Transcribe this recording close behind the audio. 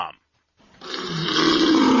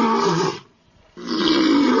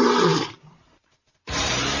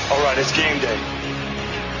It's game day.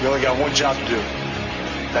 You only got one job to do.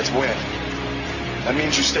 That's win. That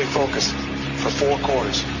means you stay focused for 4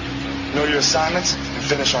 quarters. Know your assignments and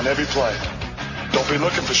finish on every play. Don't be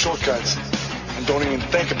looking for shortcuts, and don't even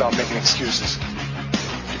think about making excuses.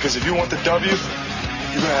 Because if you want the W, you're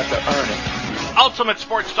going to have to earn it.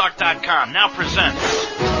 UltimateSportsTalk.com now presents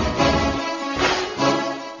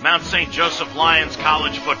Mount St. Joseph Lions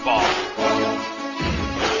College Football.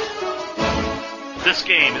 This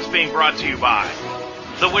game is being brought to you by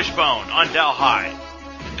The Wishbone on Del High,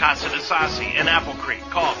 Casa de Sassi in Apple Creek.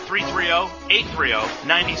 Call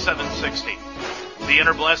 330-830-9760. The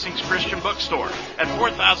Inner Blessings Christian Bookstore at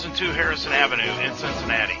 4002 Harrison Avenue in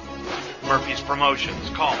Cincinnati. Murphy's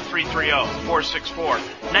Promotions. Call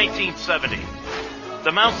 330-464-1970.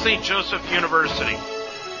 The Mount St. Joseph University.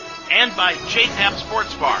 And by J-Tap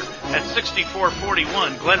Sports Bar at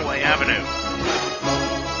 6441 Glenway Avenue.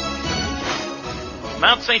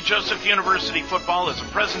 Mount St. Joseph University football is a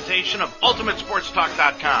presentation of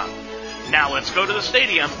UltimateSportsTalk.com. Now let's go to the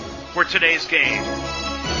stadium for today's game.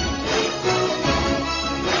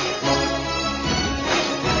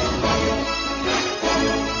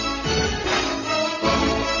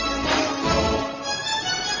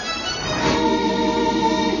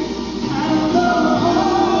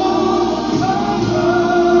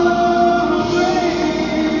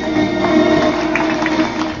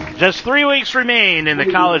 Just 3 weeks remain in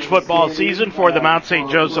the college football season for the Mount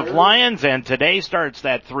St. Joseph Lions, and today starts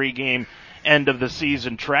that 3-game end of the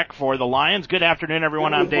season trek for the Lions. Good afternoon,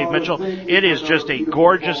 everyone. I'm Dave Mitchell. It is just a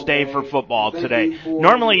gorgeous day for football today.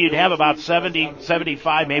 Normally you'd have about 70,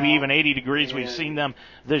 75, maybe even 80 degrees. We've seen them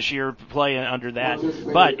this year play under that.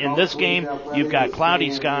 But in this game, you've got cloudy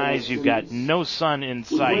skies. You've got no sun in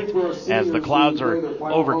sight as the clouds are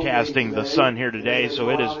overcasting the sun here today. So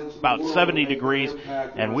it is about 70 degrees,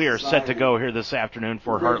 and we are set to go here this afternoon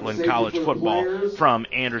for Heartland College football from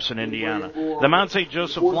Anderson, Indiana. The Mount St.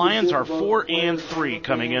 Joseph Lions are 4-3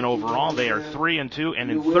 coming in overall. They are 3-2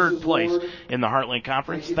 and in third place in the Heartland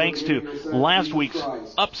Conference, thanks to last week's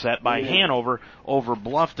upset by Hanover over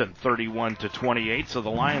Bluffton, 31-28. So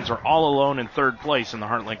the Lions are all alone in third place in the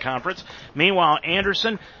Heartland Conference. Meanwhile,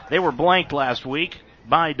 Anderson, they were blanked last week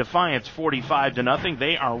by Defiance, 45-0.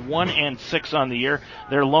 They are 1-6 on the year.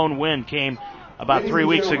 Their lone win came about 3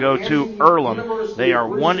 weeks ago to Earlham. They are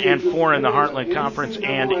 1-4 in the Heartland Conference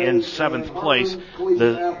and in 7th place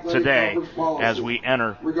today as we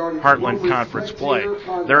enter Heartland Conference play.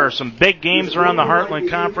 There are some big games around the Heartland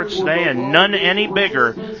Conference today, and none any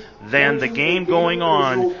bigger than the game going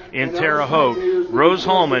on in Terre Haute.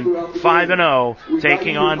 Rose-Hulman, 5-0,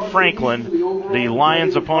 taking on Franklin, the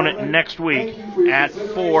Lions' opponent next week, at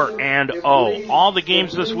 4-0. All the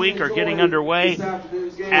games this week are getting underway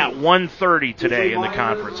at 1:30 today in the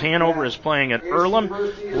conference. Hanover is playing at Earlham,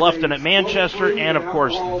 Bluffton at Manchester, and of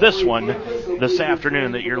course this one this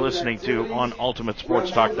afternoon that you're listening to on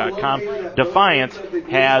UltimateSportsTalk.com. Defiance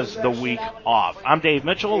has the week off. I'm Dave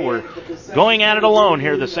Mitchell. We're going at it alone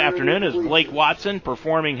here this afternoon as Blake Watson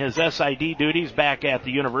performing his SID duties back at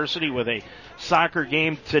the university with a soccer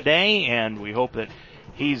game today, and we hope that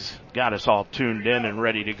he's got us all tuned in and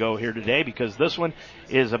ready to go here today because this one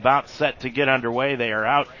is about set to get underway. They are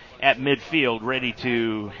out at midfield ready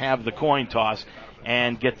to have the coin toss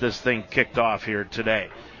and get this thing kicked off here today.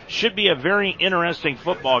 Should be a very interesting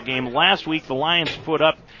football game. Last week the Lions put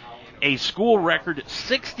up a school record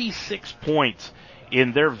 66 points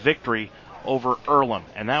in their victory over Earlham,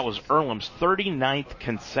 and that was Earlham's 39th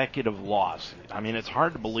consecutive loss. I mean, it's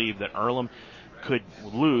hard to believe that Earlham could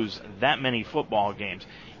lose that many football games.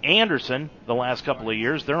 Anderson, the last couple of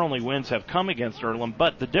years, their only wins have come against Earlham,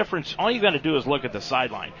 but the difference, all you got to do is look at the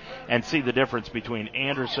sideline and see the difference between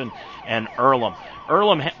Anderson and Earlham.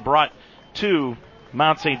 Earlham brought to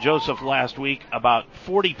Mount St. Joseph last week about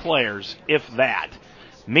 40 players, if that.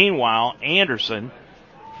 Meanwhile, Anderson,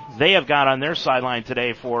 they have got on their sideline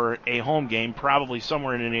today for a home game, probably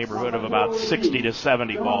somewhere in the neighborhood of about 60 to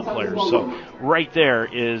 70 ball players. So right there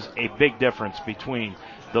is a big difference between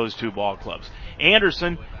those two ball clubs.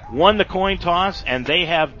 Anderson won the coin toss, and they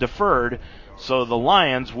have deferred, so the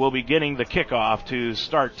Lions will be getting the kickoff to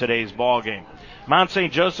start today's ball game. Mount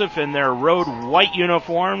St. Joseph in their road white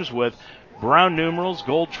uniforms with brown numerals,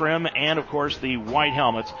 gold trim, and, of course, the white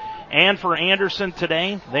helmets. And for Anderson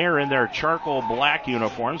today, they are in their charcoal black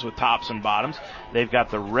uniforms with tops and bottoms. They've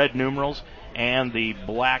got the red numerals and the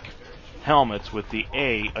black helmets with the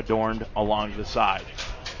A adorned along the side.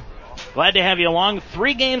 Glad to have you along.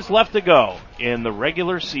 3 games left to go in the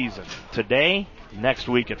regular season. Today, next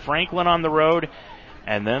week at Franklin on the road,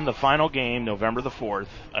 and then the final game, November the 4th,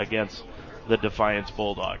 against the Defiance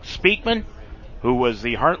Bulldogs. Speakman, who was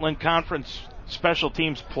the Heartland Conference Special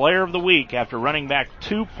Teams Player of the Week after running back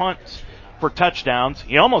 2 punts for touchdowns.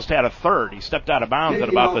 He almost had a third. He stepped out of bounds at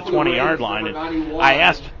about the 20-yard line. And I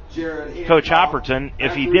asked Coach Hopperton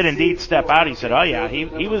if he did indeed step out. He said, oh, yeah,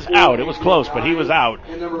 he was out. It was close, but he was out,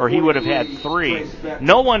 or he would have had 3.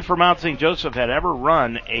 No one for Mount St. Joseph had ever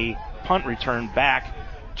run a punt return back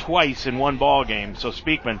twice in one ball game, so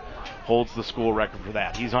Speakman holds the school record for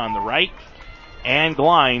that. He's on the right, and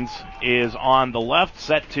Glines is on the left,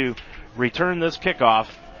 set to return this kickoff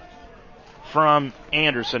from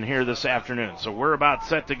Anderson here this afternoon. So we're about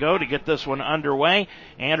set to go to get this one underway.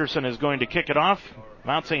 Anderson is going to kick it off.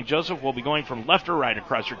 Mount St. Joseph will be going from left or right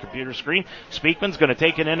across your computer screen. Speakman's going to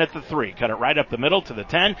take it in at the 3. Cut it right up the middle to the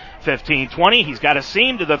 10, 15, 20. He's got a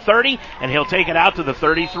seam to the 30, and he'll take it out to the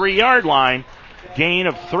 33-yard line. Gain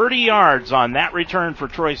of 30 yards on that return for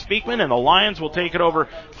Troy Speakman, and the Lions will take it over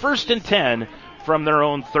 1st and 10 from their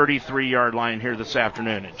own 33-yard line here this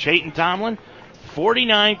afternoon. And Chayton Tomlin,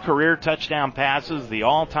 49 career touchdown passes, the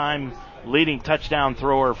all-time leading touchdown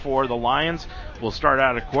thrower for the Lions. Will start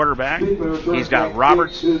out at quarterback. He's got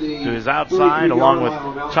Roberts to his outside along with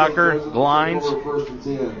Tucker, Glines,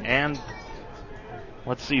 and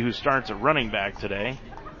let's see who starts at running back today.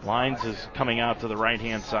 Glines is coming out to the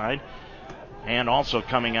right-hand side, and also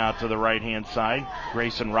coming out to the right-hand side,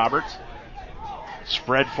 Grayson Roberts.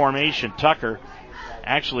 Spread formation, Tucker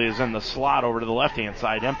actually is in the slot over to the left-hand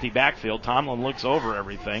side. Empty backfield. Tomlin looks over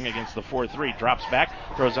everything against the 4-3. Drops back,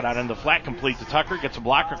 throws it out into the flat, complete to Tucker. Gets a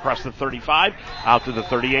block across the 35, out to the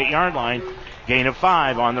 38-yard line. Gain of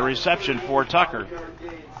 5 on the reception for Tucker.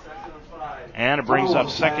 And it brings up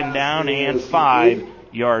 2nd down and 5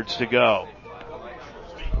 yards to go.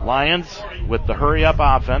 Lions with the hurry-up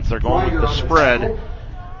offense. They're going with the spread.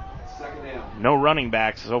 No running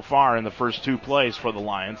backs so far in the first 2 plays for the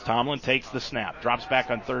Lions. Tomlin takes the snap, drops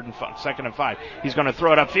back on 2nd and 5. He's going to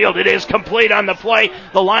throw it upfield. It is complete on the play.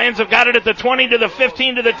 The Lions have got it at the 20 to the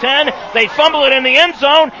 15 to the 10. They fumble it in the end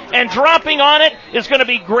zone, and dropping on it is going to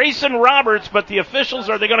be Grayson Roberts, but the officials,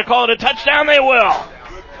 are they going to call it a touchdown? They will.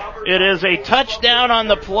 It is a touchdown on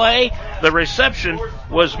the play. The reception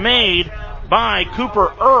was made by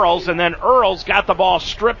Cooper Earls, and then Earls got the ball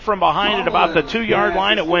stripped from behind at about the 2-yard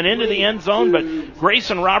line. It went into the end zone, but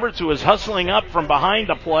Grayson Roberts, who was hustling up from behind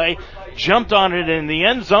the play, jumped on it in the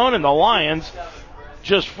end zone, and the Lions,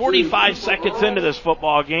 just 45 seconds into this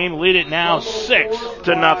football game, lead it now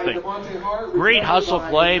 6-0. Great hustle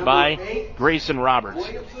play by Grayson Roberts.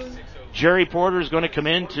 Jerry Porter is going to come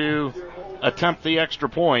in to attempt the extra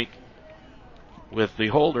point, with the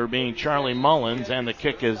holder being Charlie Mullins, and the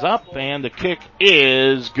kick is up, and the kick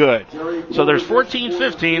is good. So there's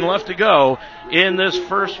 14-15 left to go in this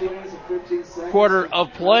first quarter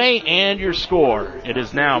of play, and your score. It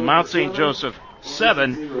is now Mount St. Joseph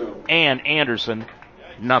 7 and Anderson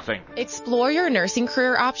nothing. Explore your nursing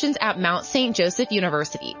career options at Mount St. Joseph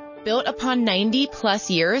University. Built upon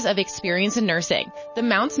 90-plus years of experience in nursing, the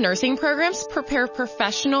Mounts nursing programs prepare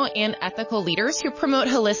professional and ethical leaders who promote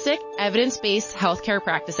holistic, evidence-based healthcare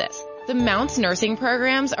practices. The Mounts nursing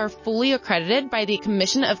programs are fully accredited by the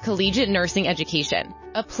Commission of Collegiate Nursing Education.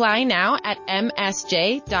 Apply now at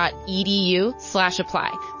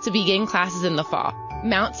msj.edu/apply to begin classes in the fall.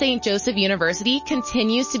 Mount St. Joseph University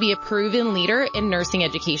continues to be a proven leader in nursing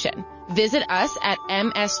education. Visit us at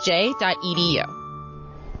msj.edu.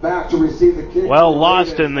 Back to receive the kick. Well,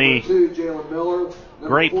 lost in the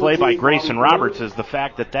great play by Grayson Roberts is the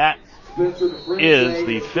fact that is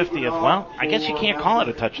the 50th. Well, I guess you can't call it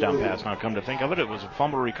a touchdown pass now, come to think of it. It was a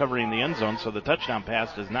fumble recovery in the end zone, so the touchdown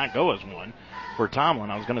pass does not go as one for Tomlin.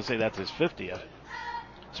 I was going to say that's his 50th.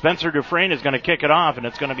 Spencer Dufresne is going to kick it off, and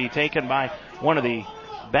it's going to be taken by one of the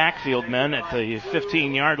backfield men at the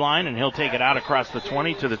 15-yard line, and he'll take it out across the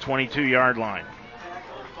 20 to the 22-yard line.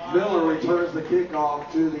 Miller returns the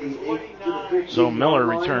kickoff to the 15. So Miller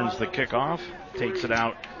returns the kickoff, takes it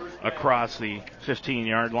out across the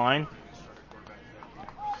 15-yard line.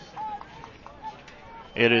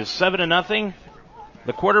 It is 7-0.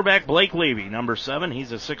 The quarterback, Blake Levy, number 7.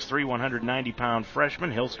 He's a 6'3", 190-pound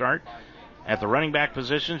freshman. He'll start at the running back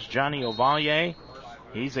positions. Johnny Ovalle,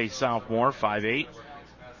 he's a sophomore, 5'8".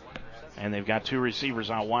 And they've got 2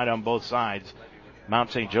 receivers out wide on both sides.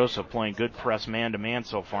 Mount St. Joseph playing good press man-to-man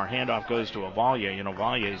so far. Handoff goes to Ovalle, and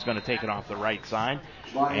Ovalle is going to take it off the right side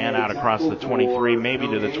and out across the 23, maybe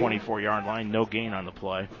to the 24-yard line. No gain on the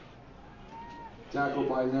play. Tackled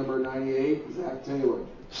by number 98, Zach Taylor.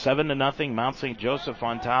 7-0, Mount St. Joseph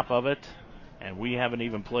on top of it, and we haven't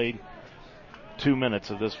even played 2 minutes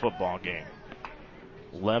of this football game.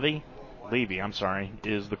 Levy,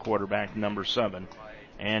 is the quarterback, number 7,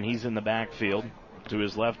 and he's in the backfield. To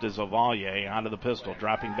his left is Ovalle out of the pistol,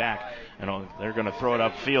 dropping back. And they're going to throw it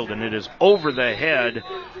upfield, and it is over the head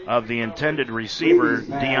of the intended receiver,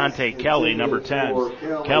 Deontay Kelly, number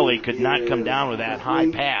 10. Kelly could not come down with that high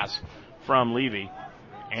pass from Levy,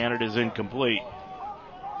 and it is incomplete.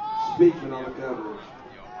 Speakman on the coverage.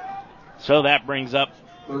 So that brings up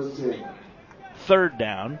third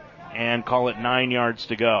down, and call it 9 yards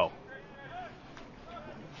to go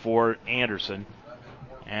for Anderson,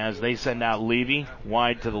 as they send out Levy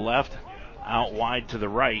wide to the left, out wide to the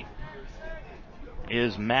right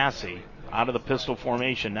is Massey out of the pistol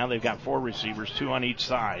formation. Now they've got 4 receivers, 2 on each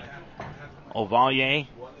side. Ovalle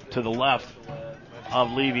to the left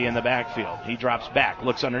of Levy in the backfield. He drops back,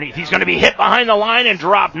 looks underneath. He's going to be hit behind the line and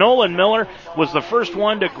dropped. Nolan Miller was the first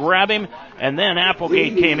one to grab him, and then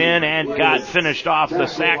Applegate came in and got finished off the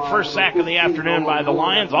sack. First sack of the afternoon by the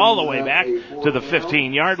Lions, all the way back to the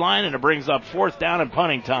 15-yard line, and it brings up fourth down and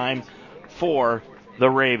punting time for the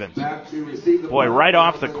Ravens. Boy, right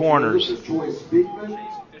off the corners,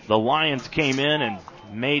 the Lions came in and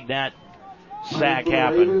made that sack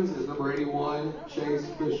happen.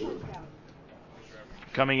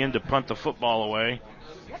 Coming in to punt the football away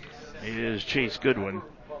is Chase Goodwin,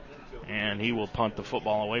 and he will punt the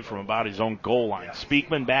football away from about his own goal line.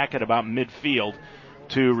 Speakman back at about midfield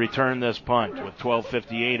to return this punt with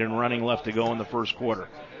 12:58 and running left to go in the first quarter.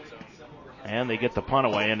 And they get the punt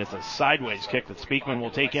away, and it's a sideways kick that Speakman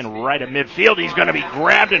will take in right at midfield. He's going to be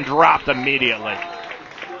grabbed and dropped immediately.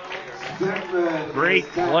 Great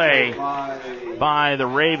play by the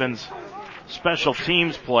Ravens special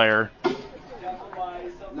teams player.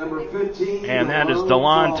 Number 15, and that is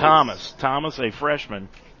DeLon Thomas. Thomas, a freshman.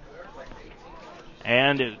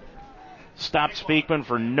 And it stopped Speakman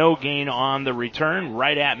for no gain on the return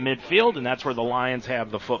right at midfield, and that's where the Lions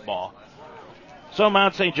have the football. So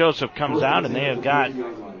Mount St. Joseph comes out, and they have got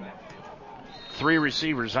 3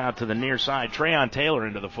 receivers out to the near side. Trayon Taylor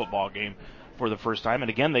into the football game for the first time. And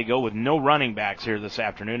again, they go with no running backs here this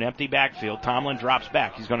afternoon. Empty backfield. Tomlin drops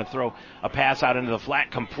back. He's going to throw a pass out into the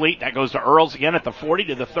flat, complete. That goes to Earls again at the 40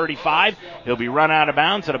 to the 35. He'll be run out of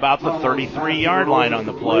bounds at about the 33-yard line on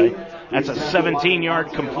the play. That's a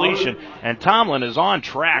 17-yard completion. And Tomlin is on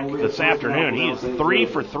track this afternoon. He is 3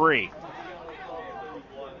 for 3.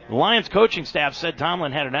 The Lions coaching staff said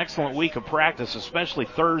Tomlin had an excellent week of practice, especially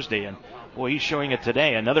Thursday, and boy, he's showing it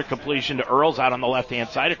today. Another completion to Earls out on the left-hand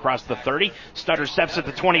side across the 30. Stutter steps at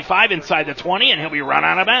the 25 inside the 20, and he'll be run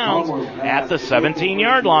out of bounds at the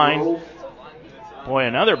 17-yard line. Boy,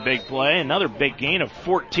 another big play, another big gain of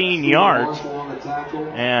 14 yards.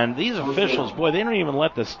 And these officials, boy, they don't even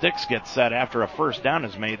let the sticks get set after a first down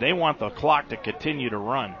is made. They want the clock to continue to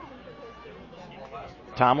run.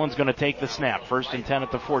 Tomlin's going to take the snap. 1st and 10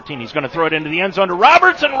 at the 14. He's going to throw it into the end zone to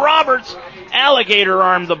Roberts, and Roberts alligator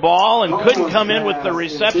armed the ball and couldn't come in with the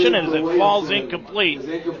reception as it falls incomplete.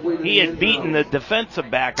 He had beaten the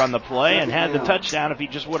defensive back on the play and had the touchdown if he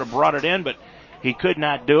just would have brought it in, but he could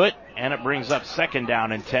not do it, and it brings up 2nd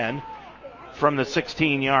down and 10 from the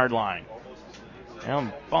 16-yard line.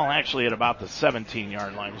 Well, ball actually at about the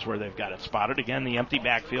 17-yard line is where they've got it spotted. Again, the empty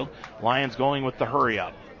backfield. Lions going with the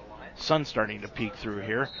hurry-up. Sun starting to peek through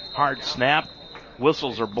here. Hard snap.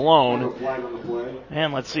 Whistles are blown.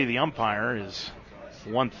 And let's see, the umpire is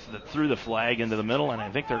one that threw the flag into the middle, and I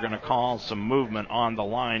think they're going to call some movement on the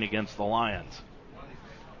line against the Lions.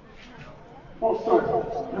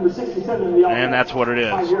 And that's what it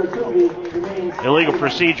is. Illegal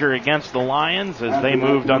procedure against the Lions as they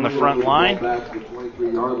moved on the front line.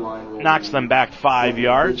 Knocks them back 5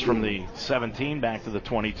 yards from the 17 back to the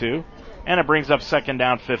 22. And it brings up 2nd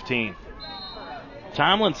down 15.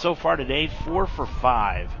 Tomlin so far today, 4 for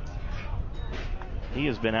 5. He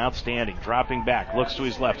has been outstanding. Dropping back, looks to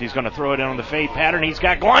his left. He's going to throw it in on the fade pattern. He's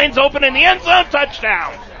got Glines open in the end zone.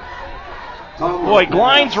 Touchdown! Boy,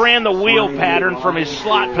 Glines ran the wheel pattern from his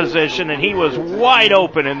slot position, and he was wide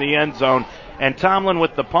open in the end zone. And Tomlin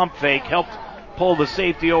with the pump fake helped pull the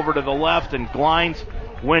safety over to the left, and Glines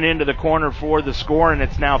went into the corner for the score, and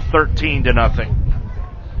it's now 13-0.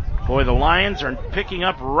 Boy, the Lions are picking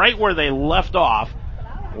up right where they left off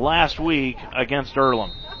last week against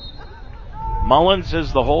Earlham. Mullins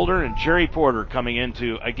is the holder, and Jerry Porter coming in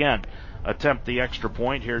to, again, attempt the extra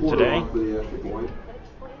point here today.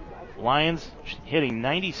 Lions hitting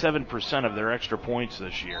 97% of their extra points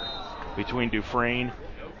this year between Dufresne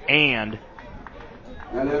and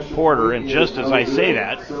Porter, and just as I say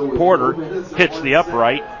that, Porter hits the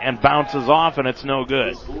upright and bounces off, and it's no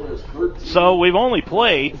good. So we've only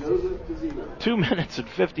played 2 minutes and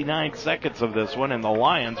 59 seconds of this one, and the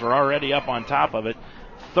Lions are already up on top of it,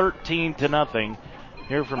 13-0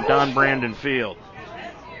 here from Don Brandon Field.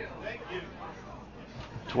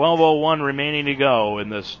 12:01 remaining to go in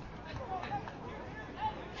this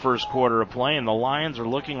first quarter of play, and the Lions are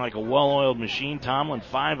looking like a well-oiled machine. Tomlin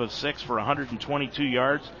 5 of 6 for 122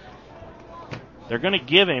 yards. They're going to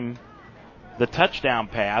give him the touchdown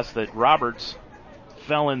pass that Roberts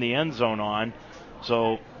fell in the end zone on.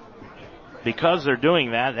 So because they're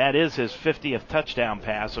doing that, that is his 50th touchdown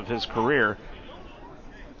pass of his career.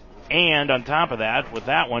 And on top of that, with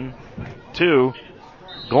that one, to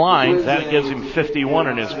Glines, that gives him 51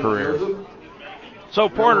 in his career. So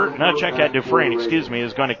Dufresne,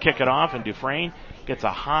 is going to kick it off, and Dufresne gets a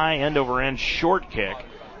high end-over-end short kick.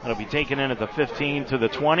 It'll be taken in at the 15 to the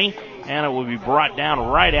 20, and it will be brought down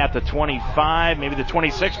right at the 25, maybe the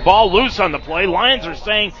 26. Ball loose on the play. Lions are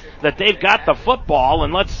saying that they've got the football,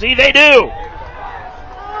 and let's see, they do.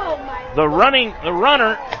 The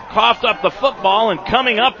runner coughed up the football, and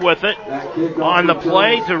coming up with it on the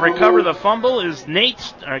play to recover the fumble is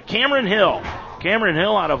Cameron Hill. Cameron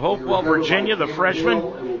Hill out of Hopewell, Virginia, the freshman,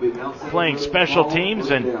 playing special teams,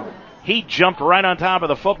 and he jumped right on top of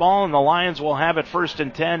the football, and the Lions will have it 1st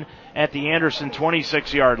and 10 at the Anderson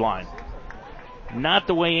 26-yard line. Not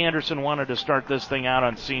the way Anderson wanted to start this thing out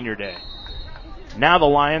on senior day. Now the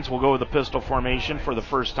Lions will go with the pistol formation for the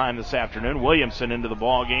first time this afternoon. Williamson into the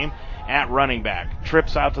ball game at running back.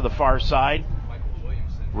 Trips out to the far side.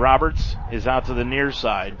 Roberts is out to the near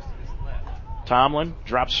side. Tomlin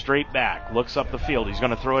drops straight back, looks up the field. He's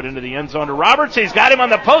going to throw it into the end zone to Roberts. He's got him on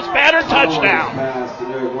the post, batter, touchdown.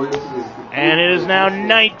 And it is now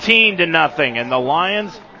 19-0, and the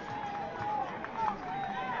Lions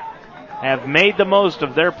have made the most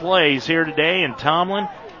of their plays here today. And Tomlin,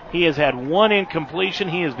 he has had one incompletion.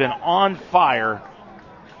 He has been on fire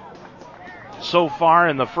so far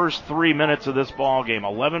in the first 3 minutes of this ball game.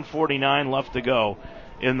 11:49 left to go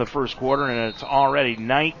in the first quarter, and it's already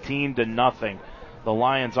 19-0. The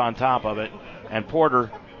Lions on top of it. And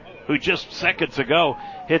Porter, who just seconds ago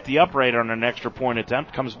hit the upright on an extra point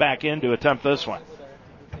attempt, comes back in to attempt this one.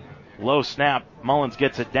 Low snap. Mullins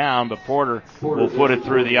gets it down, but Porter will put it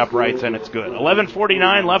through the uprights, and it's good.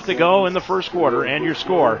 11:49 left to go in the first quarter, and your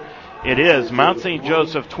score, it is Mount St.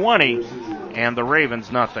 Joseph 20 and the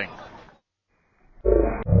Ravens nothing.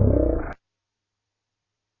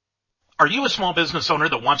 Are you a small business owner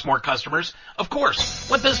that wants more customers? Of course.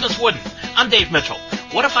 What business wouldn't? I'm Dave Mitchell.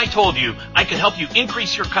 What if I told you I could help you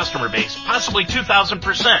increase your customer base, possibly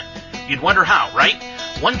 2,000%? You'd wonder how, right?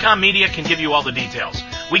 OneCom Media can give you all the details.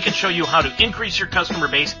 We can show you how to increase your customer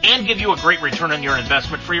base and give you a great return on your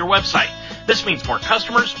investment for your website. This means more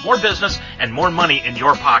customers, more business, and more money in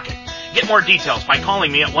your pocket. Get more details by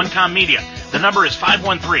calling me at OneCom Media. The number is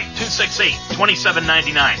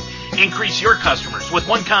 513-268-2799. Increase your customers with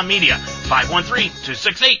OneCom Media.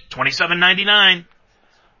 513-268-2799.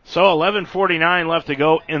 So 11:49 left to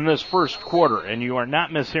go in this first quarter, and you are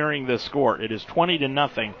not mishearing this score. It is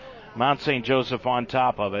 20-0. Mount St. Joseph on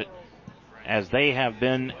top of it, as they have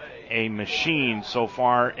been a machine so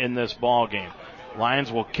far in this ball game. Lions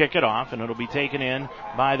will kick it off, and it'll be taken in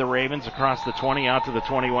by the Ravens across the 20 out to the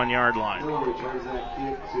 21-yard line.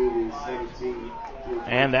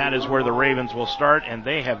 And that is where the Ravens will start, and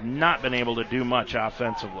they have not been able to do much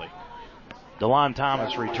offensively. DeLon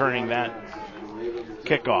Thomas returning that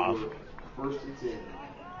kickoff.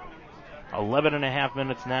 11.5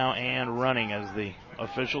 minutes now and running as the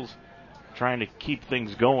officials trying to keep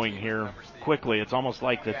things going here quickly. It's almost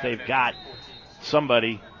like that they've got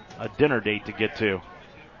somebody a dinner date to get to.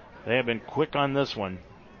 They have been quick on this one,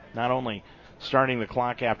 not only starting the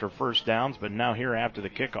clock after first downs, but now here after the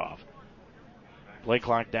kickoff. Play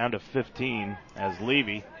clock down to 15 as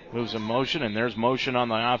Levy moves in motion, and there's motion on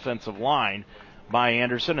the offensive line by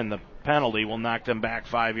Anderson, and the penalty will knock them back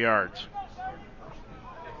 5 yards.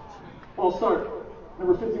 Ball start.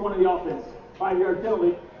 Number 51 of the offense. 5-yard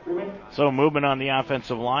penalty. So movement on the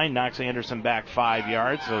offensive line knocks Anderson back 5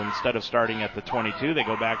 yards. So instead of starting at the 22, they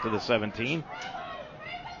go back to the 17.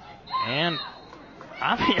 And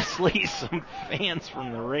obviously some fans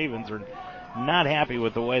from the Ravens are not happy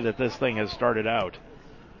with the way that this thing has started out.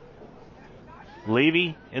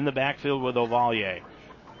 Levy in the backfield with Ovalle.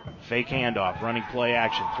 Fake handoff, running play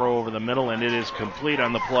action, throw over the middle, and it is complete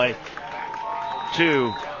on the play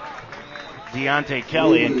to Deontay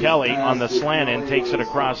Kelly, and Kelly on the slant end takes it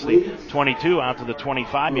across the 22 out to the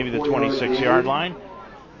 25, maybe the 26-yard line,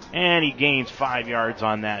 and he gains 5 yards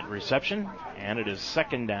on that reception, and it is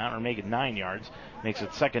second down, or make it 9 yards, makes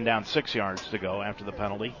it second down, 6 yards to go after the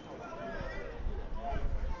penalty.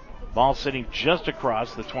 Ball sitting just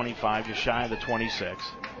across the 25, just shy of the 26.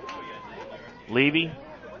 Levy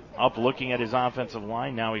up looking at his offensive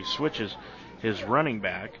line. Now he switches his running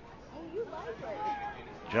back.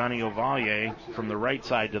 Johnny Ovallier from the right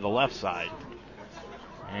side to the left side.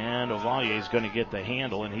 And Ovallier is going to get the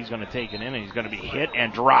handle, and he's going to take it in, and he's going to be hit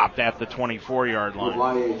and dropped at the 24-yard line.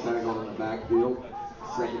 Ovallier tackled in the backfield.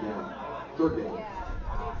 Second down. Third down.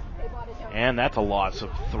 And that's a loss of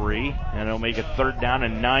 3, and it'll make it 3rd down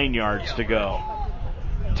and 9 yards to go.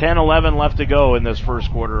 10-11 left to go in this first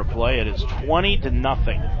quarter of play. It is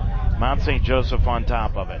 20-0. Mount St. Joseph on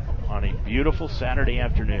top of it on a beautiful Saturday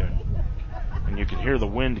afternoon. And you can hear the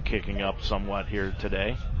wind kicking up somewhat here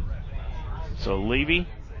today. So Levy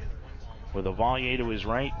with Ovallier to his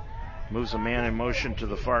right, moves a man in motion to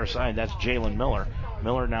the far side. That's Jalen Miller.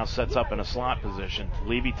 Miller now sets up in a slot position.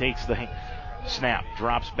 Levy takes the snap,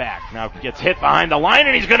 drops back, now gets hit behind the line,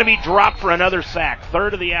 and he's going to be dropped for another sack.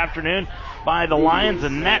 3rd of the afternoon by the Lions,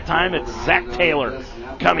 and that time it's Zach Taylor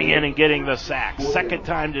coming in and getting the sack. 2nd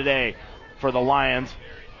time today for the Lions,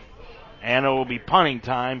 and it will be punting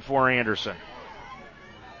time for Anderson.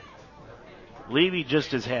 Levy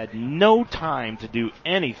just has had no time to do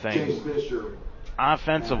anything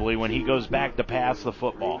offensively when he goes back to pass the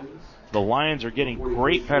football. The Lions are getting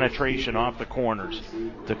great penetration off the corners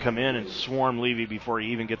to come in and swarm Levy before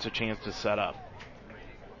he even gets a chance to set up.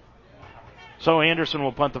 So Anderson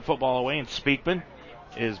will punt the football away, and Speakman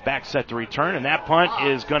is back set to return, and that punt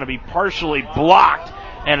is going to be partially blocked,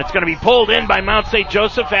 and it's going to be pulled in by Mount St.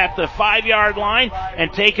 Joseph at the 5-yard line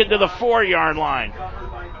and taken to the 4-yard line.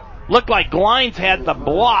 Looked like Glines had the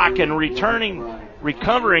block and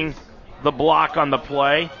recovering the block on the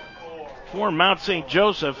play for Mount St.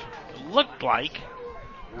 Joseph. Looked like,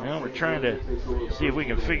 well, we're trying to see if we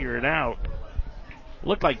can figure it out.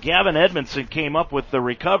 Looked like Gavin Edmondson came up with the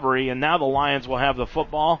recovery, and now the Lions will have the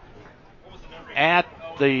football at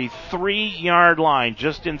the 3-yard line,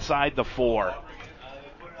 just inside the 4.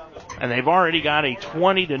 And they've already got a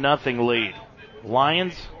 20-0 lead.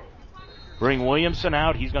 Lions bring Williamson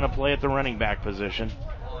out. He's going to play at the running back position.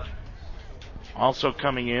 Also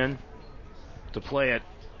coming in to play at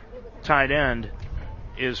tight end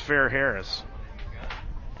is Fair Harris.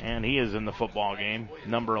 And he is in the football game,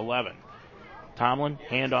 number 11. Tomlin,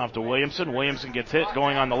 handoff to Williamson. Williamson gets hit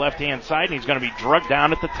going on the left-hand side, and he's going to be drugged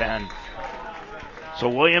down at the 10. So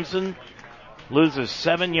Williamson loses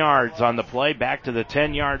 7 yards on the play, back to the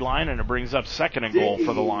 10-yard line, and it brings up 2nd and goal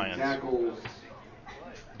for the Lions.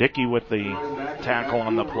 Dickey with the tackle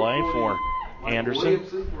on the play for Anderson.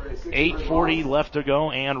 8:40 left to go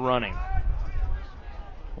and running.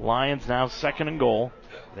 Lions now 2nd and goal.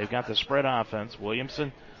 They've got the spread offense.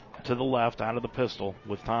 Williamson to the left out of the pistol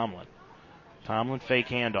with Tomlin. Tomlin fake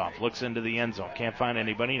handoff, looks into the end zone, can't find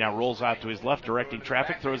anybody, now rolls out to his left, directing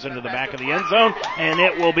traffic, throws into the back of the end zone, and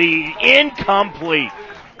it will be incomplete.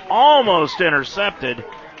 Almost intercepted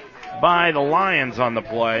by the Lions on the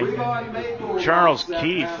play. Charles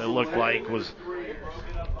Keith, it looked like,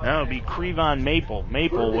 that would be Crevon Maple.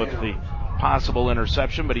 Maple with the possible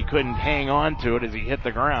interception, but he couldn't hang on to it as he hit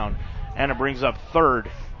the ground. And it brings up 3rd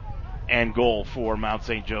and goal for Mount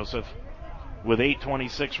St. Joseph with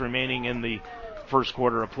 8:26 remaining in the first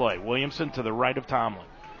quarter of play. Williamson to the right of Tomlin.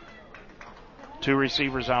 2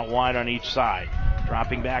 receivers out wide on each side.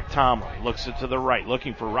 Dropping back, Tomlin looks it to the right,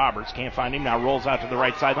 looking for Roberts. Can't find him. Now rolls out to the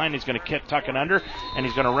right sideline. He's going to tuck it under, and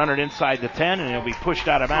he's going to run it inside the 10, and he'll be pushed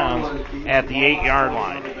out of bounds at the 8-yard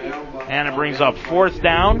line. And it brings up 4th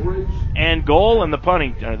down and goal, and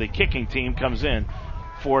the kicking team comes in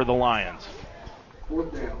for the Lions.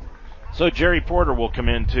 So Jerry Porter will come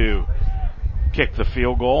in to kick the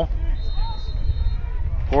field goal.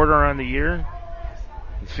 Porter on the year,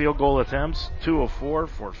 field goal attempts, 2 of 4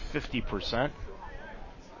 for 50%.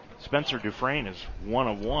 Spencer Dufresne is 1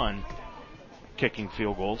 of 1 kicking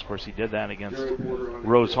field goals. Of course, he did that against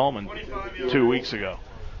Rose Holman 2 weeks ago.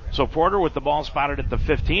 So Porter with the ball spotted at the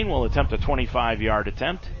 15 will attempt a 25-yard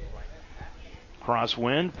attempt.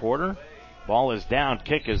 Crosswind, Porter. Ball is down,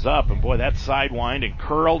 kick is up, and boy, that's sidewind and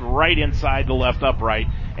curled right inside the left upright,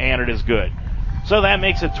 and it is good. So that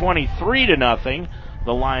makes it 23-0.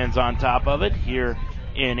 The Lions on top of it here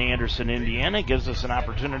in Anderson, Indiana. Gives us an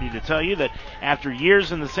opportunity to tell you that after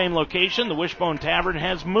years in the same location, the Wishbone Tavern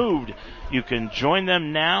has moved. You can join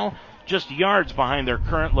them now just yards behind their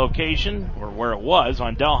current location, or where it was,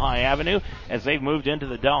 on Delhi Avenue, as they've moved into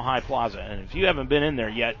the Delhi Plaza. And if you haven't been in there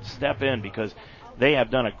yet, step in, because they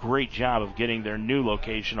have done a great job of getting their new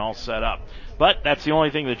location all set up. But that's the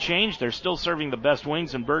only thing that changed. They're still serving the best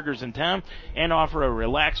wings and burgers in town and offer a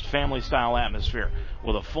relaxed family-style atmosphere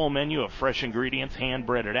with a full menu of fresh ingredients,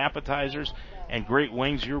 hand-breaded appetizers, and great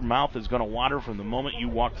wings. Your mouth is going to water from the moment you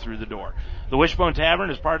walk through the door. The Wishbone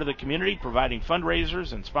Tavern is part of the community, providing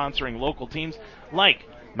fundraisers and sponsoring local teams like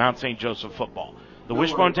Mount St. Joseph football. The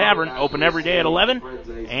Wishbone Tavern, open every day at 11,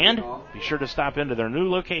 and be sure to stop into their new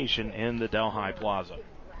location in the Delhi Plaza.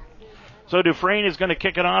 So Dufresne is going to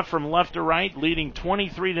kick it off from left to right, leading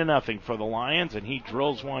 23-0 for the Lions, and he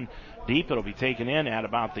drills one deep. It'll be taken in at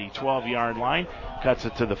about the 12-yard line, cuts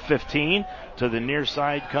it to the 15. To the near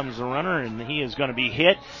side comes the runner, and he is going to be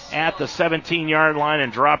hit at the 17-yard line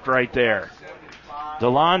and dropped right there.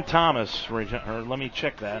 DeLon Thomas, or let me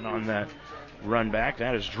check that on that run back.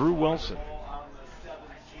 That is Drew Wilson,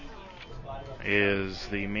 is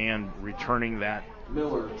the man returning that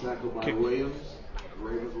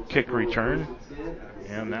kick return.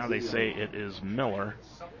 And now they say it is Miller.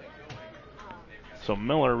 So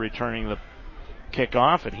Miller returning the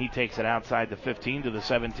kickoff, and he takes it outside the 15 to the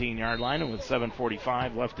 17-yard line, and with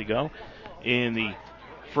 7:45 left to go in the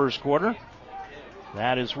first quarter,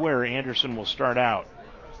 that is where Anderson will start out.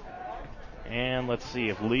 And let's see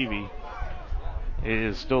if Levy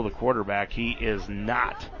is still the quarterback. He is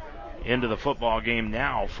not. Into the football game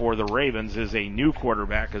now for the Ravens is a new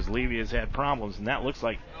quarterback, as Levy has had problems, and that looks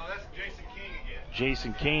like that's Jason King again.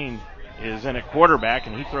 Jason King is in at quarterback,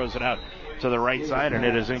 and he throws it out to the right side, and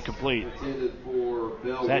it is incomplete.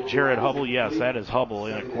 Is that Jared Hubble? Yes, that is Hubble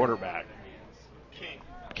in at quarterback.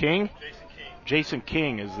 King? Jason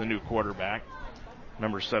King is the new quarterback,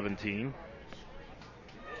 number 17.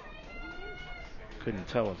 Couldn't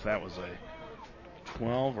tell if that was a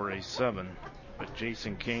 12 or a 7, but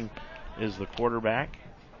Jason King is the quarterback.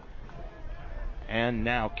 And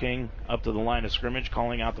now King up to the line of scrimmage,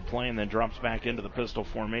 calling out the play, and then drops back into the pistol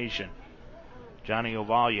formation. Johnny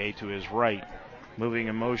Ovalle to his right. Moving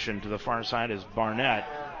in motion to the far side is Barnett.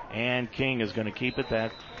 And King is going to keep it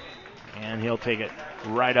and he'll take it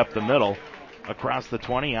right up the middle, across the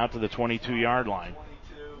 20, out to the 22-yard line.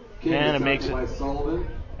 And it makes it,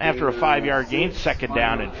 after a 5-yard gain, second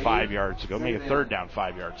down and 5 yards to go. Make it third down,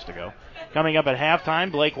 5 yards to go. Coming up at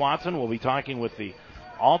halftime, Blake Watson will be talking with the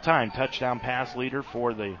all-time touchdown pass leader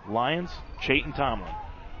for the Lions, Chayton Tomlin,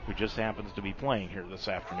 who just happens to be playing here this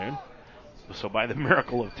afternoon. So by the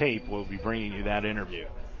miracle of tape, we'll be bringing you that interview.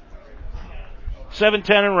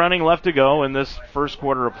 7:10 and running left to go in this first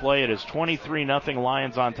quarter of play. It is 23-0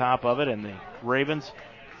 Lions on top of it, and the Ravens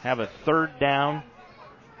have a third down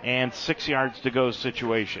and 6 yards to go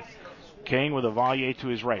situation. King with Ovalle to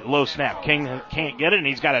his right. Low snap. King can't get it, and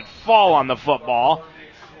he's got it fall on the football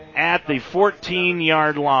at the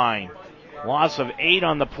 14-yard line. Loss of 8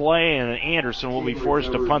 on the play, and Anderson will be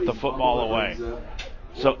forced to punt the football away.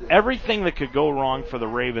 So everything that could go wrong for the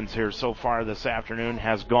Ravens here so far this afternoon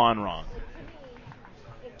has gone wrong.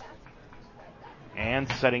 And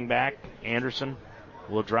setting back, Anderson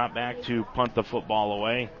will drop back to punt the football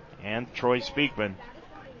away. And Troy Speakman,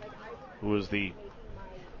 who was the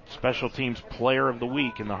Special Teams Player of the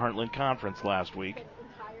Week in the Heartland Conference last week,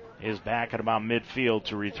 is back at about midfield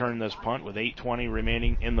to return this punt with 8:20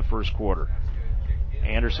 remaining in the first quarter.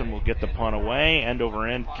 Anderson will get the punt away,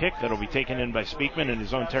 end-over-end kick that'll be taken in by Speakman in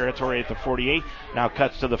his own territory at the 48. Now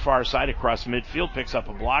cuts to the far side across midfield, picks up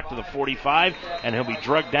a block to the 45, and he'll be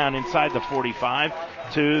drugged down inside the 45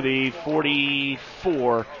 to the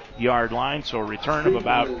 44-yard line. So a return of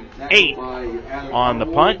about 8 on the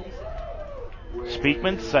punt.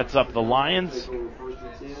 Speakman sets up the Lions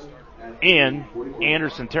in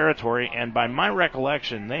Anderson territory, and by my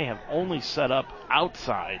recollection, they have only set up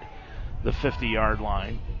outside the 50-yard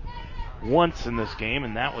line once in this game,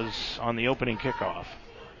 and that was on the opening kickoff.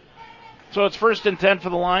 So it's 1st and 10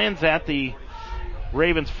 for the Lions at the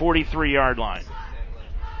Ravens' 43-yard line.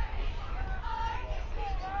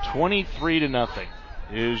 23-0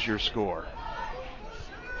 is your score.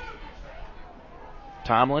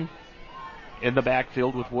 Tomlin in the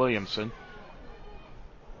backfield with Williamson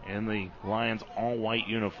in the Lions' all-white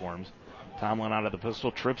uniforms. Tomlin out of the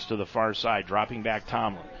pistol, trips to the far side, dropping back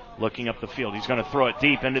Tomlin, looking up the field. He's going to throw it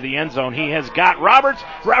deep into the end zone. He has got Roberts.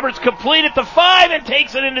 Roberts complete at the 5 and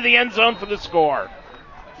takes it into the end zone for the score.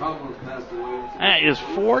 That is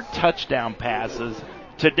 4 touchdown passes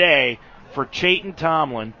today for Chayton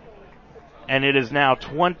Tomlin, and it is now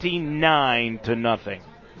 29-0.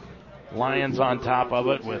 Lions on top of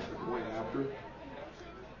it with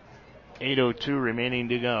 8:02 remaining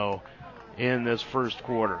to go in this first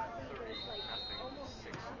quarter.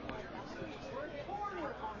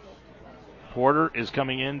 Porter is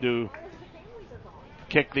coming in to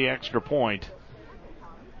kick the extra point.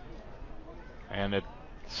 And at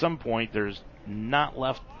some point, there's not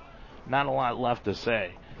a lot left to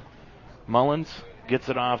say. Mullins gets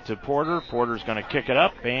it off to Porter. Porter's going to kick it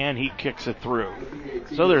up, and he kicks it through.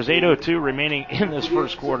 So there's 8:02 remaining in this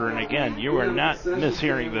first quarter. And again, you are not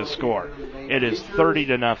mishearing this score. It is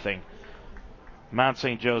 30-0. Mount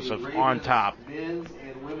St. Joseph on top men's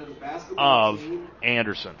and women's basketball of team.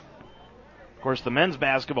 Anderson. Of course, the men's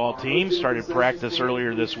basketball team started practice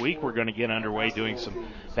earlier this week. We're going to get underway doing some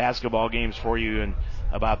basketball games for you in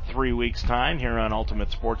about 3 weeks' time here on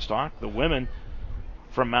Ultimate Sports Talk. The women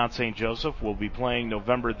from Mount St. Joseph will be playing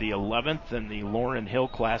November the 11th in the Laurel Hill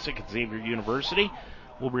Classic at Xavier University.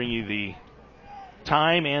 We'll bring you the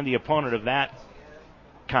time and the opponent of that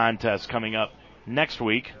contest coming up next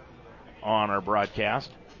week on our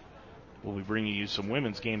broadcast. We'll be bringing you some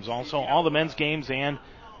women's games also, all the men's games, and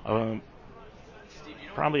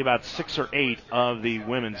probably about 6 or 8 of the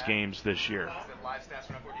women's games this year.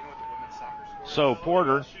 So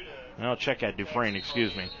Porter, I'll check at Dufresne,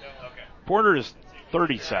 excuse me. Porter is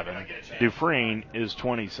 37. Dufresne is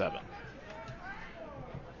 27.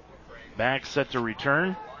 Back set to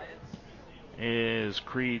return is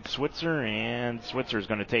Creed Switzer, and Switzer is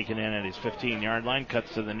going to take it in at his 15-yard line,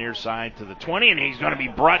 cuts to the near side to the 20, and he's going to be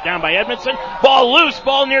brought down by Edmondson. Ball loose,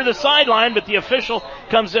 ball near the sideline, but the official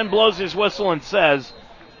comes in, blows his whistle, and says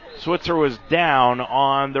Switzer was down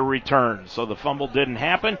on the return. So the fumble didn't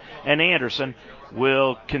happen, and Anderson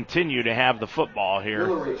will continue to have the football here.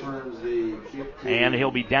 And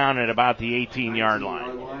he'll be down at about the 18-yard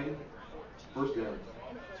line.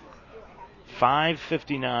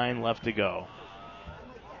 5:59 left to go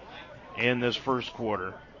in this first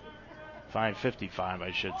quarter. 5:55,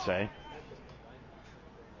 I should say.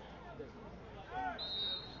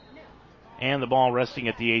 And the ball resting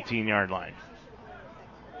at the 18-yard line.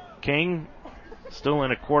 King still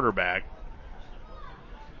in a quarterback.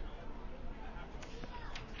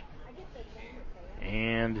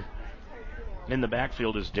 And in the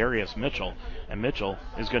backfield is Darius Mitchell. And Mitchell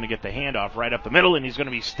is going to get the handoff right up the middle, and he's going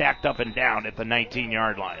to be stacked up and down at the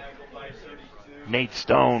 19-yard line. Nate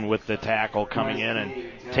Stone with the tackle coming in and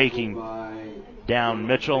taking down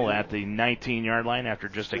Mitchell at the 19-yard line after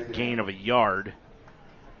just a gain of a yard.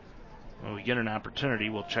 When we get an opportunity,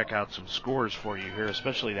 we'll check out some scores for you here,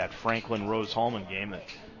 especially that Franklin Rose-Hulman game that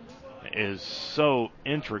is so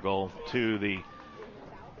integral to the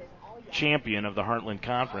champion of the Heartland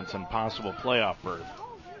Conference and possible playoff berth.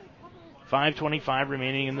 5:25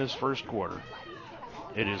 remaining in this first quarter.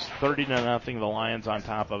 It is 30-0, the Lions on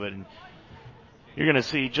top of it. And you're going to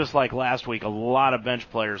see, just like last week, a lot of bench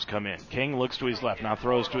players come in. King looks to his left, now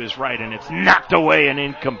throws to his right, and it's knocked away and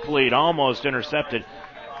incomplete, almost intercepted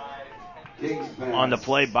on the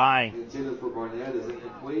play by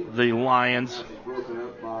the Lions.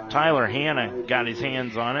 Tyler Hanna got his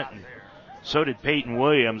hands on it, and so did Peyton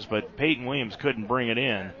Williams, but Peyton Williams couldn't bring it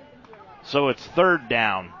in. So it's third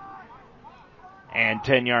down and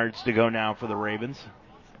 10 yards to go now for the Ravens,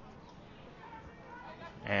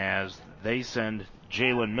 as they send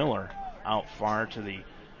Jalen Miller out far to the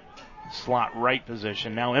slot right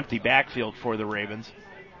position. Now empty backfield for the Ravens.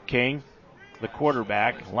 King, the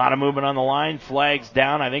quarterback. A lot of movement on the line. Flags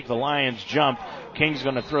down. I think the Lions jumped. King's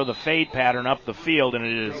going to throw the fade pattern up the field, and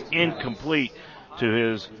it is incomplete to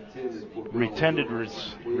his intended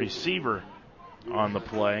receiver on the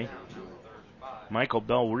play, Michael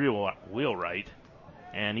Bell Wheelwright,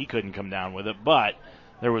 and he couldn't come down with it, but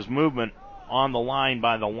there was movement on the line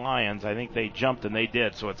by the Lions. I think they jumped, and they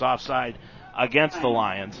did, so it's offside against the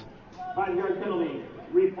Lions. 5-yard penalty,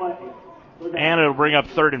 replay. And it'll bring up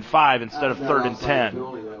 3rd and 5 instead of 3rd and 10.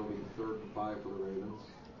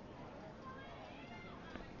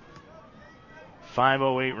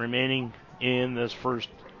 5:08 remaining in this first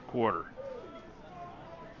quarter.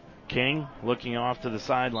 King looking off to the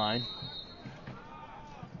sideline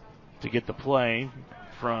to get the play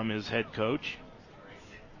from his head coach.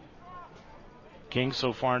 King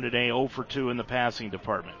so far today 0 for 2 in the passing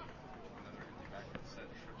department.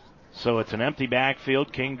 So it's an empty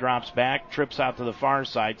backfield. King drops back, trips out to the far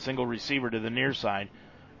side, single receiver to the near side.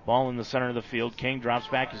 Ball in the center of the field. King drops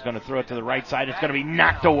back. He's going to throw it to the right side. It's going to be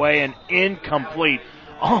knocked away and incomplete.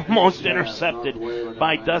 Almost intercepted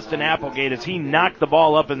by Dustin Applegate as he knocked the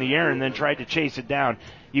ball up in the air and then tried to chase it down.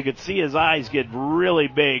 You could see his eyes get really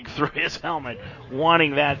big through his helmet,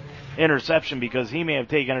 wanting that interception because he may have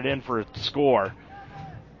taken it in for a score.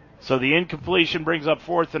 So the incompletion brings up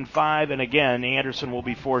 4th and 5, and again, Anderson will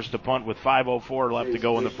be forced to punt with 5:04 left to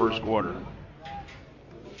go in the first quarter.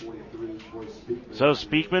 So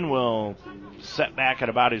Speakman will set back at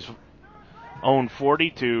about his own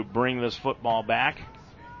 40 to bring this football back.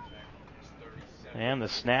 And the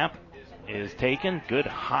snap is taken. Good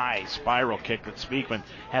high spiral kick that Speakman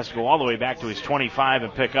has to go all the way back to his 25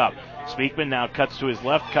 and pick up. Speakman now cuts to his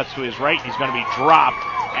left, cuts to his right, and he's going to be dropped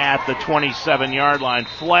at the 27-yard line.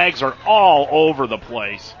 Flags are all over the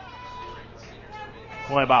place.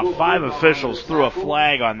 Boy, about 5 officials threw a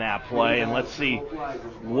flag on that play, and let's see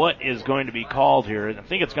what is going to be called here. I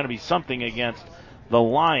think it's going to be something against the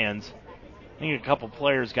Lions. I think a couple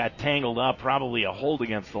players got tangled up, probably a hold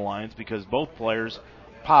against the Lions, because both players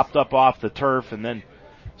popped up off the turf and then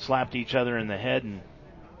slapped each other in the head and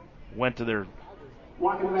went to their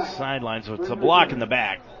sideline. So it's a block in the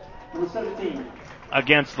back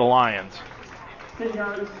against the Lions. 10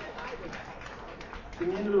 yards.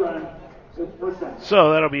 Into the run.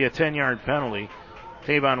 So that'll be a 10-yard penalty.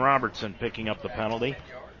 Tavon Robertson picking up the penalty.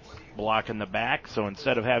 Block in the back. So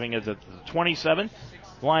instead of having it at the 27,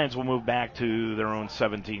 Lions will move back to their own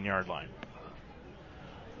 17-yard line.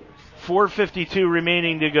 4:52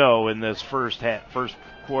 remaining to go in this first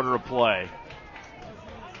quarter of play.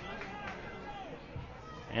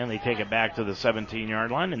 And they take it back to the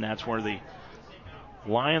 17-yard line, and that's where the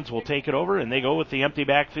Lions will take it over, and they go with the empty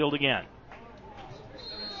backfield again.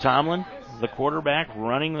 Tomlin, the quarterback,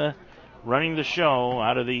 running the show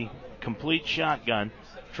out of the complete shotgun,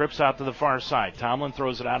 trips out to the far side. Tomlin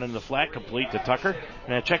throws it out into the flat, complete to Tucker.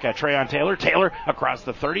 And check out Trayon Taylor. Taylor across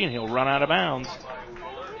the 30, and he'll run out of bounds.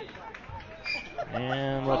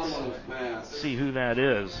 And let's see who that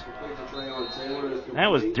is. That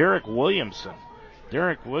was Derek Williamson.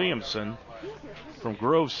 Derek Williamson from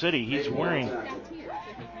Grove City. He's wearing,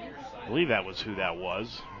 I believe that was who that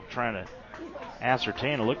was. I'm trying to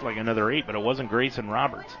ascertain. It looked like another 8, but it wasn't Grayson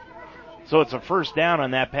Roberts. So it's a first down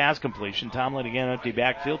on that pass completion. Tomlin again, empty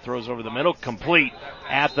backfield, throws over the middle, complete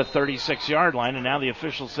at the 36-yard line, and now the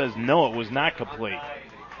official says no, it was not complete.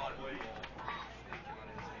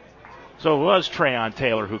 So it was Trayon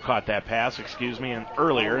Taylor who caught that pass, and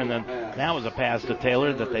earlier, and then that was a pass to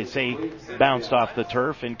Taylor that they say bounced off the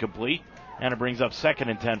turf, incomplete, and it brings up 2nd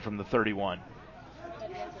and 10 from the 31.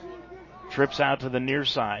 Trips out to the near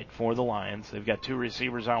side for the Lions. They've got 2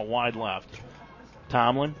 receivers out wide left.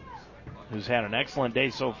 Tomlin, who's had an excellent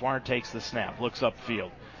day so far, takes the snap, looks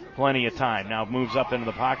upfield. Plenty of time. Now moves up into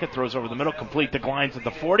the pocket, throws over the middle, complete to Glines at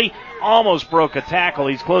the 40. Almost broke a tackle.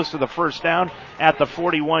 He's close to the first down at the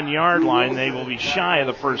 41-yard line. They will be shy of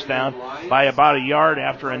the first down by about a yard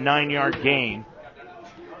after a 9-yard gain.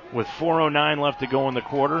 With 4:09 left to go in the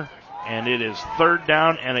quarter, and it is 3rd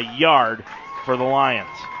down and a yard for the Lions.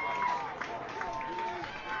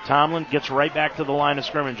 Tomlin gets right back to the line of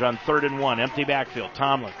scrimmage on 3rd and 1. Empty backfield.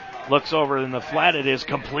 Tomlin looks over in the flat. It is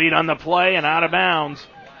complete on the play and out of bounds.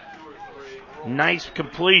 Nice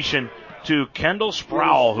completion to Kendall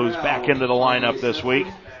Sproul, who's back into the lineup this week.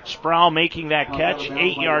 Sproul making that catch,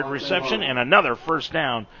 8-yard reception, and another first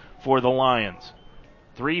down for the Lions.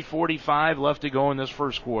 3:45 left to go in this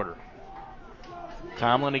first quarter.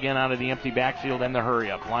 Tomlin again out of the empty backfield and the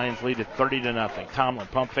hurry-up. Lions lead at 30-0. Tomlin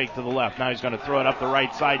pump fake to the left. Now he's going to throw it up the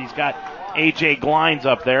right side. He's got A.J. Glines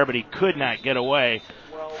up there, but he could not get away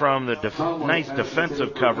from the nice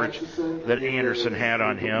defensive coverage that Anderson had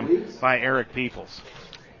on him by Eric Peoples.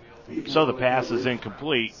 So the pass is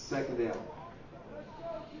incomplete.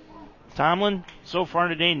 Tomlin, so far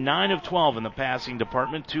today, 9 of 12 in the passing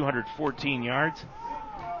department, 214 yards.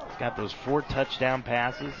 He's got those 4 touchdown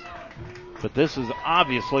passes. But this is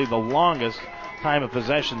obviously the longest time of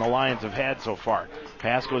possession the Lions have had so far.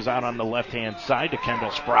 Pass goes out on the left-hand side to Kendall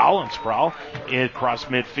Sproul, and Sproul across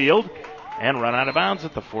midfield and run out of bounds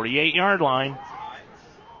at the 48-yard line.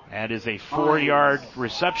 That is a 4-yard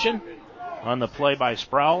reception on the play by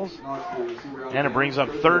Sproul. And it brings up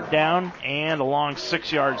 3rd down and a long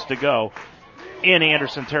 6 yards to go in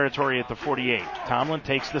Anderson territory at the 48. Tomlin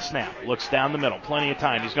takes the snap, looks down the middle, plenty of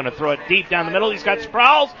time. He's going to throw it deep down the middle. He's got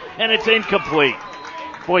Sproul, and it's incomplete.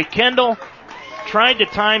 Boy, Kendall tried to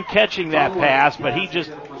time catching that pass, but he just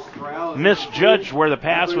misjudged where the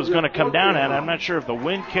pass was going to come down at. I'm not sure if the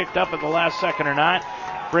wind kicked up at the last second or not.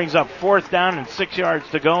 Brings up 4th down and 6 yards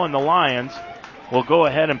to go, and the Lions will go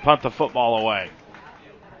ahead and punt the football away.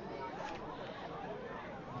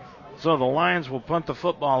 So the Lions will punt the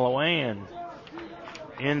football away, and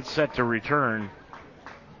in set to return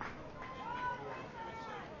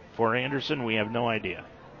for Anderson, we have no idea.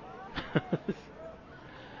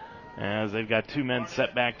 As they've got 2 men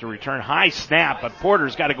set back to return. High snap, but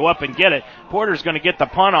Porter's got to go up and get it. Porter's going to get the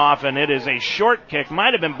punt off, and it is a short kick.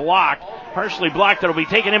 Might have been blocked, partially blocked. It'll be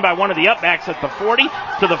taken in by one of the upbacks at the 40,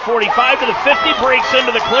 to the 45, to the 50, breaks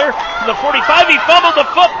into the clear, to the 45. He fumbled the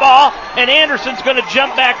football, and Anderson's going to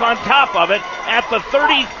jump back on top of it at the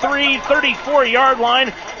 33, 34-yard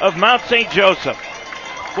line of Mount St. Joseph.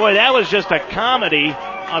 Boy, that was just a comedy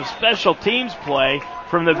of special teams play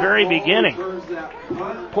from the very beginning.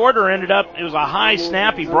 Porter ended up, it was a high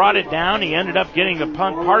snap, he brought it down, he ended up getting the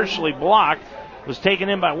punt partially blocked, was taken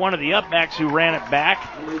in by one of the upbacks who ran it back,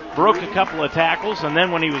 broke a couple of tackles, and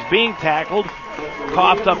then when he was being tackled,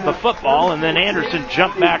 coughed up the football, and then Anderson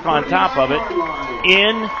jumped back on top of it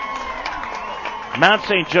in Mount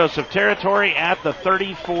St. Joseph territory at the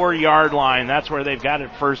 34-yard line. That's where they've got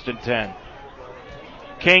it 1st and 10.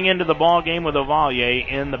 King into the ball game with Ovalle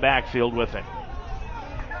in the backfield with him.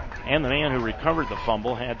 And the man who recovered the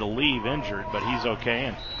fumble had to leave injured, but he's okay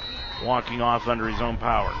and walking off under his own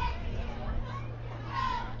power.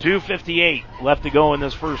 2:58 left to go in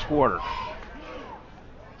this first quarter.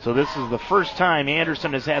 So this is the first time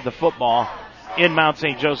Anderson has had the football in Mount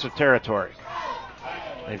St. Joseph territory.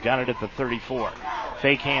 They've got it at the 34.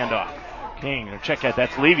 Fake handoff. King, check out,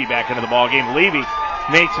 that's Levy back into the ball game. Levy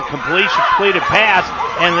makes a completed pass,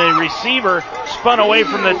 and the receiver spun away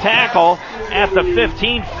from the tackle at the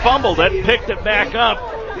 15, fumbled it, picked it back up,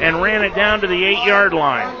 and ran it down to the 8-yard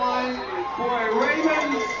line.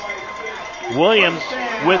 Williams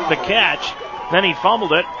with the catch, then he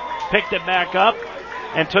fumbled it, picked it back up,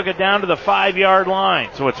 and took it down to the 5-yard line.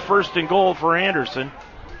 So it's 1st and goal for Anderson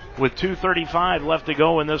with 2:35 left to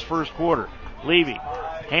go in this first quarter. Levy,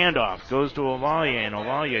 handoff, goes to Ovalle, and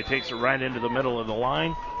Ovalle takes it right into the middle of the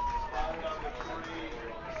line.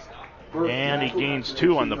 And he gains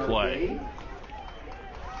 2 on the play.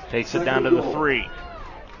 Takes it down to the 3.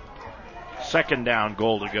 2nd down,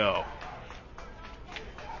 goal to go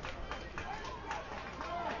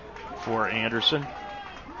for Anderson.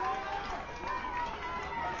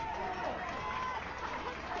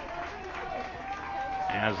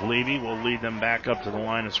 As Levy will lead them back up to the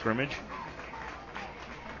line of scrimmage.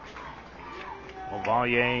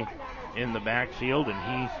 Ovalle in the backfield, and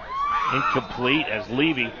he incomplete as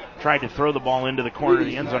Levy tried to throw the ball into the corner of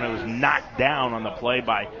the end zone. It was knocked down on the play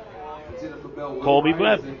by Colby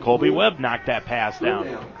Webb. Colby Webb knocked that pass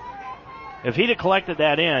down. If he'd have collected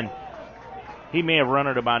that in, he may have run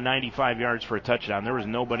it about 95 yards for a touchdown. There was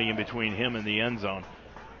nobody in between him and the end zone.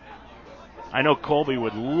 I know Colby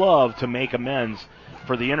would love to make amends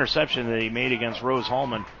for the interception that he made against Rose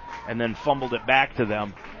Holman and then fumbled it back to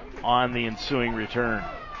them on the ensuing return.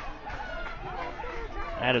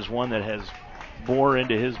 That is one that has bore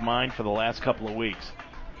into his mind for the last couple of weeks.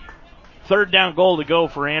 3rd down, goal to go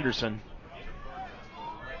for Anderson.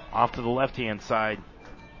 Off to the left-hand side.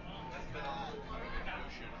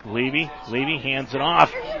 Levy hands it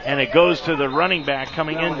off, and it goes to the running back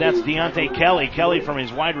coming in. That's Deontay Kelly. Kelly from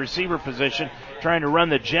his wide receiver position trying to run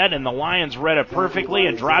the jet, and the Lions read it perfectly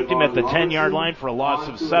and dropped him at the 10-yard line for a loss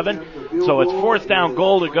of 7. So it's 4th down,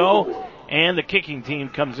 goal to go, and the kicking team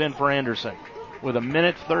comes in for Anderson with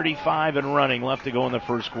 1:35 and running left to go in the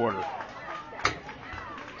first quarter.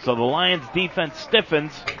 So the Lions defense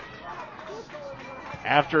stiffens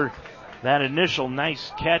after that initial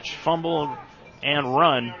nice catch, fumble, and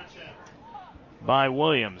run by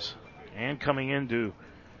Williams. And coming into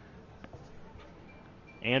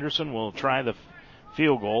Anderson will try the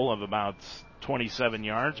field goal of about 27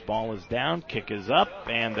 yards. Ball is down, kick is up,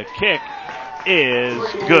 and the kick is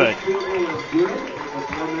good.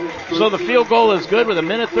 So the field goal is good with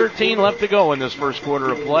 1:13 left to go in this first quarter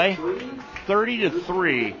of play.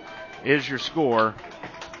 30-3 is your score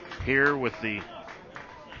here with the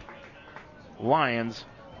Lions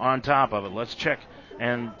on top of it. Let's check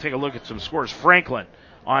and take a look at some scores. Franklin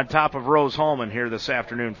on top of Rose Holman here this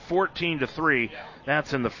afternoon, 14-3.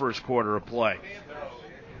 That's in the first quarter of play.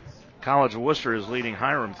 College of Worcester is leading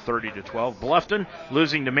Hiram 30-12. Bluffton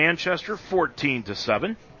losing to Manchester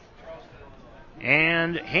 14-7.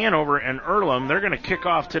 And Hanover and Earlham, they're going to kick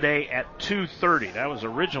off today at 2:30. That was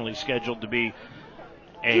originally scheduled to be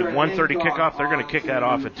a 1:30 kickoff. They're going to kick that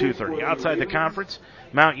off at 2:30. Outside the conference,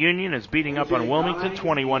 Mount Union is beating up on Wilmington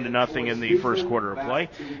 21-0 in the first quarter of play.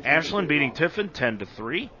 Ashland beating Tiffin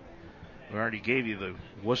 10-3. We already gave you the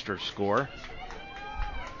Worcester score.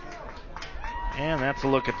 And that's a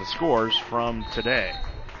look at the scores from today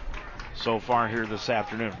so far here this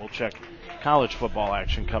afternoon. We'll check college football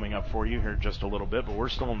action coming up for you here in just a little bit, but we're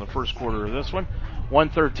still in the first quarter of this one.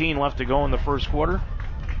 1:13 left to go in the first quarter,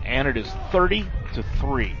 and it is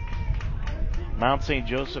 30-3. Mount St.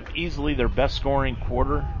 Joseph, easily their best scoring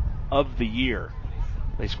quarter of the year.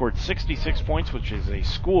 They scored 66 points, which is a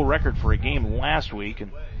school record for a game last week,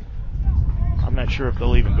 and I'm not sure if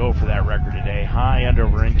they'll even go for that record today. High end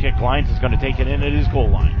over in kick. Lyons is going to take it in at his goal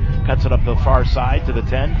line. Cuts it up the far side to the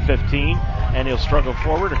 10, 15, and he'll struggle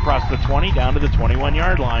forward across the 20 down to the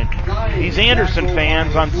 21-yard line. These Anderson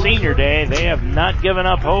fans on senior day, they have not given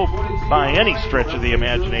up hope by any stretch of the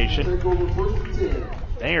imagination.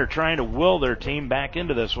 They are trying to will their team back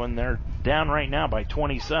into this one. They're down right now by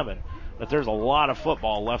 27, but there's a lot of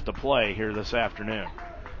football left to play here this afternoon.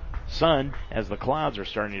 sun as the clouds are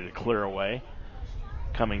starting to clear away,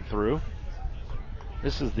 coming through.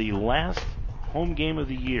 This is the last home game of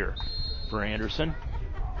the year for Anderson.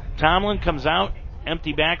 Tomlin comes out,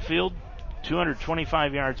 empty backfield,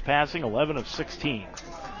 225 yards passing, 11 of 16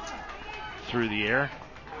 through the air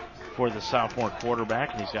for the sophomore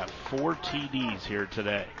quarterback, and he's got 4 TDs here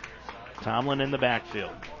today. Tomlin in the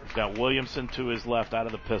backfield. He's got Williamson to his left out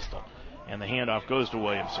of the pistol, and the handoff goes to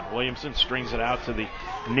Williamson. Williamson strings it out to the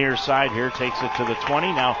near side here, takes it to the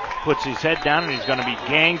 20, now puts his head down, and he's going to be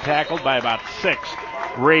gang tackled by about 6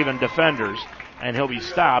 Raven defenders, and he'll be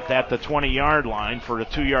stopped at the 20-yard line for a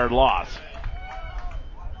 2-yard loss.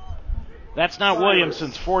 That's not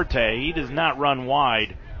Williamson's forte. He does not run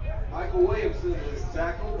wide. Michael Williamson is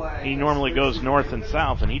tackled by... He normally goes north and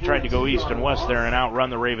south, and he tried to go east and west there and outrun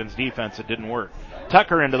the Ravens defense. It didn't work.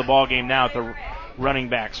 Tucker into the ball game now at the running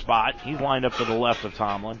back spot. He's lined up to the left of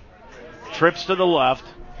Tomlin. Trips to the left.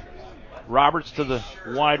 Roberts to the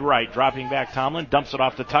wide right, dropping back Tomlin, dumps it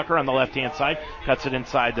off to Tucker on the left-hand side, cuts it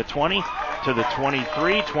inside the 20 to the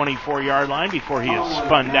 23, 24-yard line before he is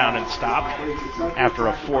spun down and stopped after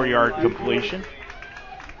a 4-yard completion.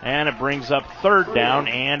 And it brings up 3rd down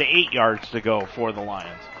and 8 yards to go for the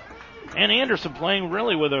Lions. And Anderson playing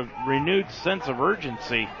really with a renewed sense of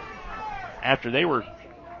urgency after they were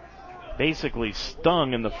basically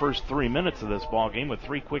stung in the first 3 minutes of this ball game with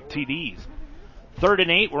 3 quick TDs. 3rd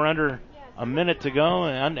and 8, we're under a minute to go,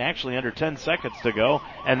 and actually under 10 seconds to go,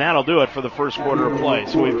 and that'll do it for the first quarter of play.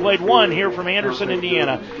 So we've played one here from Anderson,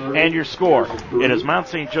 Indiana, and your score. It is Mount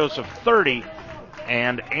St. Joseph 30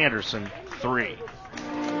 and Anderson 3.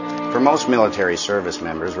 For most military service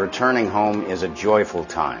members, returning home is a joyful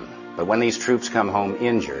time. But when these troops come home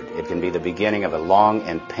injured, it can be the beginning of a long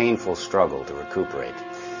and painful struggle to recuperate.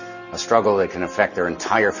 A struggle that can affect their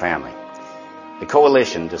entire family. The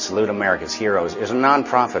Coalition to Salute America's Heroes is a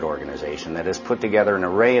nonprofit organization that has put together an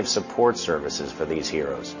array of support services for these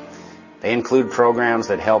heroes. They include programs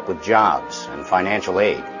that help with jobs and financial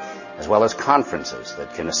aid, as well as conferences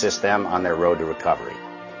that can assist them on their road to recovery.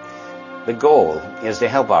 The goal is to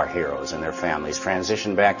help our heroes and their families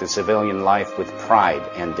transition back to civilian life with pride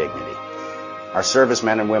and dignity. Our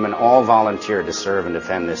servicemen and women all volunteer to serve and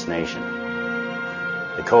defend this nation.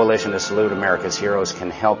 The Coalition to Salute America's Heroes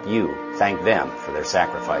can help you thank them for their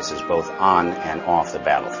sacrifices both on and off the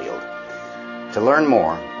battlefield. To learn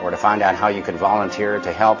more or to find out how you can volunteer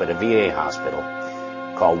to help at a VA hospital,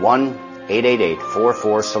 call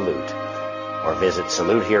 1-888-44-SALUTE or visit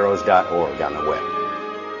saluteheroes.org on the web.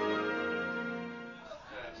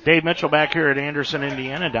 Dave Mitchell back here at Anderson,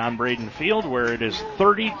 Indiana, Don Braden Field, where it is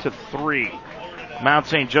 30-3. Mount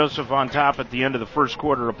St. Joseph on top at the end of the first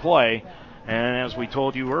quarter of play. And as we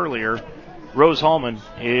told you earlier, Rose-Hulman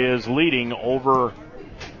is leading over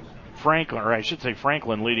Franklin, or I should say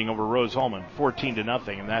Franklin leading over Rose-Hulman,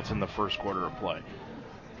 14-0, and that's in the first quarter of play.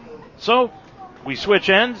 So we switch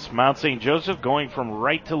ends. Mount St. Joseph going from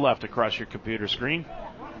right to left across your computer screen.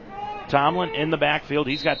 Tomlin in the backfield.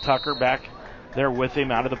 He's got Tucker back there with him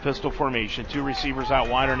out of the pistol formation. 2 receivers out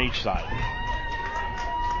wide on each side.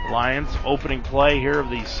 Lions opening play here of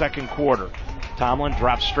the second quarter. Tomlin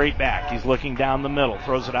drops straight back. He's looking down the middle,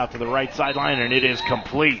 throws it out to the right sideline, and it is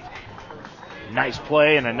complete. Nice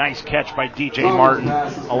play and a nice catch by DJ Martin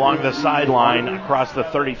along the sideline across the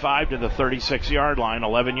 35 to the 36-yard line,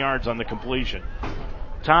 11 yards on the completion.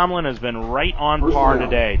 Tomlin has been right on par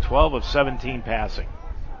today, 12 of 17 passing.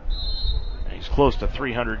 And he's close to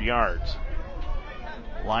 300 yards.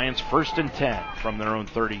 Lions 1st and 10 from their own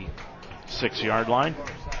 36-yard line.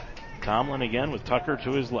 Tomlin again with Tucker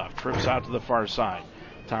to his left. Trips out to the far side.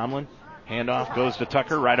 Tomlin, handoff goes to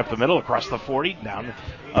Tucker right up the middle across the 40, down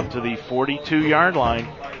up to the 42-yard line.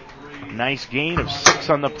 Nice gain of 6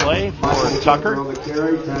 on the play for Tucker.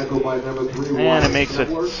 And it makes it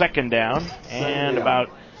 2nd down and about,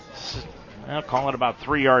 I'll call it about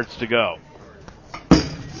 3 yards to go.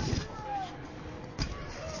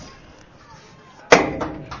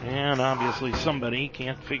 And obviously somebody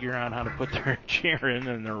can't figure out how to put their chair in,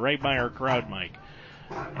 and they're right by our crowd mic.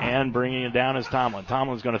 And bringing it down is Tomlin.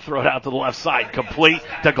 Tomlin's going to throw it out to the left side. Complete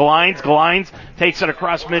to Glines. Glines takes it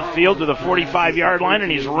across midfield to the 45-yard line,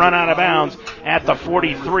 and he's run out of bounds at the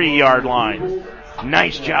 43-yard line.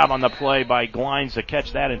 Nice job on the play by Glines to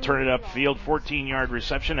catch that and turn it upfield. 14-yard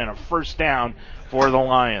reception and a 1st down for the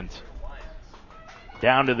Lions.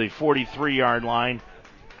 Down to the 43-yard line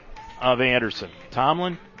of Anderson.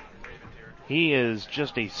 Tomlin, he is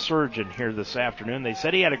just a surgeon here this afternoon. They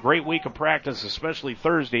said he had a great week of practice, especially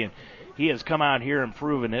Thursday, and he has come out here and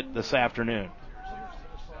proven it this afternoon.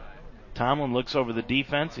 Tomlin looks over the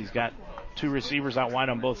defense. He's got Two receivers out wide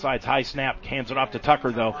on both sides. High snap, hands it off to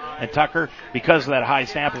Tucker, though. And Tucker, because of that high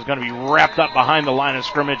snap, is going to be wrapped up behind the line of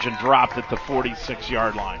scrimmage and dropped at the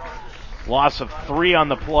 46-yard line. Loss of 3 on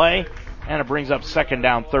the play, and it brings up second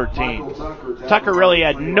down 13. Tucker really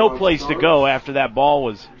had no place to go after that ball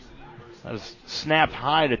was snapped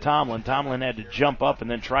high to Tomlin. Tomlin had to jump up and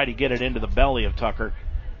then try to get it into the belly of Tucker.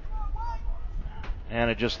 And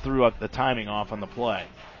it just threw up the timing off on the play.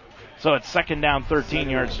 So it's second down, 13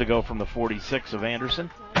 yards to go from the 46 of Anderson.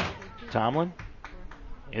 Tomlin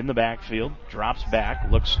in the backfield, drops back,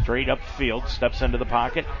 looks straight upfield, steps into the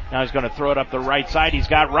pocket. Now he's going to throw it up the right side. He's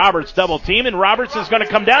got Roberts double team, and Roberts is going to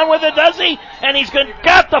come down with it, does he? And he's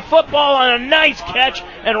got the football on a nice catch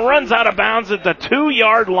and runs out of bounds at the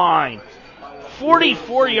 2-yard line.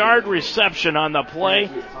 44-yard reception on the play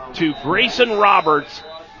to Grayson Roberts.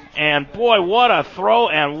 And boy, what a throw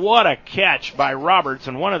and what a catch by Roberts.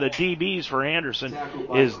 And one of the DBs for Anderson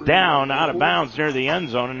is down out of bounds near the end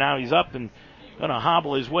zone, and now he's up and going to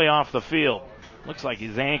hobble his way off the field. Looks like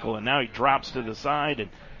his ankle, and now he drops to the side. And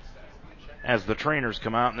as the trainers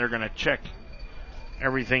come out, and they're going to check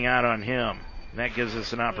everything out on him. And that gives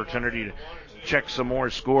us an opportunity to check some more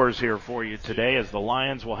scores here for you today, as the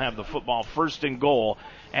Lions will have the football first and goal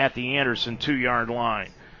at the Anderson 2-yard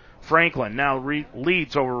line. Franklin now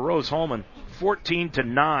leads over Rose-Hulman.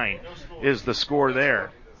 14-9 is the score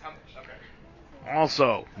there.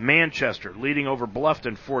 Also, Manchester leading over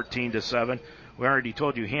Bluffton 14-7. We already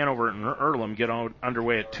told you Hanover and Earlham get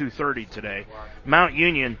underway at 2:30 today. Mount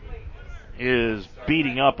Union is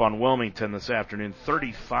beating up on Wilmington this afternoon,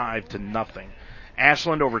 35-0.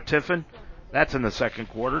 Ashland over Tiffin, that's in the second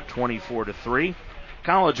quarter, 24-3.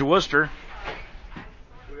 College of Worcester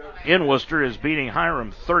in Worcester is beating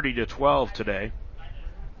Hiram 30-12 today.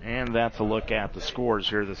 And that's a look at the scores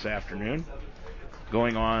here this afternoon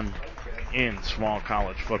going on in small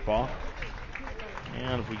college football.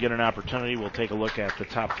 And if we get an opportunity, we'll take a look at the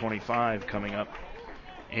top 25 coming up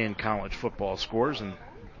in college football scores. And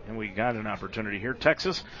we got an opportunity here.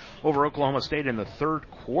 Texas over Oklahoma State in the third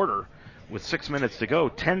quarter with 6 minutes to go,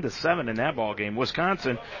 10-7 in that ball game.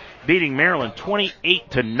 Wisconsin beating Maryland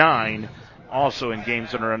 28-9. Also in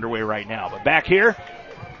games that are underway right now. But back here,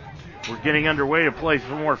 we're getting underway to play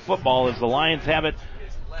for more football as the Lions have it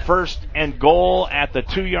first and goal at the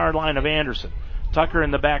 2-yard line of Anderson. Tucker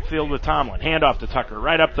in the backfield with Tomlin. Handoff to Tucker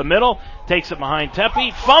right up the middle. Takes it behind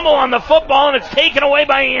Tepe. Fumble on the football, and it's taken away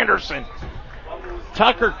by Anderson.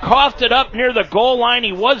 Tucker coughed it up near the goal line.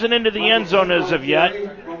 He wasn't into the end zone as of yet.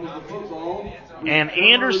 And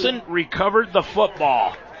Anderson recovered the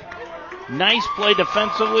football. Nice play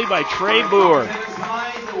defensively by Trey Boer.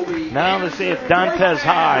 Now they say it's Dantes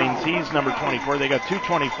Hines. He's number 24. They got two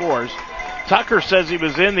 24s. Tucker says he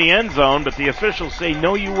was in the end zone, but the officials say,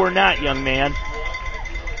 no, you were not, young man.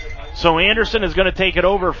 So Anderson is going to take it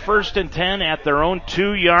over first and 10 at their own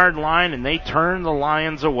 2-yard line, and they turn the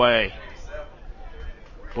Lions away.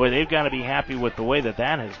 Boy, they've got to be happy with the way that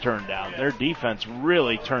has turned out. Their defense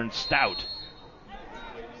really turned stout.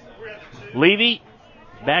 Levy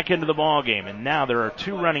back into the ball game, and now there are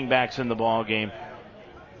two running backs in the ball game.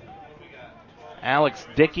 Alex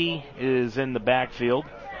Dickey is in the backfield.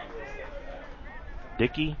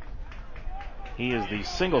 Dickey, he is the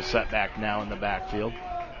single setback now in the backfield.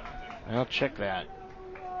 I'll check that.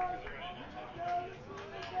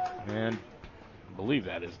 And I believe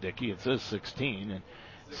that is Dickey. It says 16, and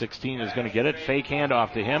 16 is going to get it. Fake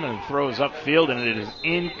handoff to him, and throws upfield, and it is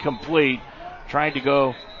incomplete. Tried to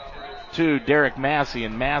go to Derek Massey,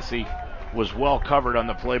 and Massey was well covered on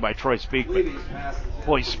the play by Troy Speakman.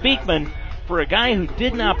 Boy, Speakman, for a guy who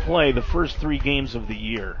did not play the first 3 games of the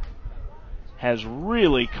year, has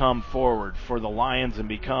really come forward for the Lions and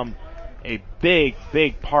become a big,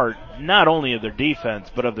 big part, not only of their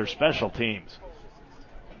defense, but of their special teams.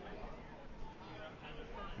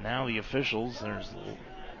 Now the officials, there's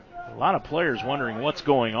a lot of players wondering what's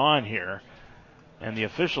going on here, and the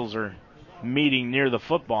officials are meeting near the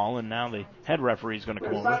football, and now the head referee is going to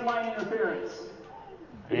come over. Sideline interference.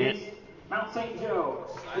 Mount St. Joe.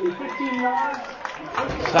 15 yards.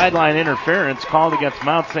 Sideline interference called against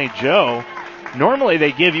Mount St. Joe. Normally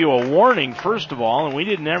they give you a warning first of all, and we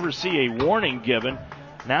didn't ever see a warning given.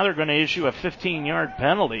 Now they're going to issue a 15-yard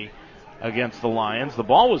penalty against the Lions. The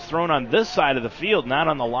ball was thrown on this side of the field, not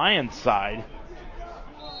on the Lions side.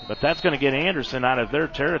 But that's going to get Anderson out of their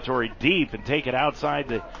territory deep and take it outside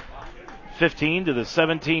the 15 to the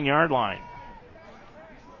 17-yard line.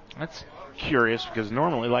 That's curious because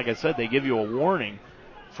normally, like I said, they give you a warning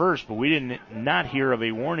first, but we did not hear of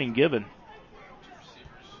a warning given.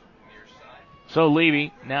 So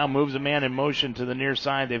Levy now moves a man in motion to the near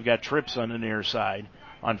side. They've got trips on the near side.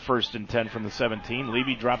 on 1st and 10 from the 17.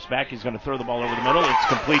 Levy drops back. He's going to throw the ball over the middle. It's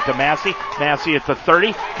complete to Massey. Massey at the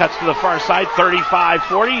 30. Cuts to the far side.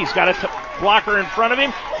 35-40. He's got a blocker in front of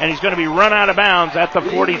him, and he's going to be run out of bounds at the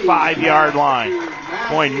 45-yard line.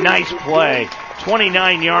 Boy, nice play.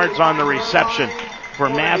 29 yards on the reception for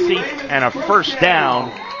Massey, and a first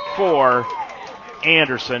down for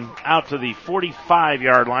Anderson. Out to the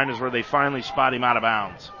 45-yard line is where they finally spot him out of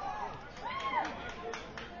bounds.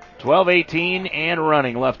 12-18 and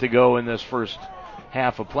running left to go in this first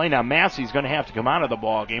half of play. Now Massey's going to have to come out of the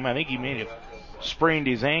ball game. I think he may have sprained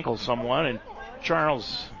his ankle somewhat, and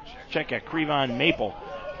Charles Crevon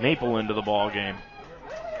Maple into the ball game.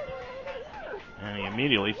 And he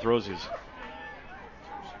immediately throws his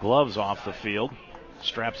gloves off the field,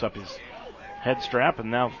 straps up his head strap,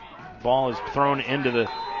 and now ball is thrown into the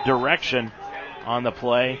direction on the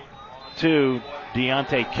play to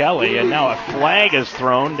Deontay Kelly, and now a flag is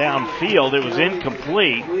thrown downfield. It was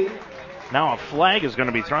incomplete. Now a flag is going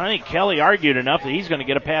to be thrown. I think Kelly argued enough that he's going to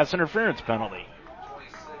get a pass interference penalty.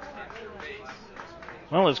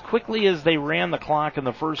 Well, as quickly as they ran the clock in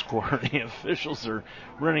the first quarter, the officials are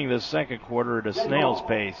running the second quarter at a snail's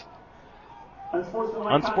pace.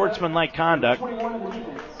 Unsportsmanlike conduct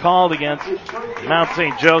called against Mount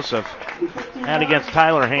St. Joseph and against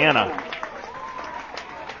Tyler Hanna.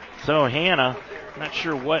 So Hanna, not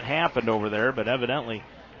sure what happened over there, but evidently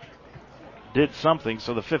did something.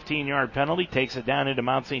 So the 15-yard penalty takes it down into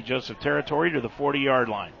Mount St. Joseph territory to the 40-yard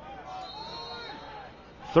line.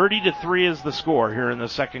 30-3 is the score here in the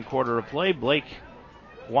second quarter of play. Blake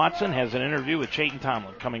Watson has an interview with Chayton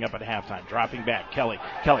Tomlin coming up at halftime. Dropping back, Kelly,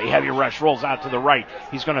 heavy rush, rolls out to the right.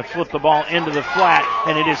 He's going to flip the ball into the flat,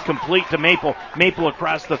 and it is complete to Maple. Maple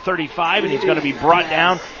across the 35, and he's going to be brought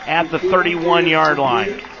down at the 31-yard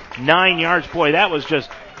line. 9 yards. Boy, that was just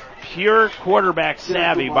pure quarterback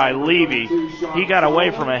savvy by Levy. He got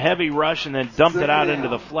away from a heavy rush and then dumped it out into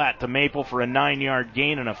the flat to Maple for a 9-yard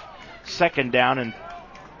gain and a second down and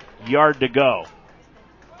yard to go.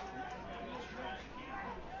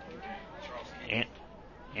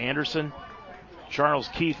 Anderson, Charles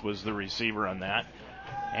Keith was the receiver on that.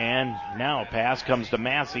 And now a pass comes to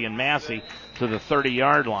Massey, and Massey to the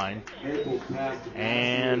 30-yard line.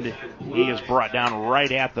 And he is brought down right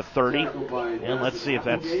at the 30. And let's see if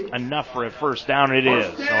that's enough for a first down. It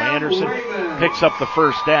is. So Anderson picks up the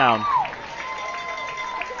first down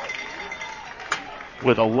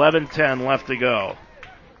with 11:10 left to go.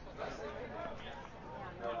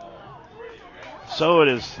 So it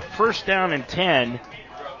is first down and 10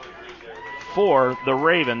 for the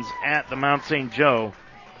Ravens at the Mount St. Joe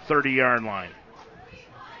 30-yard line.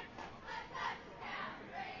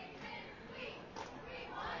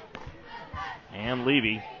 And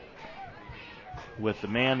Levy with the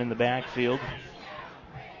man in the backfield.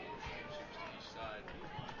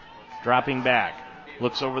 Dropping back.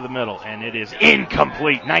 Looks over the middle, and it is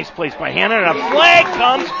incomplete. Nice place by Hanna, and a flag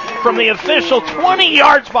comes from the official 20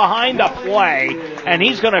 yards behind the play, and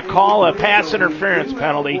he's going to call a pass interference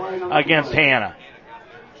penalty against Hanna.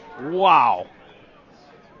 Wow.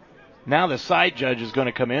 Now the side judge is going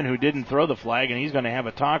to come in, who didn't throw the flag, and he's going to have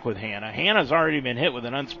a talk with Hanna. Hanna's already been hit with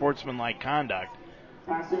an unsportsmanlike conduct.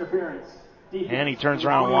 Pass interference. And he turns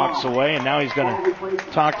around and walks away, and now he's going to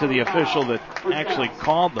talk to the official that actually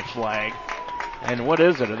called the flag. And what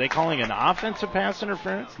is it? Are they calling an offensive pass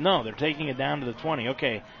interference? No, they're taking it down to the 20.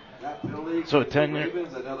 Okay. So 10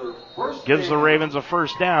 gives the Ravens a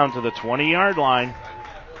first down to the 20-yard line.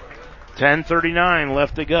 10:39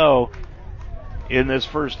 left to go in this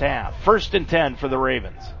first half. First and 10 for the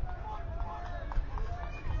Ravens.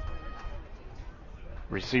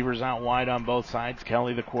 Receivers out wide on both sides.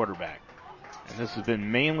 Kelly the quarterback. And this has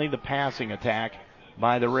been mainly the passing attack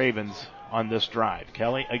by the Ravens on this drive.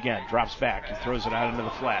 Kelly again drops back. He throws it out into the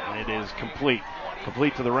flat, and it is complete.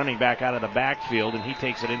 Complete to the running back out of the backfield, and he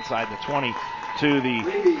takes it inside the 20 to the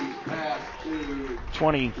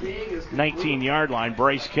 19-yard line.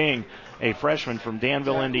 Bryce King, a freshman from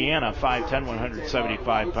Danville, Indiana, 5'10",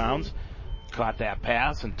 175 pounds. Caught that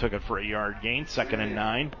pass and took it for a yard gain. 2nd and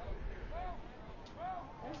 9.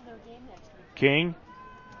 King,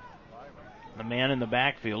 the man in the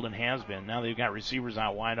backfield, and has been. Now they've got receivers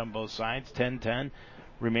out wide on both sides. 10-10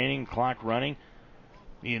 remaining, clock running.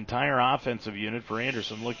 The entire offensive unit for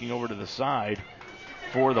Anderson looking over to the side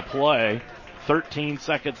for the play. 13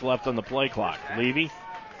 seconds left on the play clock. Levy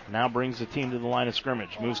now brings the team to the line of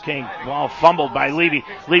scrimmage. Moves King. Ball fumbled by Levy.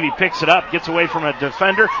 Levy picks it up, gets away from a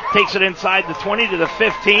defender, takes it inside the 20 to the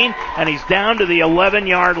 15, and he's down to the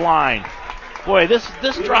 11-yard line. Boy, this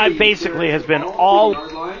drive basically has been all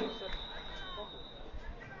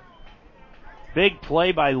big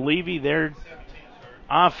play by Levy there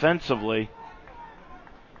offensively.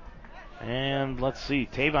 And let's see,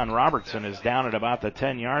 Tavon Robertson is down at about the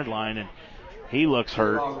 10-yard line, and he looks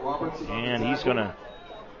hurt. And he's going to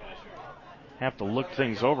have to look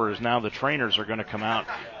things over as now the trainers are going to come out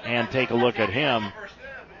and take a look at him.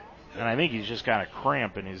 And I think he's just got a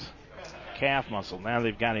cramp in his calf muscle. Now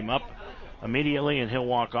they've got him up immediately, and he'll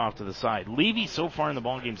walk off to the side. Levy so far in the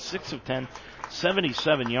ballgame, 6 of 10,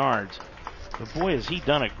 77 yards. But boy, has he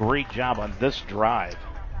done a great job on this drive.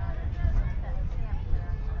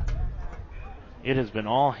 It has been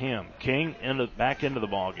all him. King back into the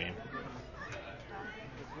ballgame.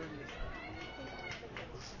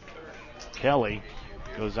 Kelly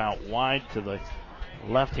goes out wide to the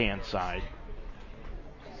left-hand side.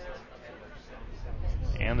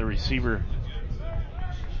 And the receiver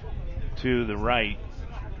to the right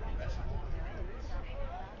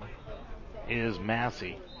is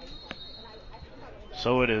Massey.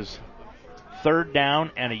 So it is 3rd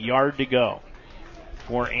down and a yard to go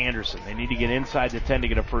for Anderson. They need to get inside the 10 to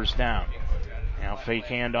get a first down. Now fake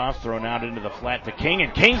handoff thrown out into the flat to King,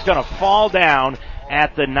 and King's going to fall down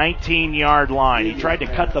at the 19-yard line. He tried to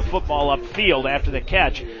cut the football upfield after the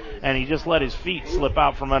catch, and he just let his feet slip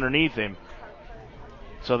out from underneath him.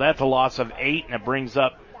 So that's a loss of 8, and it brings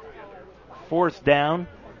up 4th down.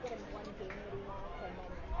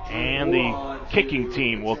 And the kicking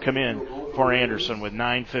team will come in for Anderson with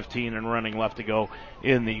 9:15 and running left to go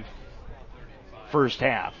in the first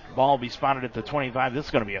half. Ball will be spotted at the 25. This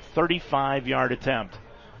is going to be a 35-yard attempt.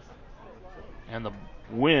 And the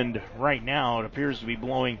wind right now, it appears to be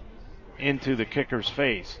blowing into the kicker's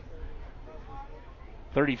face.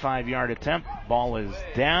 35-yard attempt. Ball is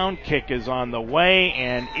down. Kick is on the way,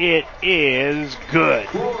 and it is good.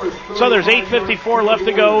 So there's 8:54 left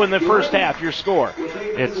to go in the first half. Your score,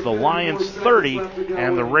 it's the Lions 30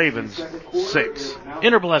 and the Ravens 6.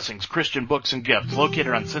 Inner Blessings Christian Books and Gifts, located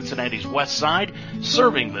on Cincinnati's west side,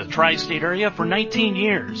 serving the tri-state area for 19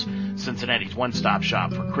 years. Cincinnati's one-stop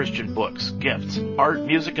shop for Christian books, gifts, art,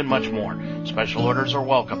 music, and much more. Special orders are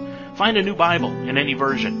welcome. Find a new Bible in any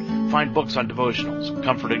version. Find books on devotionals,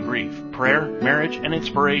 comfort and grief, prayer, marriage, and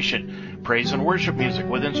inspiration. Praise and worship music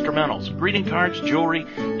with instrumentals, greeting cards, jewelry,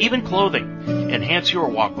 even clothing. Enhance your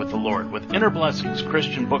walk with the Lord with Inner Blessings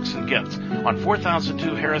Christian Books and Gifts on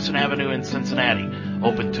 4002 Harrison Avenue in Cincinnati.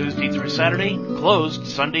 Open Tuesday through Saturday, closed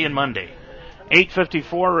Sunday and Monday.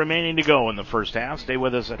 8:54 remaining to go in the first half. Stay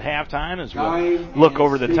with us at halftime as we'll look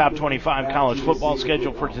over the top 25 college football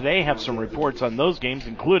schedule for today. Have some reports on those games,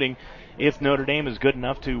 including if Notre Dame is good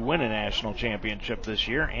enough to win a national championship this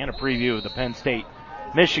year, and a preview of the Penn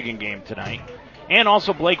State-Michigan game tonight. And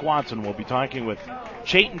also Blake Watson will be talking with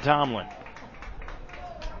Chayton Tomlin.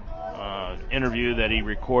 Interview that he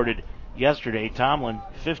recorded yesterday. Tomlin,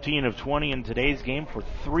 15 of 20 in today's game for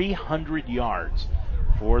 300 yards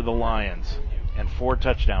for the Lions and 4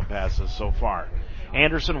 touchdown passes so far.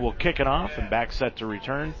 Anderson will kick it off and back set to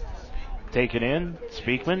return. Take it in.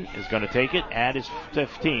 Speakman is going to take it at his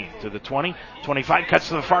 15 to the 20. 25 cuts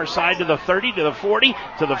to the far side to the 30, to the 40,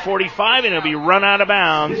 to the 45, and it'll be run out of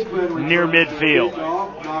bounds near midfield.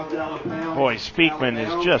 Boy, Speakman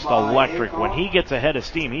is just electric. When he gets ahead of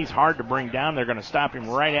steam, he's hard to bring down. They're going to stop him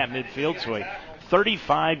right at midfield, so a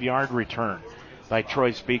 35-yard return by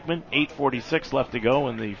Troy Speakman. 8:46 left to go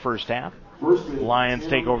in the first half. Lions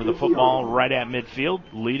take over the football right at midfield,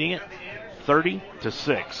 leading it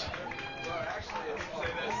 30-6.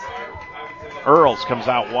 Earls comes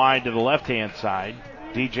out wide to the left-hand side.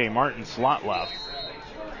 DJ Martin slot left.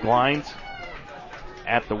 Glines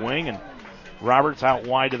at the wing, and Roberts out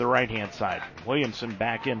wide to the right-hand side. Williamson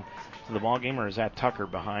back in to the ballgame, or is that Tucker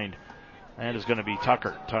behind? That is going to be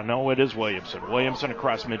Tucker. No, it is Williamson. Williamson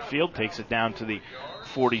across midfield takes it down to the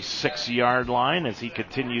 46-yard line as he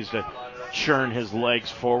continues to churn his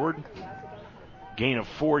legs forward. Gain of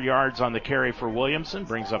 4 yards on the carry for Williamson,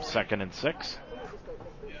 brings up 2nd and 6.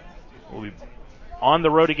 We'll be on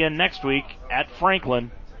the road again next week at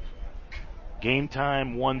Franklin. Game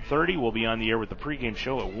time 1:30. We'll be on the air with the pregame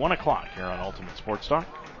show at 1 o'clock here on Ultimate Sports Talk.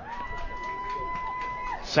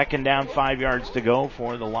 2nd down, 5 yards to go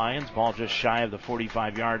for the Lions. Ball just shy of the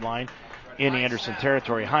 45-yard line in Anderson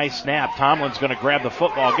territory. High snap. Tomlin's going to grab the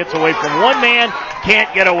football. Gets away from one man.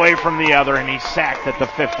 Can't get away from the other, and he's sacked at the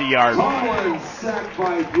 50-yard line. Tomlin sacked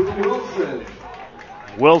by Drew Wilson.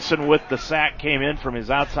 Wilson with the sack came in from his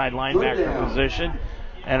outside linebacker position,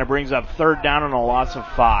 and it brings up 3rd down and a loss of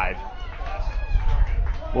 5.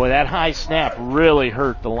 Boy, that high snap really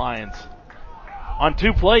hurt the Lions on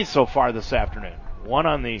 2 plays so far this afternoon. One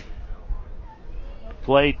on the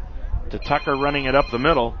play to Tucker running it up the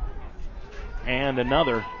middle, and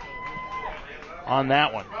another on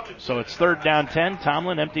that one. So it's 3rd down 10.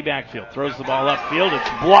 Tomlin, empty backfield. Throws the ball upfield. It's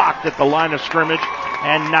blocked at the line of scrimmage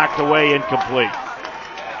and knocked away incomplete.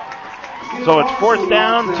 So it's 4th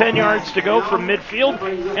down, 10 yards to go from midfield,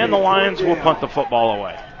 and the Lions will punt the football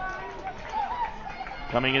away.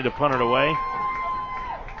 Coming in to punt it away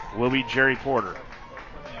will be Jerry Porter.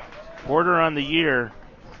 Porter on the year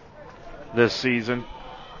this season,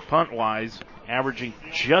 punt-wise, averaging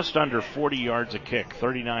just under 40 yards a kick,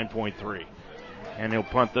 39.3. And he'll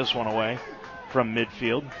punt this one away from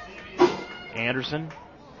midfield. Anderson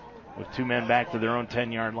with 2 men back to their own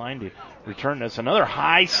 10-yard line to return this. Another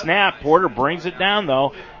high snap. Porter brings it down,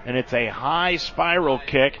 though, and it's a high spiral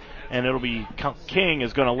kick, and it'll be King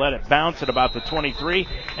is going to let it bounce at about the 23,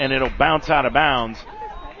 and it'll bounce out of bounds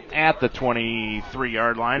at the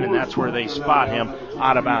 23-yard line, and that's where they spot him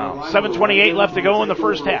out of bounds. 7:28 left to go in the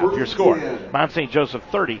first half. Your score, Mount St. Joseph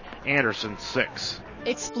 30, Anderson 6.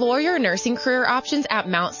 Explore your nursing career options at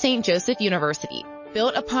Mount St. Joseph University.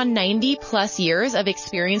 Built upon 90-plus years of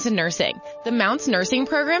experience in nursing, the Mounts nursing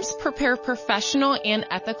programs prepare professional and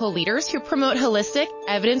ethical leaders who promote holistic,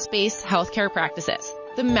 evidence-based healthcare practices.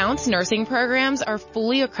 The Mounts nursing programs are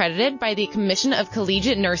fully accredited by the Commission of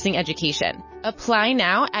Collegiate Nursing Education. Apply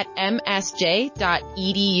now at msj.edu/apply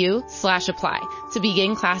to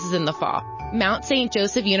begin classes in the fall. Mount St.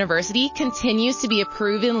 Joseph University continues to be a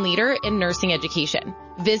proven leader in nursing education.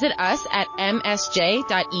 Visit us at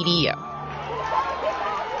msj.edu.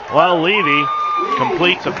 Well, Levy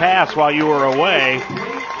completes a pass while you were away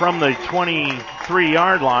from the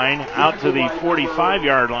 23-yard line out to the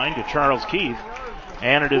 45-yard line to Charles Keith.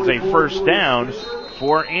 And it is a first down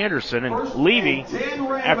for Anderson. And Levy,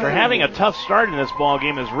 after having a tough start in this ball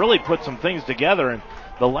game, has really put some things together in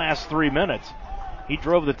the last 3 minutes. He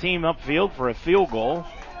drove the team upfield for a field goal,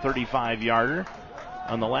 35-yarder,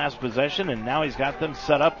 on the last possession, and now he's got them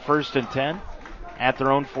set up 1st and 10 at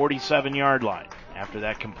their own 47-yard line after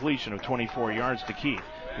that completion of 24 yards to Keith.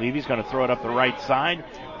 Levy's going to throw it up the right side,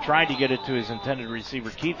 tried to get it to his intended receiver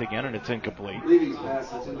Keith again, and it's incomplete. Levy's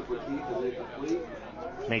pass is in for Keith is incomplete.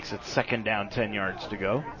 Makes it 2nd down, 10 yards to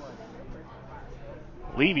go.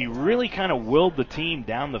 Levy really kind of willed the team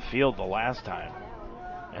down the field the last time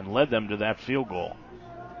and led them to that field goal.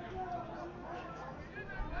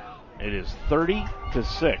 It is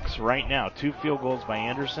 30-6 right now. 2 field goals by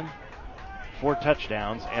Anderson, 4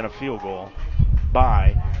 touchdowns, and a field goal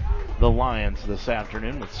by the Lions this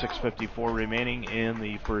afternoon with 6:54 remaining in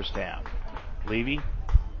the first half. Levy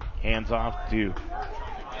hands off to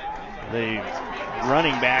the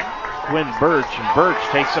running back, Quinn Birch, and Birch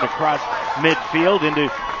takes it across midfield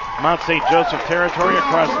into Mount St. Joseph territory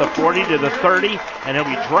across the 40 to the 30, and he'll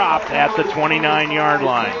be dropped at the 29-yard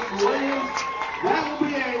line. That will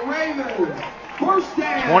be a Raven first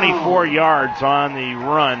down. 24 yards on the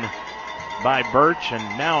run by Birch,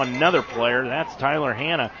 and now another player, that's Tyler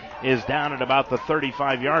Hanna, is down at about the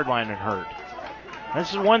 35-yard line and hurt.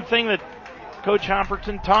 This is one thing that Coach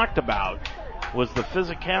Hopperton talked about, was the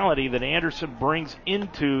physicality that Anderson brings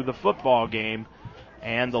into the football game.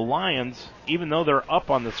 And the Lions, even though they're up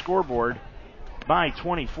on the scoreboard by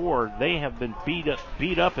 24, they have been beat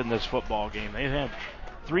up in this football game. They've had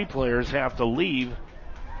 3 players have to leave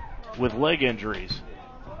with leg injuries.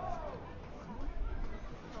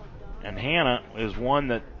 And Hanna is one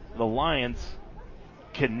that the Lions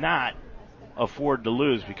cannot afford to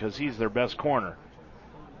lose because he's their best corner.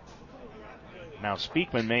 Now,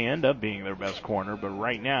 Speakman may end up being their best corner, but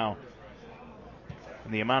right now,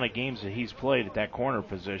 in the amount of games that he's played at that corner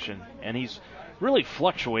position, and he's really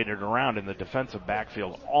fluctuated around in the defensive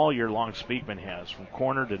backfield all year long, Speakman has, from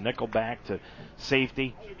corner to nickel back to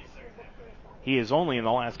safety. He has only in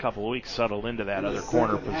the last couple of weeks settled into that other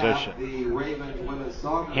corner position.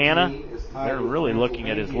 Hanna, they're really looking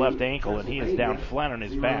at his left ankle, and he is down flat on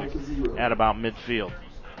his back at about midfield.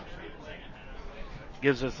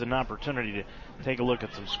 Gives us an opportunity to take a look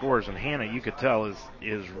at some scores, and Hanna, you could tell,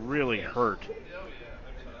 is really hurt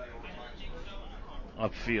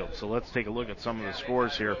upfield. So let's take a look at some of the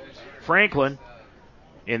scores here. Franklin,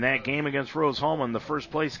 in that game against Rose-Hulman, the first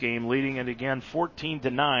place game, leading it again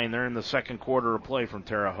 14-9. They're in the second quarter of play from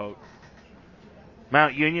Terre Haute.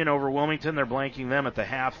 Mount Union over Wilmington, they're blanking them at the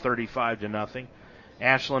half, 35-0.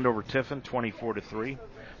 Ashland over Tiffin, 24-3.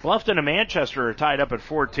 Bluffton and Manchester are tied up at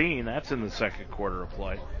 14. That's in the second quarter of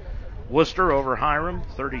play. Worcester over Hiram,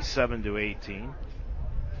 37-18.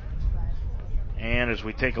 And as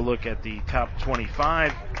we take a look at the top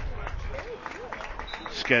 25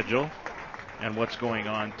 schedule and what's going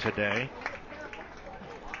on today,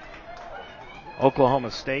 Oklahoma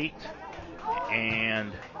State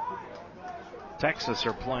and Texas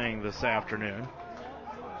are playing this afternoon.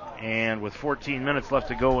 And with 14 minutes left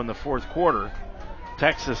to go in the fourth quarter,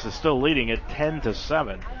 Texas is still leading at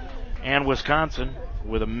 10-7. And Wisconsin,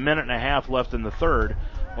 with a minute and a half left in the third,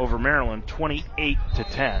 over Maryland,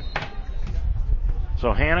 28-10.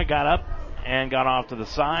 So Hannah got up and got off to the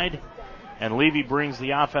side, and Levy brings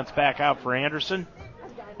the offense back out for Anderson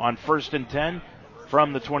on 1st and 10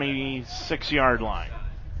 from the 26-yard line.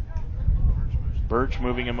 Birch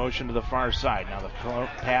moving in motion to the far side. Now the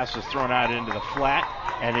pass is thrown out into the flat,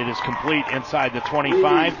 and it is complete inside the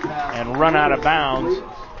 25, and run out of bounds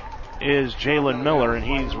is Jalen Miller, and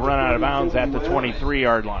he's run out of bounds at the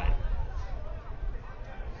 23-yard line.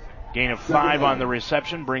 Gain of 5 on the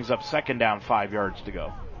reception brings up second down, 5 yards to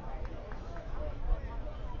go.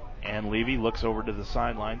 And Levy looks over to the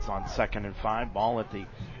sidelines on 2nd and 5. Ball at the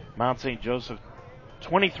Mount St. Joseph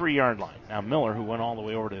 23-yard line. Now Miller, who went all the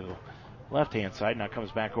way over to the left-hand side, now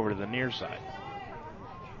comes back over to the near side.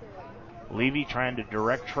 Levy trying to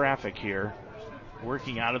direct traffic here,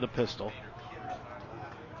 working out of the pistol.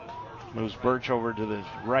 Moves Birch over to the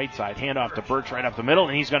right side. Hand off to Birch right up the middle,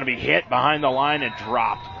 and he's going to be hit behind the line and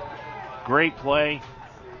dropped. Great play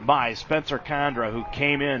by Spencer Condra, who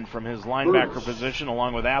came in from his linebacker position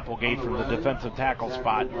along with Applegate from the defensive tackle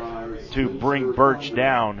spot to bring Birch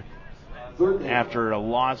down. After a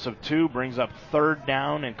loss of 2, brings up 3rd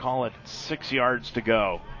down and call it 6 yards to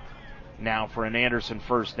go. Now for an Anderson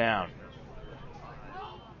first down.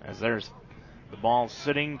 As there's the ball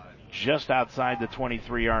sitting just outside the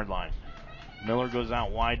 23-yard line. Miller goes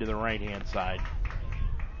out wide to the right-hand side.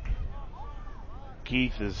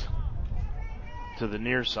 Keith is to the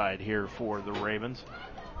near side here for the Ravens.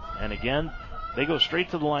 And again, they go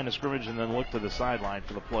straight to the line of scrimmage and then look to the sideline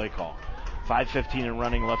for the play call. 5:15 and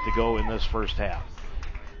running left to go in this first half.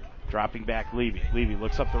 Dropping back Levy. Levy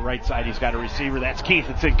looks up the right side. He's got a receiver. That's Keith.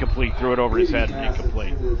 It's incomplete. Threw it over his head and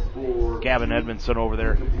incomplete. Gavin Edmondson over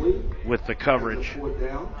there with the coverage.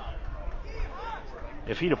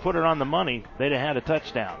 If he'd have put it on the money, they'd have had a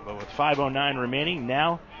touchdown. But with 5:09 remaining,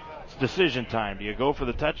 now it's decision time. Do you go for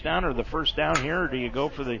the touchdown or the first down here, or do you go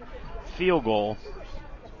for the field goal?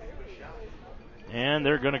 And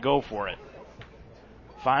they're going to go for it.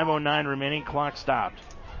 5:09 remaining, clock stopped.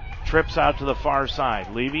 Trips out to the far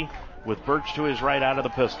side. Levy with Birch to his right out of the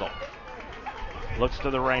pistol. Looks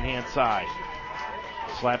to the right-hand side.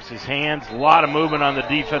 Slaps his hands. A lot of movement on the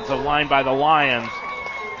defensive line by the Lions.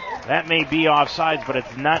 That may be offsides, but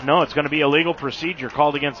it's not. No, it's going to be a legal procedure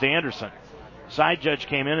called against Anderson. Side judge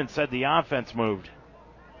came in and said the offense moved.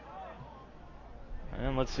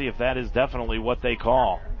 And let's see if that is definitely what they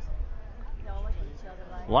call.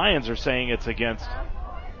 Lions are saying it's against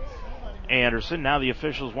Anderson. Now the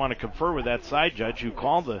officials want to confer with that side judge who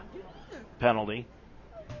called the penalty.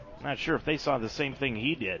 Not sure if they saw the same thing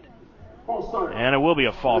he did. And it will be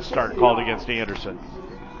a false start called against Anderson.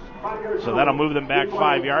 So that'll move them back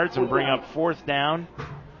 5 yards and bring up 4th down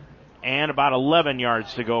and about 11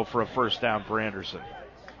 yards to go for a first down for Anderson.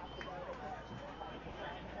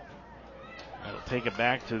 That'll take it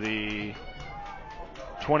back to the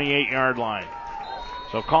 28-yard line.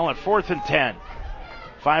 So call it 4th and 10.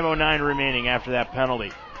 5:09 remaining after that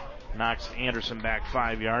penalty. Knocks Anderson back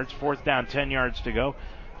 5 yards. 4th down, 10 yards to go.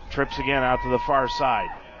 Trips again out to the far side.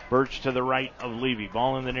 Birch to the right of Levy.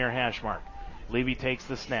 Ball in the near hash mark. Levy takes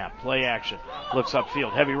the snap. Play action. Looks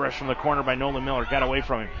upfield. Heavy rush from the corner by Nolan Miller. Got away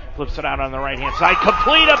from him. Flips it out on the right-hand side.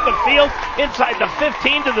 Complete up the field. Inside the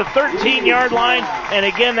 15 to the 13-yard line. And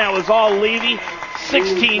again, that was all Levy.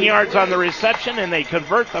 16 yards on the reception, and they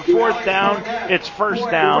convert the 4th down. It's first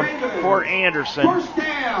down for Anderson. First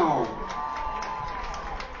down.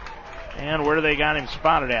 And where do they got him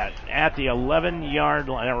spotted at? At the 11-yard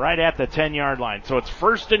line, right at the 10-yard line. So it's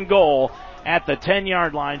 1st and goal at the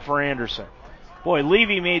 10-yard line for Anderson. Boy,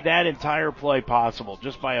 Levy made that entire play possible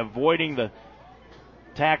just by avoiding the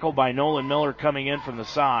tackle by Nolan Miller coming in from the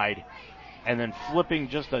side and then flipping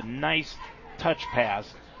just a nice touch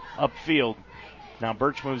pass upfield. Now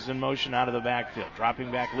Birch moves in motion out of the backfield,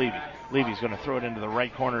 dropping back Levy. Levy's going to throw it into the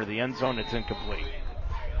right corner of the end zone. It's incomplete.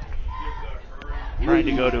 Trying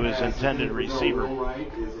to go to his intended receiver,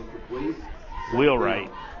 Wheelwright,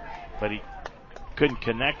 but he couldn't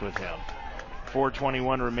connect with him.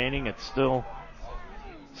 4:21 remaining. It's still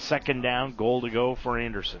 2nd down, goal to go for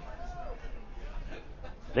Anderson.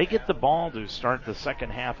 They get the ball to start the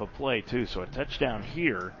second half of play, too, so a touchdown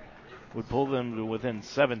here would pull them to within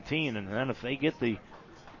 17, and then if they get the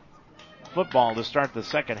football to start the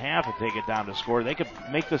second half and take it down to score, they could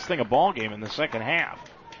make this thing a ball game in the second half.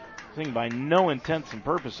 This thing by no intents and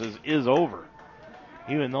purposes is over,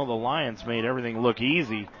 even though the Lions made everything look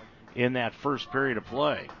easy in that first period of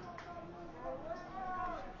play.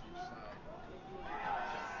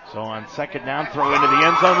 So on second down, throw into the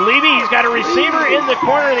end zone. Levy, he's got a receiver in the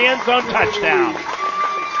corner of the end zone, touchdown.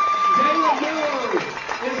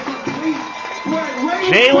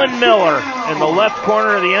 Jalen Miller in the left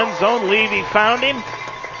corner of the end zone. Levy found him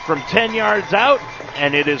from 10 yards out,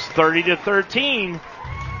 and it is 30-13.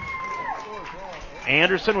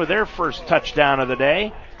 Anderson with their first touchdown of the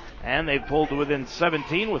day, and they pulled to within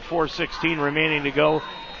 17 with 4:16 remaining to go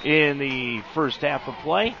in the first half of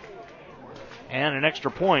play. And an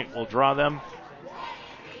extra point will draw them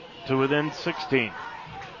to within 16.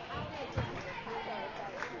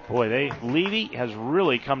 Boy, Levy has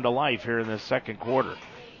really come to life here in this second quarter.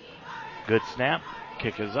 Good snap.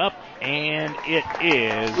 Kick is up, and it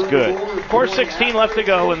is good. 4:16 left to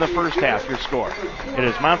go in the first half. Your score. It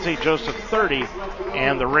is Mount St. Joseph 30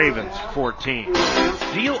 and the Ravens 14.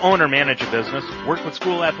 Do you own or manage a business? Work with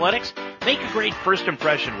school athletics? Make a great first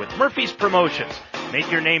impression with Murphy's Promotions. Make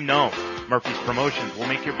your name known. Murphy's Promotions will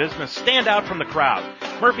make your business stand out from the crowd.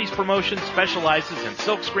 Murphy's Promotions specializes in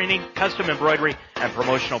silk screening, custom embroidery, and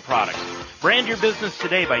promotional products. Brand your business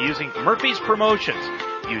today by using Murphy's Promotions.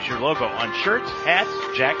 Use your logo on shirts, hats,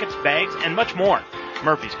 jackets, bags, and much more.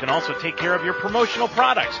 Murphy's can also take care of your promotional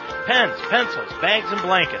products, pens, pencils, bags, and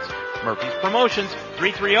blankets. Murphy's Promotions,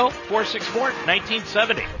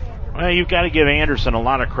 330-464-1970. Well, you've got to give Anderson a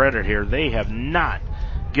lot of credit here. They have not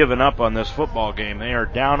given up on this football game. They are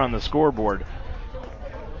down on the scoreboard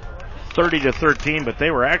 30-13, but they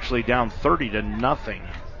were actually down 30-0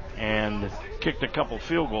 and kicked a couple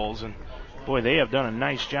field goals. And boy, they have done a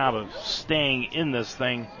nice job of staying in this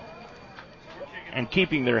thing and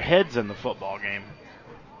keeping their heads in the football game.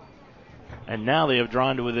 And now they have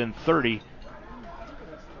drawn to within 30-13.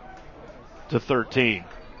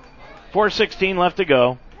 4:16 left to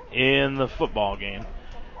go in the football game.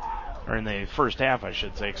 Or in the first half, I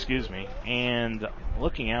should say, excuse me. And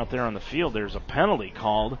looking out there on the field, there's a penalty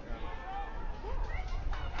called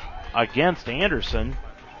against Anderson,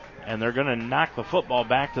 and they're going to knock the football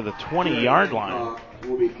back to the 20-yard line.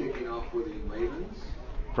 Will be kicking off for the Ravens.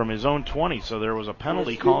 From his own 20, so there was a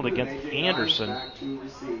penalty called against Anderson.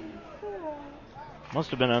 Must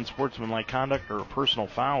have been unsportsmanlike conduct or a personal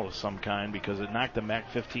foul of some kind, because it knocked them back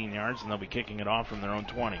 15 yards, and they'll be kicking it off from their own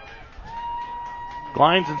 20.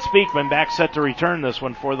 Glines and Speakman back set to return this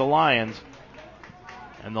one for the Lions.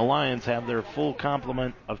 And the Lions have their full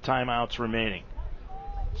complement of timeouts remaining.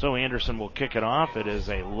 So Anderson will kick it off. It is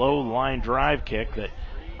a low line drive kick that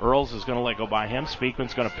Earls is going to let go by him.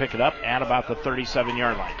 Speakman's going to pick it up at about the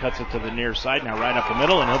 37-yard line. Cuts it to the near side, now right up the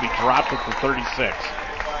middle, and he'll be dropped at the 36.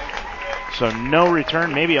 So no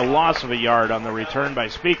return, maybe a loss of a yard on the return by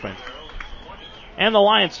Speakman. And the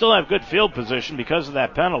Lions still have good field position because of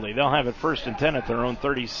that penalty. They'll have it 1st and 10 at their own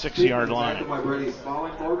 36-yard line.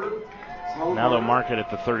 Now they'll mark it at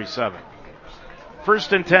the 37.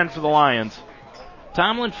 1st and 10 for the Lions.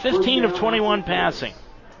 Tomlin 15 of 21 passing.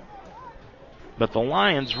 But the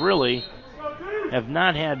Lions really have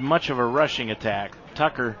not had much of a rushing attack.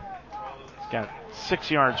 Tucker got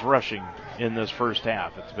 6 yards rushing in this first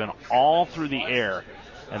half. It's been all through the air,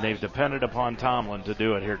 and they've depended upon Tomlin to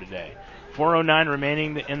do it here today. 4:09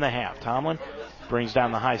 remaining in the half. Tomlin brings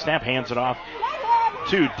down the high snap, hands it off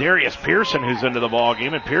to Darius Pearson, who's into the ball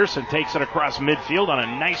game, and Pearson takes it across midfield on a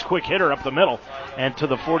nice quick hitter up the middle and to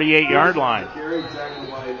the 48-yard line.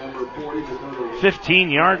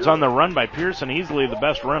 15 yards on the run by Pearson, easily the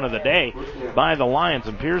best run of the day by the Lions,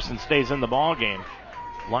 and Pearson stays in the ball game.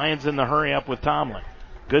 Lions in the hurry up with Tomlin.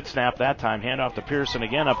 Good snap that time. Hand off to Pearson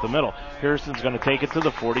again up the middle. Pearson's going to take it to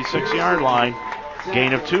the 46-yard line.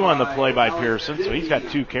 Gain of 2 on the play by Pearson, so he's got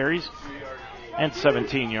 2 carries and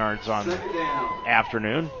 17 yards on the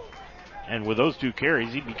afternoon. And with those 2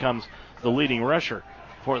 carries, he becomes the leading rusher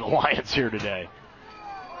for the Lions here today.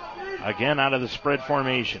 Again, out of the spread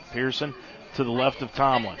formation. Pearson to the left of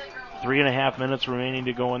Tomlin. 3.5 minutes remaining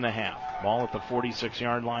to go in the half. Ball at the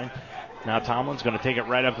 46-yard line. Now Tomlin's going to take it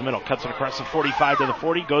right up the middle. Cuts it across the 45 to the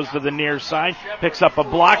 40. Goes to the near side. Picks up a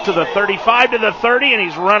block to the 35 to the 30, and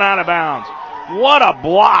he's run out of bounds. What a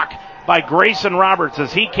block by Grayson Roberts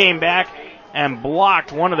as he came back and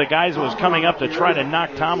blocked one of the guys who was coming up to try to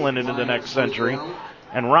knock Tomlin into the next century.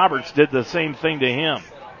 And Roberts did the same thing to him.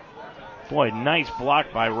 Boy, nice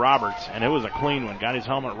block by Roberts, and it was a clean one. Got his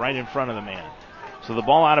helmet right in front of the man. So the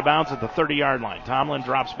ball out of bounds at the 30-yard line. Tomlin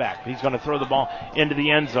drops back. He's going to throw the ball into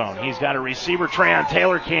the end zone. He's got a receiver. Trayon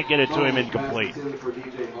Taylor can't get it to him, incomplete.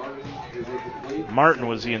 Martin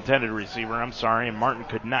was the intended receiver, I'm sorry, and Martin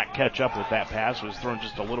could not catch up with that pass. It was thrown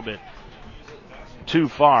just a little bit too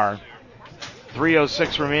far.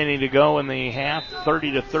 3:06 remaining to go in the half.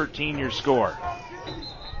 30-13 your score.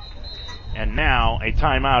 And now a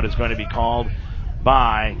timeout is going to be called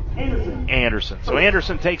by Anderson. So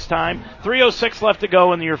Anderson takes time. 3:06 left to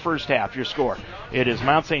go in your first half. Your score. It is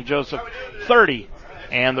Mount St. Joseph 30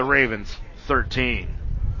 and the Ravens 13.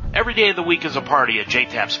 Every day of the week is a party at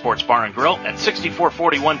J-Tap Sports Bar and Grill at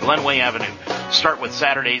 6441 Glenway Avenue. Start with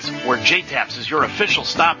Saturdays, where J-Taps is your official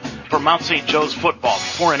stop for Mount St. Joe's football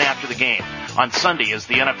before and after the game. On Sunday is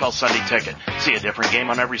the NFL Sunday Ticket. See a different game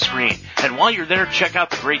on every screen. And while you're there, check out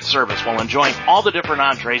the great service while enjoying all the different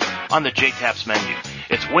entrees on the J-Taps menu.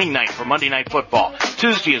 It's wing night for Monday Night Football.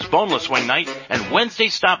 Tuesday is boneless wing night, and Wednesday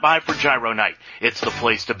stop by for gyro night. It's the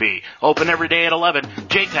place to be. Open every day at 11.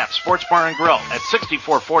 J-Tap Sports Bar and Grill at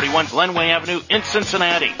 6441 Glenway Avenue in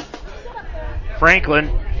Cincinnati.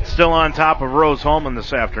 Franklin still on top of Rose-Hulman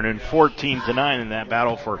this afternoon, 14-9 in that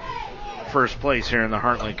battle for first place here in the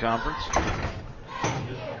Heartland Conference.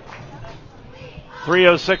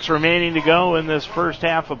 3:06 remaining to go in this first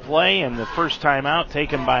half of play, and the first timeout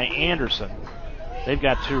taken by Anderson. They've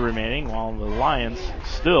got 2 remaining, while the Lions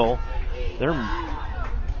still, they're,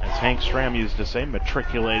 as Hank Stram used to say,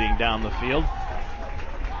 matriculating down the field.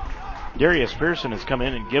 Darius Pearson has come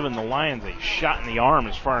in and given the Lions a shot in the arm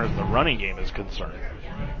as far as the running game is concerned.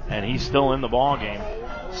 And he's still in the ball game,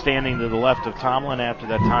 standing to the left of Tomlin after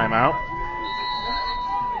that timeout.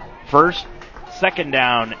 First, second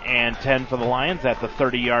down and 10 for the Lions at the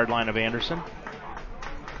 30-yard line of Anderson.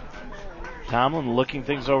 Tomlin looking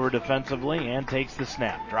things over defensively and takes the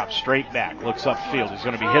snap. Drops straight back, looks upfield. He's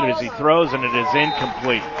going to be hit as he throws, and it is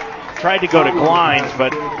incomplete. Tried to go to Glines,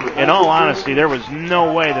 but in all honesty, there was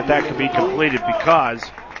no way that could be completed because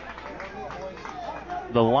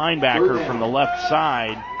the linebacker from the left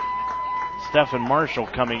side, Stephen Marshall,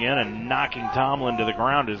 coming in and knocking Tomlin to the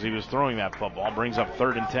ground as he was throwing that football. Brings up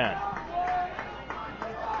 3rd and 10.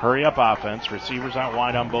 Hurry up offense. Receivers out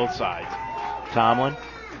wide on both sides. Tomlin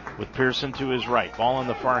with Pearson to his right. Ball on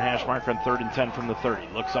the far hash mark on 3rd and 10 from the 30.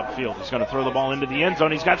 Looks upfield. He's going to throw the ball into the end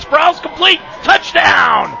zone. He's got Sprouse complete.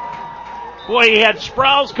 Touchdown! Boy, he had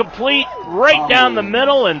Sprouse complete right down the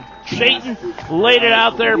middle, and Chayton laid it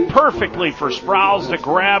out there perfectly for Sprouse to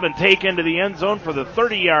grab and take into the end zone for the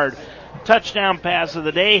 30-yard touchdown pass of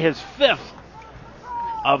the day, his 5th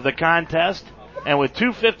of the contest. And with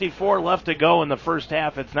 2:54 left to go in the first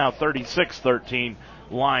half, it's now 36-13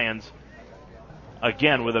 Lions,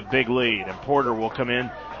 again with a big lead. And Porter will come in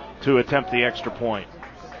to attempt the extra point.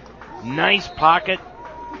 Nice pocket.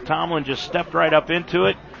 Tomlin just stepped right up into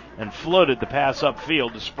it and floated the pass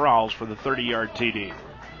upfield to Sprouse for the 30-yard TD.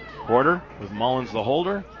 Porter with Mullins the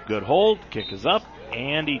holder. Good hold. Kick is up,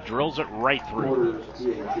 and he drills it right through.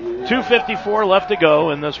 2:54 left to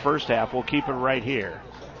go in this first half. We'll keep it right here.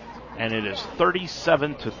 And it is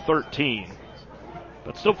 37-13.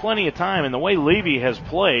 But still plenty of time. And the way Levy has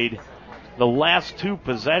played the last 2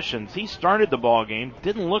 possessions, he started the ball game,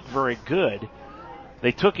 didn't look very good.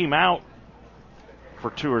 They took him out for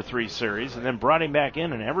 2 or 3 series and then brought him back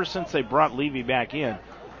in. And ever since they brought Levy back in,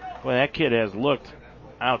 boy, that kid has looked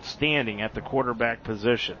outstanding at the quarterback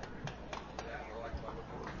position.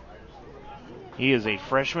 He is a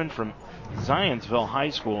freshman from Zionsville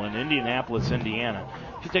High School in Indianapolis, Indiana.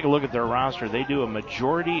 If you take a look at their roster, they do a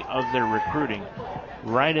majority of their recruiting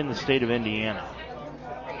right in the state of Indiana.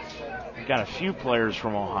 They've got a few players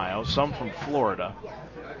from Ohio, some from Florida,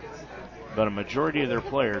 but a majority of their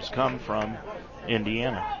players come from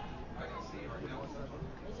Indiana.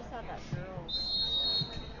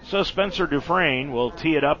 So Spencer Dufresne will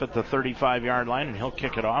tee it up at the 35-yard line, and he'll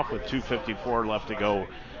kick it off with 2:54 left to go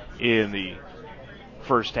in the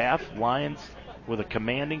first half. Lions with a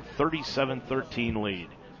commanding 37-13 lead.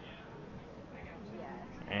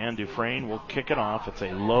 And Dufresne will kick it off. It's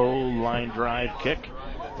a low line drive kick.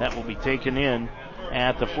 That will be taken in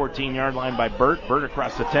at the 14-yard line by Burt. Burt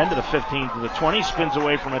across the 10 to the 15 to the 20. Spins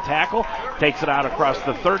away from a tackle. Takes it out across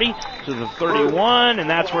the 30 to the 31. And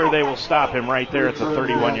that's where they will stop him, right there at the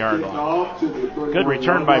 31-yard line. Good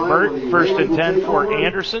return by Burt. 1st and 10 for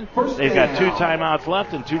Anderson. They've got 2 timeouts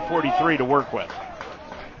left and 2:43 to work with.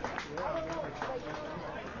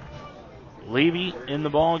 Levy in the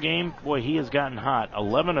ball game. Boy, he has gotten hot.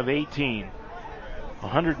 11 of 18.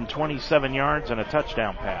 127 yards and a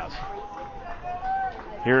touchdown pass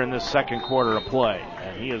here in this second quarter of play.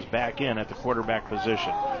 And he is back in at the quarterback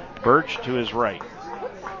position. Birch to his right.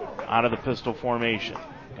 Out of the pistol formation.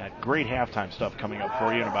 Got great halftime stuff coming up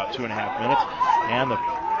for you in about 2.5 minutes. And the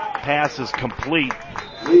pass is complete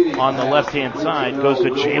on the left-hand side. Goes to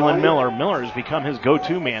Jalen Miller. Miller has become his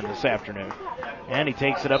go-to man this afternoon. And he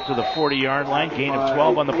takes it up to the 40-yard line. Gain of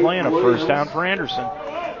 12 on the play and a first down for Anderson.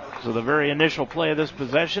 So the very initial play of this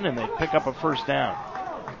possession, and they pick up a first down.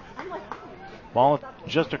 Ball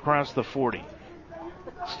just across the 40.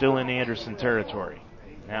 still in Anderson territory.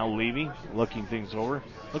 Now Levy looking things over.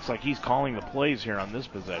 Looks like he's calling the plays here on this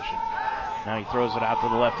possession. Now he throws it out to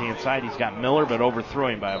the left-hand side. He's got Miller, but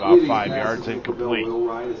overthrowing by about 5 yards, incomplete.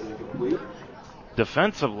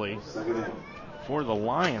 Defensively, for the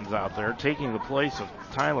Lions out there, taking the place of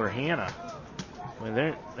Tyler Hanna. I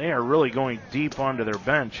mean, they are really going deep onto their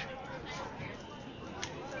bench.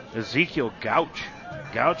 Ezekiel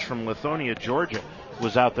Gouch from Lithonia, Georgia,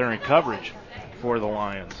 was out there in coverage for the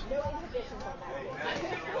Lions.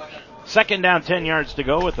 Second down, 10 yards to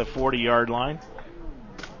go at the 40-yard line.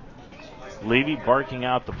 Levy barking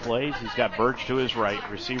out the plays. He's got Birch to his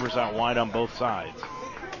right. Receivers out wide on both sides.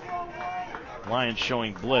 Lions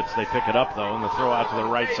showing blitz. They pick it up, though, and the throw out to the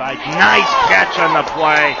right side. Nice catch on the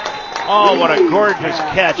play. Oh, what a gorgeous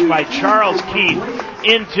catch by Charles Keith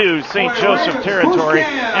into St. Joseph territory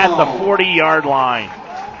at the 40-yard line.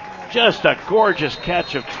 Just a gorgeous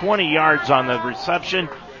catch of 20 yards on the reception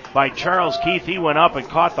by Charles Keith. He went up and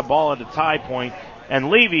caught the ball at a tie point, and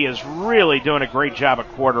Levy is really doing a great job at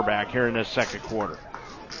quarterback here in this second quarter.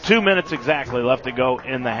 2 minutes exactly left to go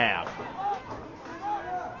in the half.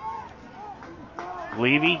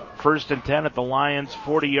 Levy, 1st and 10 at the Lions'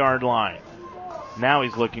 40-yard line. Now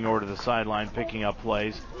he's looking over to the sideline, picking up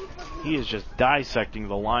plays. He is just dissecting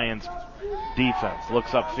the Lions' defense.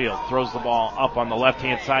 Looks upfield, throws the ball up on the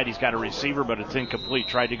left-hand side. He's got a receiver, but it's incomplete.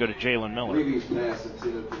 Tried to go to Jalen Miller.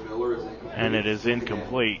 And it is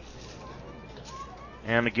incomplete.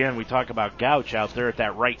 And again, we talk about Gouch out there at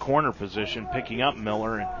that right corner position, picking up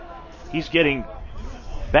Miller. And he's getting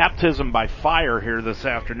baptism by fire here this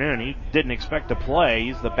afternoon. He didn't expect to play.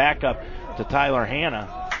 He's the backup to Tyler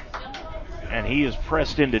Hanna. And he is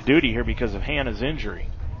pressed into duty here because of Hanna's injury.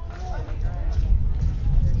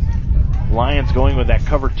 Lions going with that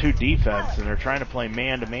cover 2 defense, and they're trying to play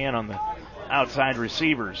man-to-man on the outside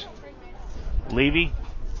receivers. Levy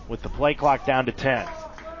with the play clock down to 10.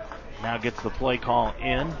 Now gets the play call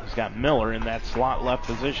in. He's got Miller in that slot left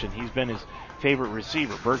position. He's been his favorite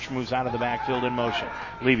receiver. Birch moves out of the backfield in motion.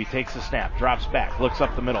 Levy takes the snap, drops back, looks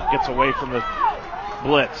up the middle, gets away from the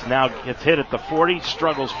blitz. Now gets hit at the 40,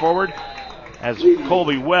 struggles forward as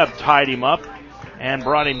Colby Webb tied him up and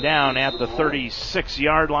brought him down at the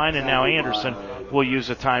 36-yard line, and now Anderson will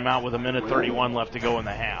use a timeout with 1:31 left to go in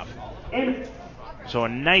the half. So a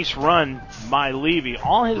nice run by Levy.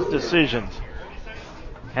 All his decisions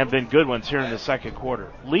have been good ones here in the second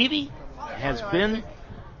quarter. Levy has been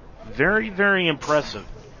very, very impressive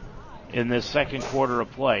in this second quarter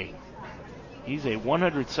of play. He's a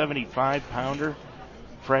 175-pounder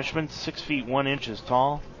freshman, 6 feet 1 inches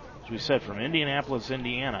tall, as we said, from Indianapolis,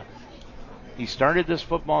 Indiana. He started this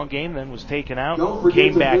football game, then was taken out,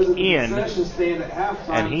 came back in,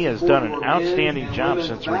 and he has done an outstanding job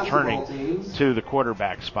since returning to the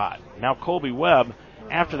quarterback spot. Now Colby Webb,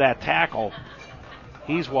 after that tackle,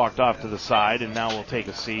 he's walked off to the side and now will take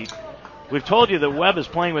a seat. We've told you that Webb is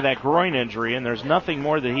playing with that groin injury, and there's nothing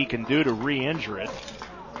more that he can do to re-injure it.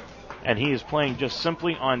 And he is playing just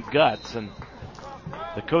simply on guts, and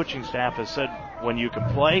the coaching staff has said, when you can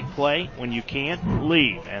play, play. When you can't,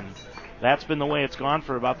 leave. And that's been the way it's gone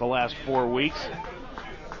for about the last 4 weeks.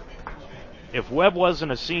 If Webb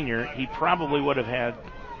wasn't a senior, he probably would have had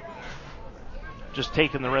just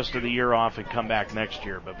taken the rest of the year off and come back next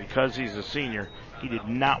year. But because he's a senior, he did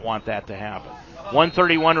not want that to happen.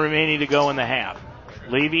 1:31 remaining to go in the half.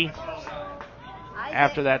 Levy,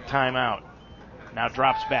 after that timeout, now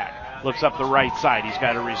drops back. Looks up the right side. He's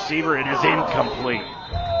got a receiver. It is incomplete.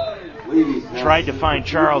 Tried to find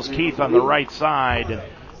Charles Keith on the right side, and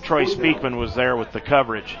Troy Speakman was there with the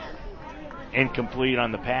coverage. Incomplete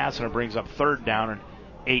on the pass, and it brings up 3rd down and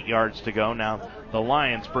 8 yards to go. Now the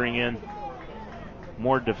Lions bring in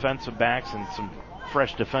more defensive backs and some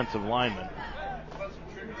fresh defensive linemen.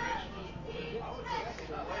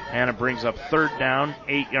 And it brings up 3rd down,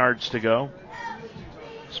 8 yards to go.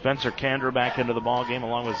 Spencer Kandra back into the ball game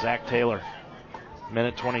along with Zach Taylor.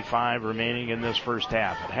 1:25 remaining in this first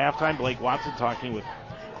half. At halftime, Blake Watson talking with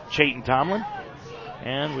Chayton Tomlin.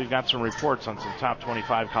 And we've got some reports on some top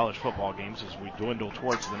 25 college football games as we dwindle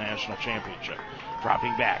towards the national championship.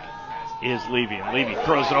 Dropping back is Levy, and Levy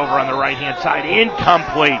throws it over on the right-hand side.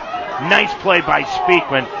 Incomplete. Nice play by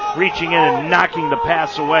Speakman, reaching in and knocking the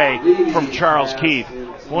pass away from Charles Keith.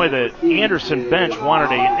 Boy, the Anderson bench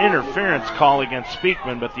wanted an interference call against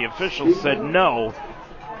Speakman, but the officials said no.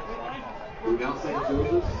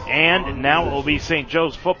 And now it will be St.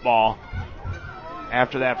 Joe's football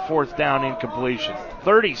after that 4th down incompletion.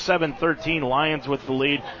 37-13, Lions with the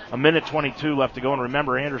lead. 1:22 left to go. And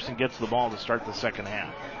remember, Anderson gets the ball to start the second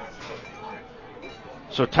half.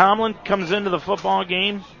 So Tomlin comes into the football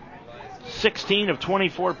game 16 of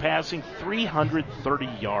 24 passing, 330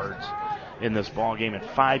 yards in this ball game and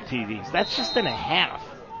 5 TDs. That's just in a half.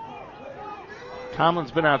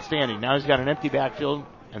 Tomlin's been outstanding. Now he's got an empty backfield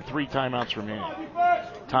and 3 timeouts remaining.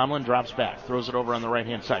 Tomlin drops back, throws it over on the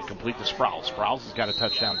right-hand side, complete to Sproles. Sproles has got a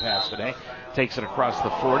touchdown pass today. Takes it across the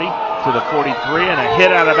 40 to the 43, and a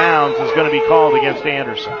hit out of bounds is going to be called against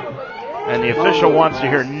Anderson. And the official wants to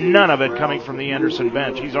hear none of it coming from the Anderson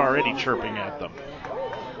bench. He's already chirping at them.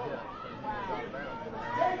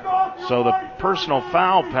 So the personal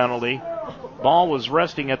foul penalty, ball was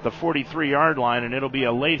resting at the 43-yard line, and it'll be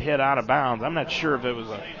a late hit out of bounds. I'm not sure if it was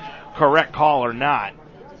a correct call or not.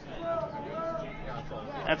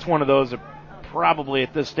 That's one of those that probably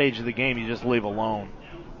at this stage of the game you just leave alone.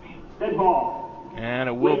 Dead ball. And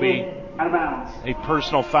it will be Out of bounds. a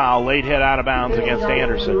personal foul, late hit out of bounds against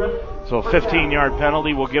Anderson. So a 15-yard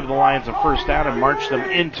penalty will give the Lions a first down and march them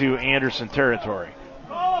into Anderson territory.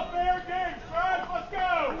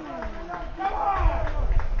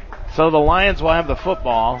 So the Lions will have the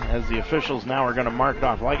football as the officials now are going to mark it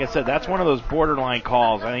off. Like I said, that's one of those borderline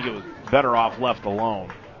calls. I think it was better off left alone.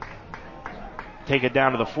 Take it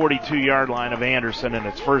down to the 42-yard line of Anderson, and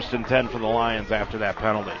it's 1st and 10 for the Lions after that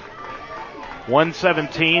penalty.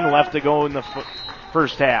 1:17 left to go in the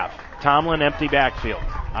first half. Tomlin, empty backfield,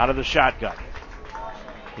 out of the shotgun.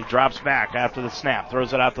 He drops back after the snap,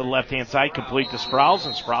 throws it out to the left-hand side, complete to Sproles,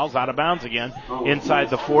 and Sproles out of bounds again, inside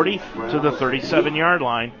the 40 to the 37-yard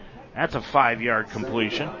line. That's a 5-yard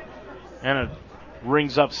completion, and it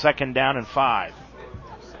rings up 2nd down and 5.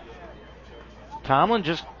 Tomlin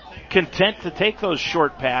just content to take those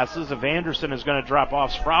short passes if Anderson is going to drop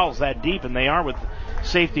off Sproles that deep, and they are with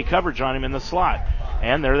safety coverage on him in the slot.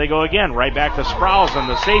 And there they go again, right back to Sproles, and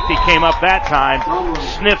the safety came up that time,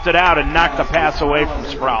 sniffed it out, and knocked the pass away from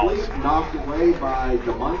Sproles. Knocked away by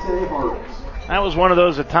DeMonte Harris. That was one of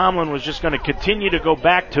those that Tomlin was just going to continue to go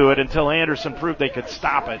back to it until Anderson proved they could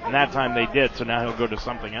stop it, and that time they did, so now he'll go to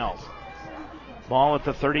something else. Ball at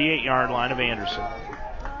the 38-yard line of Anderson.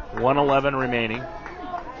 1:11 remaining.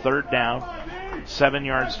 3rd down. 7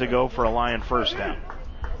 yards to go for a Lion first down.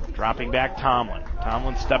 Dropping back Tomlin.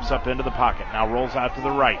 Tomlin steps up into the pocket. Now rolls out to the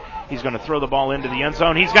right. He's going to throw the ball into the end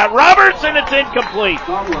zone. He's got Roberts, and it's incomplete.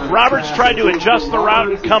 Roberts tried to adjust the route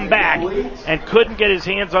and come back and couldn't get his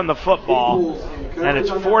hands on the football. And it's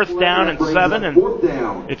 4th down and 7, and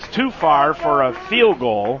it's too far for a field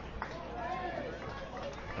goal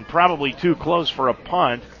and probably too close for a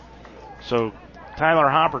punt. So Tyler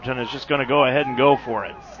Hopperton is just going to go ahead and go for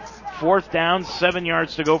it. 4th down, 7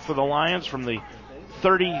 yards to go for the Lions from the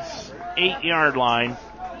 38-yard line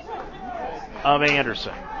of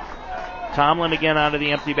Anderson. Tomlin again out of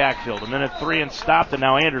the empty backfield. 1:03 and stopped, and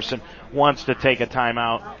now Anderson wants to take a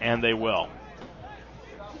timeout, and they will.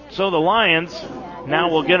 So the Lions now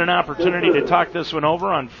will get an opportunity to talk this one over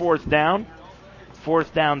on 4th down.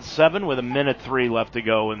 4th down 7 with 1:03 left to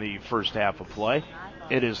go in the first half of play.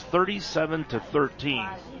 It is 37-13.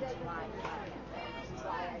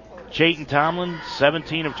 Chayton Tomlin,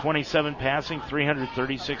 17 of 27 passing,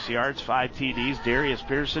 336 yards, 5 TDs. Darius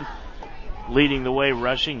Pearson leading the way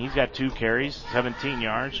rushing. He's got 2 carries, 17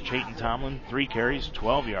 yards. Chayton Tomlin, 3 carries,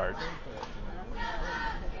 12 yards.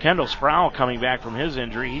 Kendall Sproul coming back from his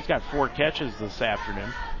injury. He's got 4 catches this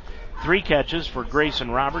afternoon. 3 catches for Grayson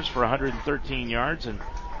Roberts for 113 yards and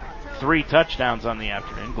 3 touchdowns on the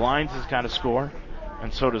afternoon. Glines has got a score,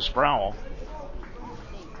 and so does Sproul.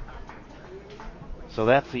 So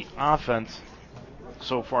that's the offense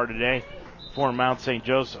so far today for Mount St.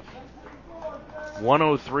 Joseph.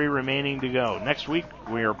 1:03 remaining to go. Next week,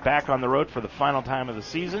 we are back on the road for the final time of the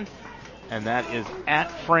season, and that is at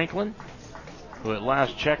Franklin, who at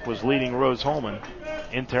last check was leading Rose-Hulman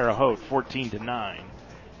in Terre Haute 14-9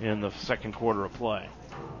 in the second quarter of play.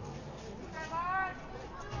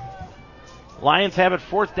 Lions have it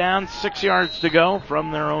 4th down, 6 yards to go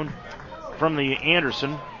from the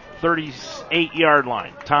Anderson 38-yard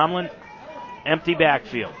line. Tomlin, empty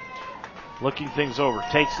backfield. Looking things over,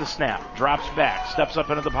 takes the snap, drops back, steps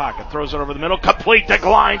up into the pocket, throws it over the middle, complete to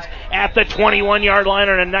Glines at the 21-yard line,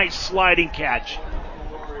 and a nice sliding catch.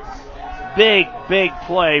 Big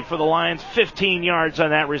play for the Lions. 15 yards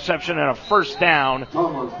on that reception and a first down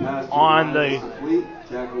on the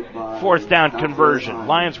 4th down conversion.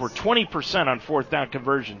 Lions were 20% on 4th down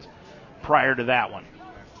conversions prior to that one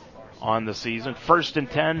on the season. 1st and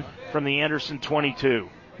 10 from the Anderson 22.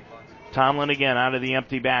 Tomlin again out of the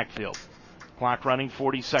empty backfield. Clock running,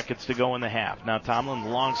 40 seconds to go in the half. Now Tomlin,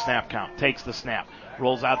 long snap count, takes the snap,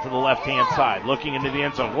 rolls out to the left-hand side, looking into the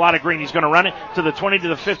end zone. A lot of green. He's going to run it to the 20 to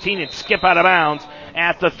the 15 and skip out of bounds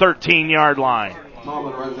at the 13-yard line.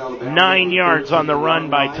 9 yards on the run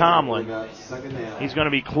by Tomlin. He's going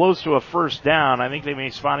to be close to a first down. I think they may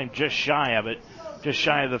spot him just shy of it, just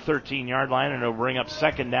shy of the 13-yard line, and it'll bring up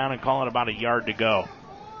second down and call it about a yard to go.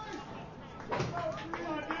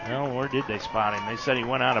 Well, where did they spot him? They said he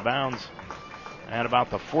went out of bounds at about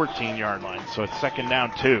the 14-yard line, so it's second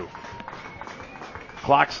down 2.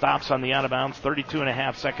 Clock stops on the out of bounds,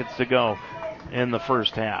 32.5 seconds to go in the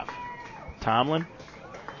first half. Tomlin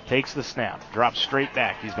takes the snap, drops straight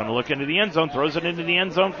back. He's going to look into the end zone, throws it into the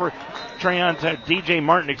end zone for DJ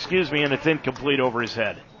Martin, and it's incomplete over his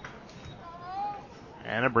head.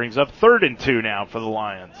 And it brings up 3rd and 2 now for the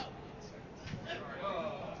Lions.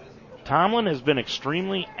 Tomlin has been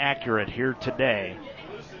extremely accurate here today.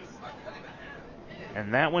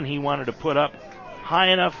 And that one he wanted to put up high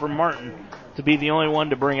enough for Martin to be the only one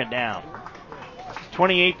to bring it down.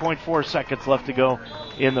 28.4 seconds left to go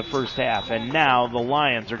in the first half. And now the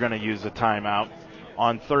Lions are going to use a timeout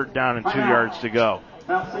on 3rd down and 2 yards to go.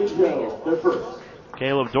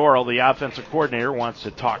 Caleb Dorrell, the offensive coordinator, wants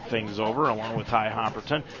to talk things over along with Ty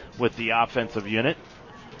Hopperton with the offensive unit.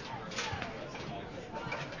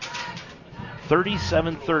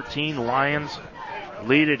 37-13, Lions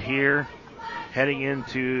lead it here heading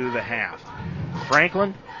into the half.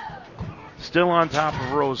 Franklin still on top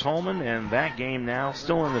of Rose-Hulman, and that game now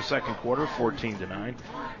still in the second quarter, 14-9.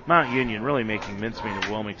 Mount Union really making mincemeat of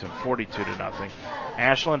Wilmington, 42-0.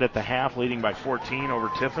 Ashland at the half leading by 14 over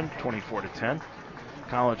Tiffin, 24-10.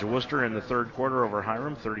 College of Worcester in the third quarter over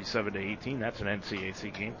Hiram, 37-18. That's an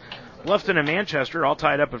NCAC game. Bluffton and Manchester all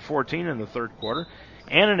tied up at 14 in the third quarter.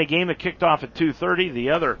 And in a game that kicked off at 2:30, the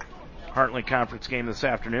other Heartland Conference game this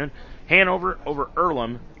afternoon, Hanover over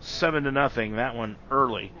Earlham, 7-0. That one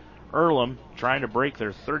early. Earlham trying to break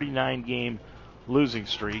their 39-game losing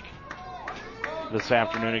streak this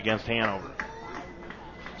afternoon against Hanover.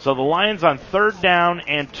 So the Lions on 3rd down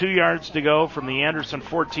and 2 yards to go from the Anderson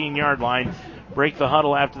 14-yard line break the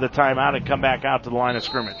huddle after the timeout and come back out to the line of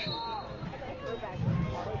scrimmage.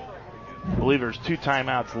 I believe there's 2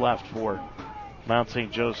 timeouts left for Mount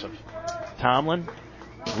St. Joseph. Tomlin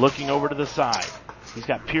looking over to the side. He's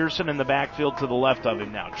got Pearson in the backfield to the left of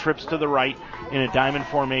him now. Trips to the right in a diamond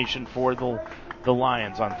formation for the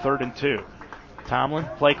Lions on 3rd and 2. Tomlin,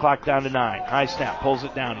 play clock down to 9. High snap, pulls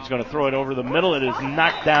it down. He's going to throw it over the middle. It is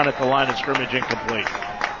knocked down at the line of scrimmage, incomplete.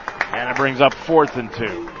 And it brings up 4th and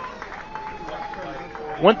 2.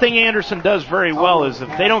 One thing Anderson does very well is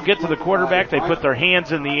if they don't get to the quarterback, they put their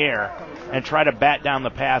hands in the air and try to bat down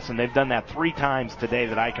the pass, and they've done that 3 times today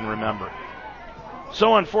that I can remember.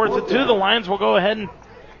 So on 4th and 2, the Lions will go ahead and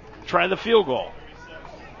try the field goal.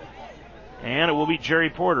 And it will be Jerry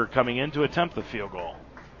Porter coming in to attempt the field goal.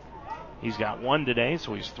 He's got 1 today,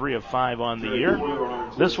 so he's 3 of 5 on the year.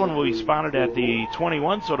 This one will be spotted at the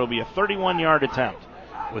 21, so it'll be a 31-yard attempt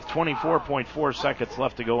with 24.4 seconds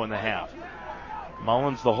left to go in the half.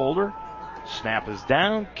 Mullins the holder. Snap is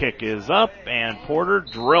down, kick is up, and Porter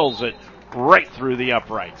drills it right through the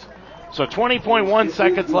uprights. So 20.1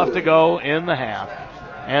 seconds left to go in the half,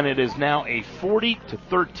 and it is now a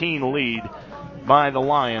 40-13 lead by the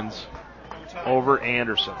Lions over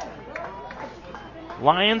Anderson.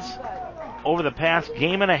 Lions, over the past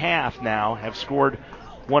game and a half now, have scored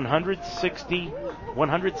 106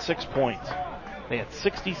 points. They had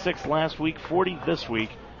 66 last week, 40 this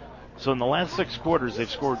week. So in the last 6 quarters, they've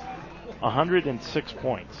scored 106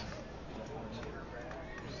 points.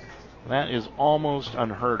 That is almost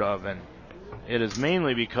unheard of, and it is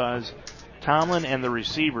mainly because Tomlin and the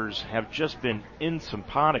receivers have just been in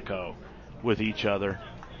simpatico with each other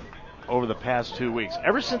over the past 2 weeks.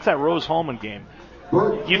 Ever since that Rose-Hulman game,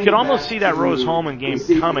 you could almost see that Rose-Hulman game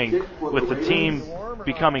coming with the team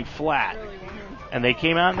becoming flat. And they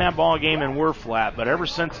came out in that ball game and were flat, but ever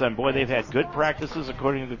since then, boy, they've had good practices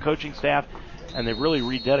according to the coaching staff, and they've really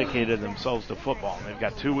rededicated themselves to football. And they've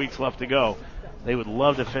got 2 weeks left to go. They would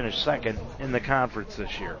love to finish second in the conference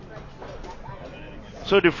this year.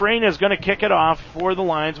 So Dufresne is going to kick it off for the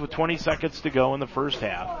Lions with 20 seconds to go in the first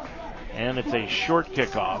half. And it's a short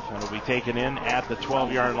kickoff, and it'll be taken in at the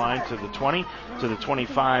 12-yard line to the 20, to the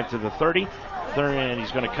 25, to the 30. And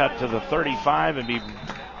he's going to cut to the 35 and be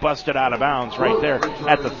busted out of bounds right there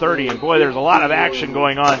at the 30. And boy, there's a lot of action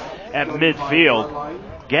going on at midfield.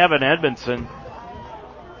 Gavin Edmondson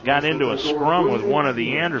got into a scrum with one of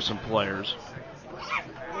the Anderson players.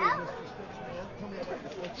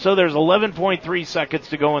 So there's 11.3 seconds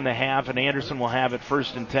to go in the half, and Anderson will have it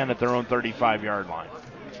 1st and 10 at their own 35-yard line.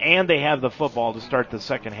 And they have the football to start the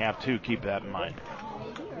second half, too. Keep that in mind.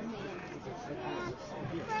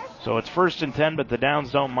 So it's 1st and 10, but the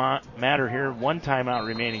downs don't matter here. 1 timeout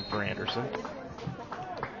remaining for Anderson.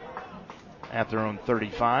 at their own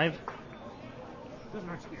 35.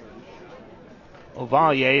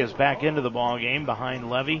 Ovalier is back into the ball game behind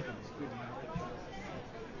Levy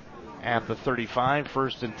at the 35.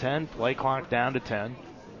 1st and 10. Play clock down to 10.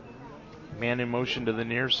 Man in motion to the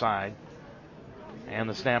near side. And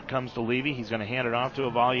the snap comes to Levy. He's going to hand it off to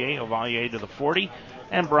Ovalier. Ovalier to the 40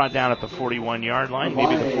 and brought down at the 41-yard line,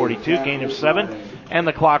 maybe the 42, gain of 7. And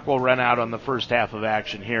the clock will run out on the first half of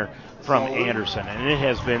action here from Anderson. And it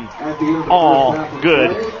has been all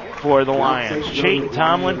good for the Lions. Chayton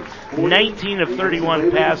Tomlin, 19 of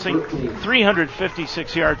 31 passing,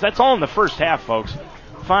 356 yards. That's all in the first half, folks.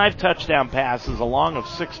 5 touchdown passes, a long of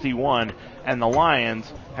 61, and the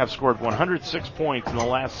Lions have scored 106 points in the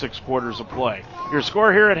last 6 quarters of play. Your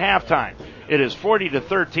score here at halftime, it is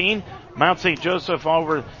 40-13. Mount St. Joseph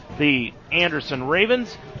over the Anderson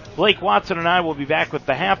Ravens. Blake Watson and I will be back with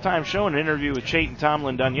the halftime show, an interview with Chayton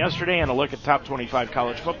Tomlin done yesterday, and a look at top 25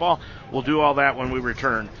 college football. We'll do all that when we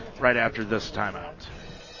return right after this timeout.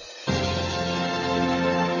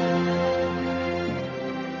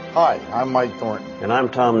 Hi, I'm Mike Thornton. And I'm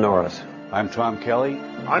Tom Norris. I'm Tom Kelly.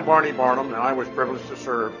 I'm Barney Barnum, and I was privileged to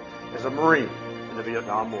serve as a Marine in the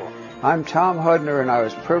Vietnam War. I'm Tom Hudner, and I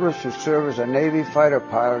was privileged to serve as a Navy fighter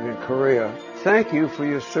pilot in Korea. Thank you for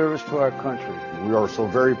your service to our country. We are so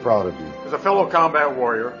very proud of you. As a fellow combat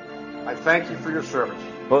warrior, I thank you for your service.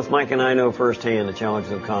 Both Mike and I know firsthand the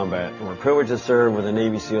challenges of combat, and we're privileged to serve with the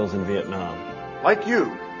Navy SEALs in Vietnam. Like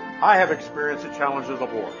you, I have experienced the challenges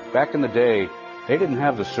of war. Back in the day, they didn't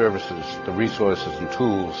have the services, the resources, and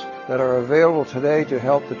tools that are available today to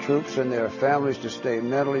help the troops and their families to stay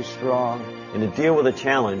mentally strong and to deal with the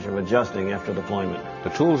challenge of adjusting after deployment. The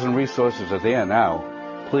tools and resources are there now.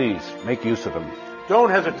 Please make use of them. Don't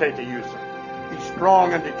hesitate to use them. Be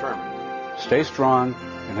strong and determined. Stay strong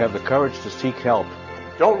and have the courage to seek help.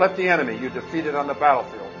 Don't let the enemy you defeated on the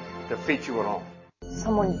battlefield defeat you at home.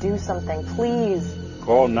 Someone do something, please.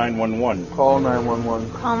 Call 911. Call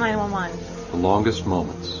 911. Call 911. The longest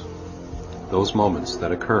moments. Those moments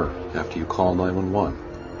that occur after you call 911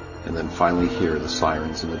 and then finally hear the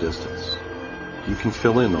sirens in the distance. You can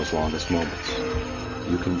fill in those longest moments.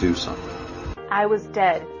 You can do something. I was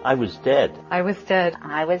dead. I was dead. I was dead.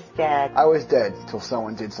 I was dead. I was dead till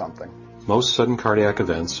someone did something. Most sudden cardiac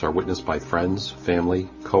events are witnessed by friends, family,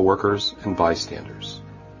 coworkers, and bystanders.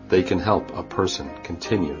 They can help a person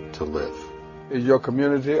continue to live. Is your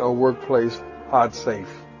community or workplace heart safe?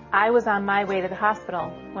 I was on my way to the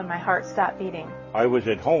hospital when my heart stopped beating. I was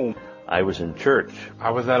at home. I was in church.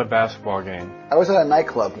 I was at a basketball game. I was at a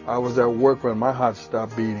nightclub. I was at work when my heart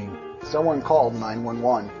stopped beating. Someone called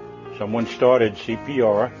 911. Someone started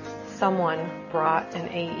CPR. Someone brought an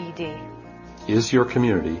AED. Is your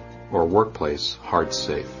community or workplace heart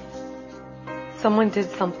safe? Someone did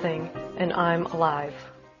something, and I'm alive.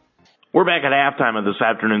 We're back at halftime of this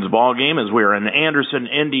afternoon's ball game as we're in Anderson,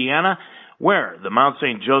 Indiana, where the Mount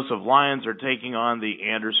St. Joseph Lions are taking on the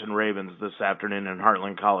Anderson Ravens this afternoon in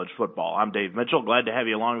Heartland College football. I'm Dave Mitchell. Glad to have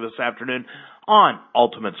you along this afternoon on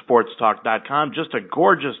UltimateSportsTalk.com. Just a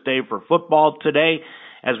gorgeous day for football today.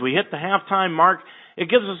 As we hit the halftime mark, it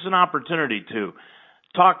gives us an opportunity to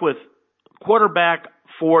talk with quarterback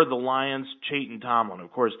for the Lions, Chayton Tomlin.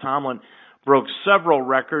 Of course, Tomlin broke several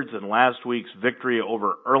records in last week's victory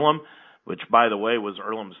over Earlham, which, by the way, was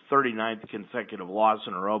Earlham's 39th consecutive loss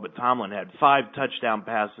in a row. But Tomlin had 5 touchdown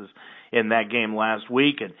passes in that game last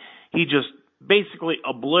week, and he just basically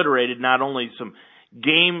obliterated not only some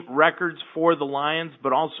game records for the Lions,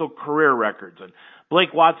 but also career records. And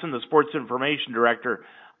Blake Watson, the sports information director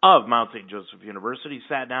of Mount St. Joseph University,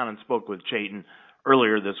 sat down and spoke with Chayton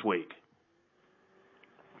earlier this week.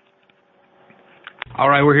 All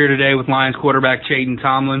right, we're here today with Lions quarterback Chayton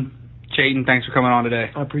Tomlin. Chayton, thanks for coming on today.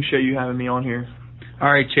 I appreciate you having me on here.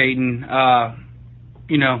 All right, Chayton.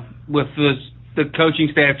 With the coaching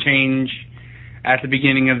staff change at the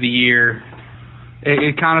beginning of the year,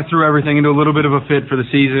 it kind of threw everything into a little bit of a fit for the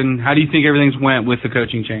season. How do you think everything's went with the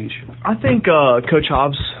coaching change? I think Coach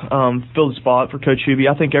Hobbs filled the spot for Coach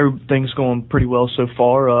Hubie. I think everything's going pretty well so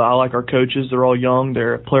far. I like our coaches. They're all young.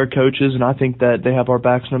 They're player coaches, and I think that they have our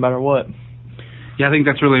backs no matter what. Yeah, I think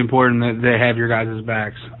that's really important that they have your guys'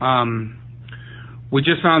 backs. We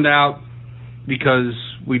just found out, because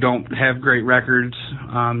we don't have great records,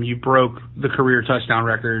 you broke the career touchdown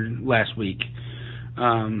record last week.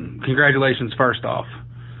 Congratulations, first off.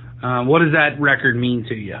 What does that record mean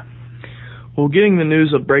to you? Well, getting the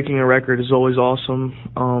news of breaking a record is always awesome.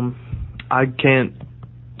 I can't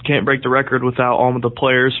break the record without all of the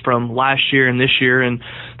players from last year and this year, and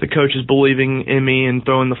the coaches believing in me and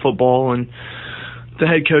throwing the football, and the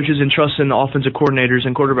head coaches and trusting the offensive coordinators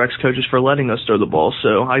and quarterbacks coaches for letting us throw the ball.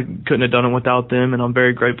 So I couldn't have done it without them, and I'm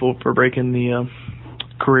very grateful for breaking the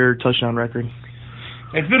career touchdown record.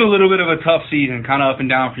 It's been a little bit of a tough season, kind of up and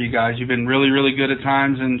down for you guys. You've been really, really good at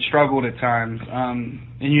times and struggled at times.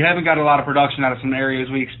 And you haven't got a lot of production out of some areas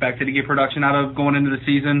we expected to get production out of going into the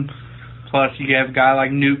season. Plus, you have a guy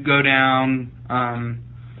like Nuke go down.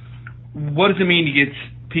 What does it mean to get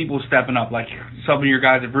people stepping up? Like some of your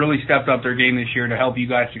guys have really stepped up their game this year to help you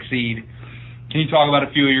guys succeed. Can you talk about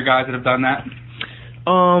a few of your guys that have done that?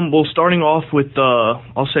 Well, starting off with,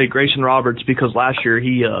 I'll say Grayson Roberts, because last year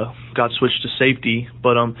he got switched to safety.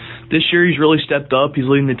 But this year he's really stepped up. He's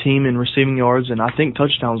leading the team in receiving yards and I think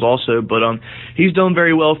touchdowns also. But he's done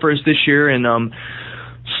very well for us this year. And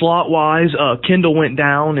slot-wise, Kendall went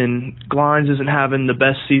down, and Glines isn't having the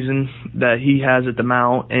best season that he has at the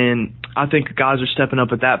Mount. And I think guys are stepping up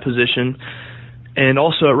at that position. And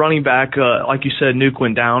also at running back, like you said, Nuke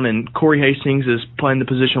went down, and Corey Hastings is playing the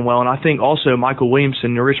position well. And I think also Michael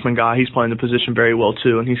Williamson, the Richmond guy, he's playing the position very well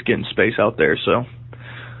too, and he's getting space out there. So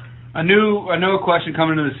I knew a question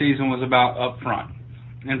coming into the season was about up front,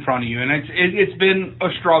 in front of you, and it's been a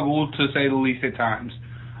struggle to say the least at times.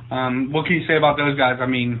 What can you say about those guys? I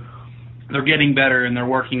mean, they're getting better and they're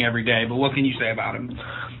working every day, but what can you say about them?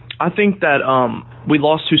 I think that we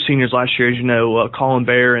lost two seniors last year, as you know, Colin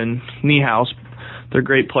Bear and Niehaus. They're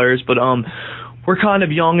great players, but we're kind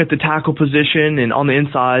of young at the tackle position, and on the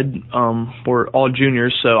inside, we're all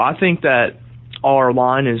juniors. So I think that our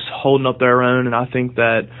line is holding up their own, and I think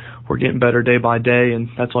that we're getting better day by day, and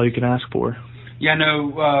that's all you can ask for. Yeah,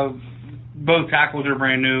 no, both tackles are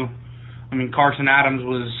brand new. I mean, Carson Adams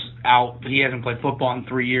was out. He hasn't played football in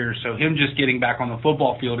 3 years, so him just getting back on the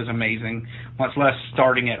football field is amazing, much less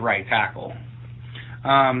starting at right tackle.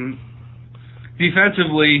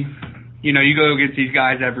 Defensively, you know, you go against these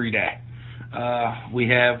guys every day. We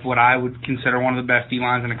have what I would consider one of the best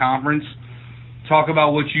D-lines in the conference. Talk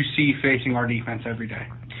about what you see facing our defense every day.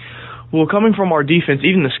 Well, coming from our defense,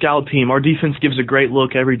 even the scout team, our defense gives a great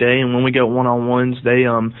look every day, and when we go one-on-ones, they,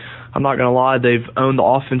 I'm not going to lie, they've owned the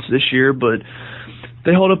offense this year, but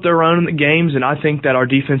they hold up their own in the games, and I think that our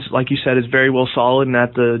defense, like you said, is very well solid, and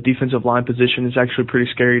at the defensive line position, it's actually pretty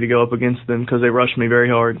scary to go up against them because they rush me very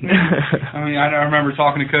hard. I mean, I remember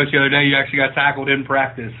talking to Coach the other day. You actually got tackled in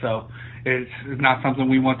practice, so it's not something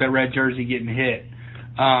we want that red jersey getting hit.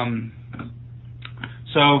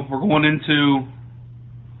 So we're going into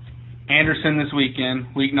Anderson this weekend,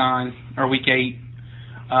 week 8.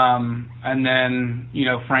 And then, you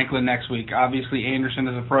know, Franklin next week. Obviously, Anderson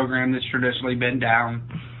is a program that's traditionally been down.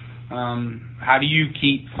 How do you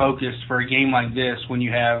keep focused for a game like this when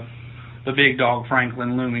you have the big dog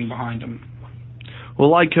Franklin looming behind them? Well,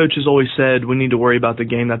 like Coach has always said, we need to worry about the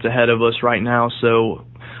game that's ahead of us right now. So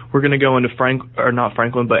we're going to go into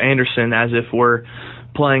Anderson as if we're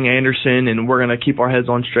playing Anderson, and we're going to keep our heads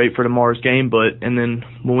on straight for tomorrow's game. And then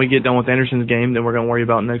when we get done with Anderson's game, then we're going to worry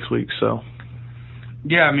about next week. So.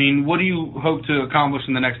 Yeah, I mean, what do you hope to accomplish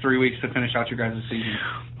in the next 3 weeks to finish out your guys'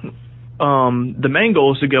 season? The main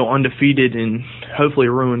goal is to go undefeated and hopefully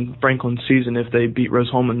ruin Franklin's season if they beat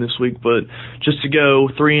Rose-Hulman this week. But just to go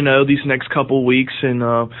 3-0 these next couple of weeks and,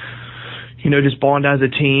 you know, just bond as a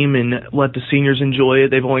team and let the seniors enjoy it.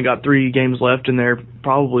 They've only got 3 games left in their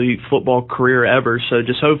probably football career ever. So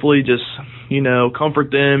just hopefully just, you know, comfort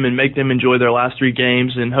them and make them enjoy their last 3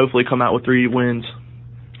 games and hopefully come out with 3 wins.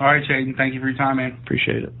 All right, Chayton. Thank you for your time, man.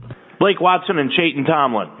 Appreciate it. Blake Watson and Chayton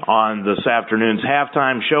Tomlin on this afternoon's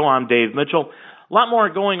halftime show. I'm Dave Mitchell. A lot more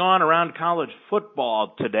going on around college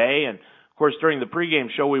football today. And, of course, during the pregame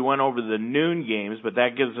show, we went over the noon games, but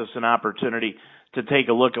that gives us an opportunity to take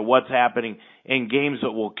a look at what's happening in games that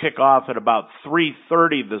will kick off at about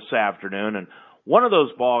 3:30 this afternoon. And one of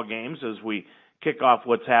those ball games, as we kick off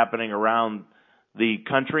what's happening around the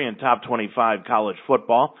country in top 25 college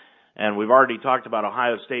football, and we've already talked about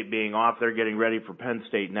Ohio State being off. They're getting ready for Penn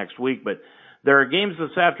State next week. But there are games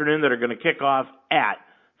this afternoon that are going to kick off at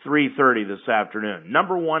 3:30 this afternoon.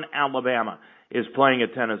 Number 1, Alabama is playing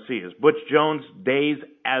at Tennessee. Is Butch Jones' days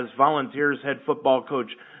as Volunteers head football coach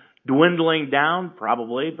dwindling down?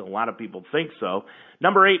 Probably, but a lot of people think so.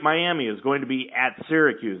 Number 8, Miami is going to be at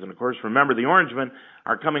Syracuse. And, of course, remember, the Orangemen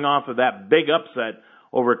are coming off of that big upset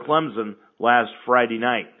over Clemson last Friday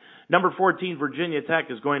night. Number 14, Virginia Tech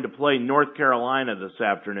is going to play North Carolina this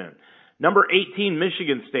afternoon. Number 18,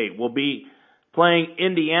 Michigan State will be playing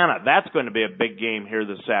Indiana. That's going to be a big game here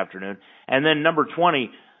this afternoon. And then number 20,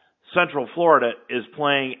 Central Florida is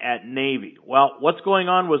playing at Navy. Well, what's going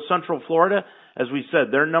on with Central Florida? As we said,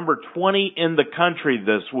 they're number 20 in the country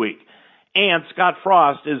this week. And Scott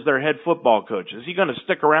Frost is their head football coach. Is he going to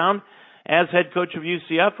stick around as head coach of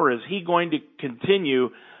UCF, or is he going to continue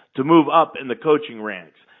to move up in the coaching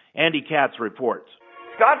ranks? Andy Katz reports.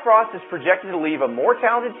 Scott Frost is projected to leave a more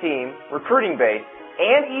talented team, recruiting base,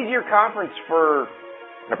 and easier conference for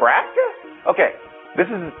Nebraska? Okay, this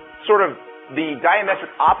is sort of the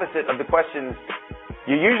diametric opposite of the questions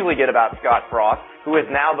you usually get about Scott Frost, who has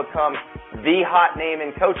now become the hot name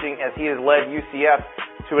in coaching as he has led UCF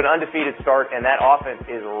to an undefeated start, and that offense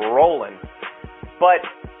is rolling. But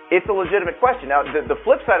it's a legitimate question. Now, the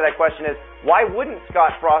flip side of that question is, why wouldn't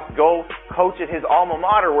Scott Frost go coach at his alma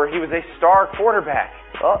mater where he was a star quarterback?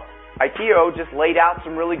 Well, Ikeo just laid out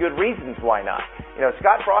some really good reasons why not. You know,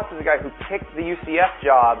 Scott Frost is a guy who picked the UCF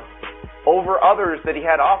job over others that he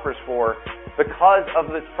had offers for because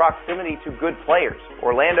of its proximity to good players.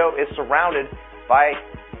 Orlando is surrounded by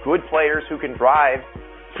good players who can drive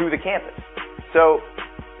to the campus. So,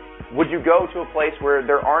 would you go to a place where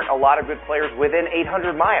there aren't a lot of good players within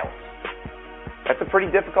 800 miles? That's a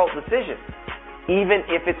pretty difficult decision, even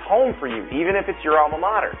if it's home for you, even if it's your alma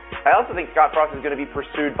mater. I also think Scott Frost is going to be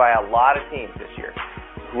pursued by a lot of teams this year.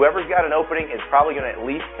 Whoever's got an opening is probably going to at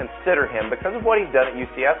least consider him because of what he's done at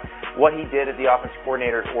UCF, what he did as the offensive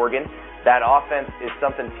coordinator at Oregon. That offense is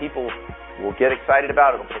something people will get excited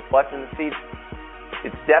about. It'll put butts in the seats.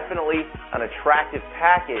 It's definitely an attractive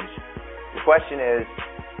package. The question is,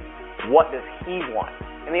 what does he want?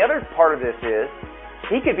 And the other part of this is,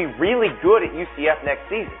 he could be really good at UCF next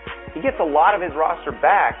season. He gets a lot of his roster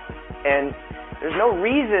back, and there's no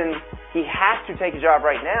reason he has to take a job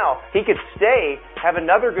right now. He could stay, have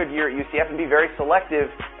another good year at UCF, and be very selective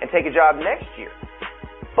and take a job next year.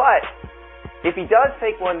 But if he does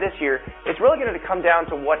take one this year, it's really going to come down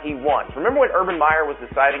to what he wants. Remember when Urban Meyer was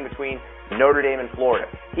deciding between Notre Dame and Florida?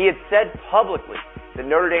 He had said publicly that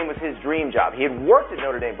Notre Dame was his dream job. He had worked at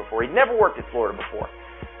Notre Dame before. He'd never worked at Florida before.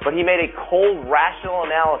 But he made a cold, rational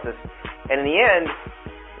analysis, and in the end,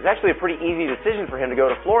 it was actually a pretty easy decision for him to go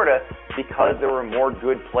to Florida because there were more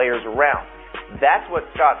good players around. That's what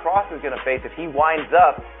Scott Frost is going to face if he winds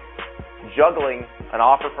up juggling an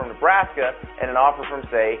offer from Nebraska and an offer from,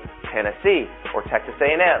 say, Tennessee or Texas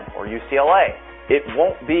A&M or UCLA. It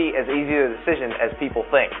won't be as easy a decision as people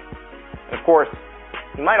think. And of course,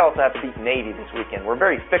 he might also have to beat Navy this weekend. We're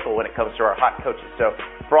very fickle when it comes to our hot coaches. So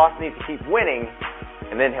Frost needs to keep winning,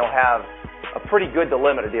 and then he'll have a pretty good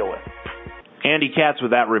dilemma to deal with. Andy Katz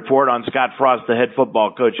with that report on Scott Frost, the head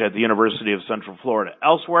football coach at the University of Central Florida.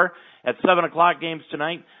 Elsewhere, at 7 o'clock games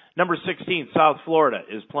tonight, number 16, South Florida,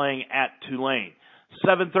 is playing at Tulane.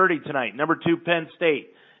 7:30 tonight, number 2, Penn State,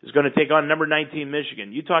 is going to take on number 19,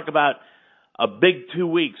 Michigan. You talk about a big 2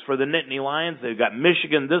 weeks for the Nittany Lions. They've got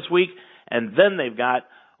Michigan this week, and then they've got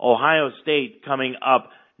Ohio State coming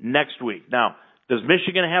up next week. Now, does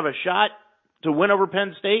Michigan have a shot to win over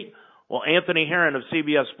Penn State? Well, Anthony Herron of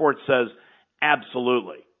CBS Sports says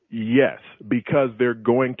absolutely. Yes, because they're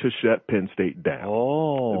going to shut Penn State down.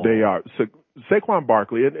 Oh. They are. So, Saquon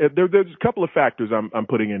Barkley, and there's a couple of factors I'm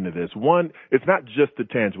putting into this. One, it's not just the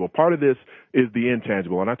tangible. Part of this is the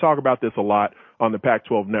intangible. And I talk about this a lot on the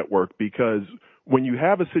Pac-12 network because when you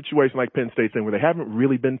have a situation like Penn State where they haven't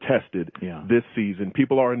really been tested this season,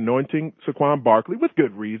 people are anointing Saquon Barkley with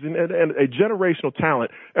good reason and a generational talent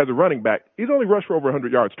as a running back. He's only rushed for over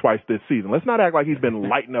 100 yards twice this season. Let's not act like he's been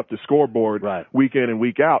lighting up the scoreboard week in and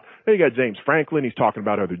week out. Then you got James Franklin. He's talking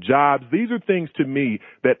about other jobs. These are things to me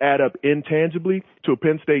that add up intangibly to a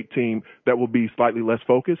Penn State team that will be slightly less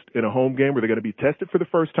focused in a home game where they're going to be tested for the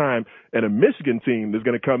first time, and a Michigan team that's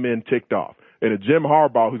going to come in ticked off. And a Jim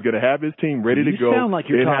Harbaugh who's going to have his team ready to go sound like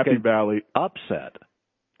you're in talking Happy Valley. Upset.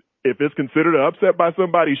 If it's considered an upset by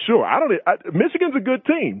somebody, sure. Michigan's a good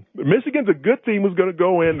team. Michigan's a good team who's going to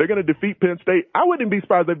go in. They're going to defeat Penn State. I wouldn't be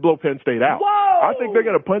surprised if they blow Penn State out. Whoa! I think they're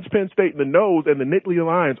going to punch Penn State in the nose, and the Nittany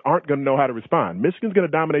Lions aren't going to know how to respond. Michigan's going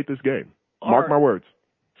to dominate this game. Mark my words.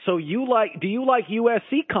 So do you like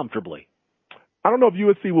USC comfortably? I don't know if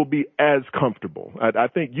USC will be as comfortable. I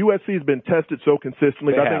think USC has been tested so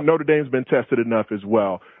consistently. I think Notre Dame's been tested enough as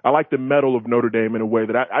well. I like the mettle of Notre Dame in a way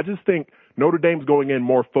that I just think Notre Dame's going in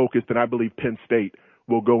more focused than I believe Penn State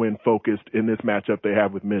will go in focused in this matchup they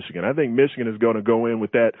have with Michigan. I think Michigan is going to go in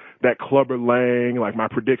with that Clubber Lang, like my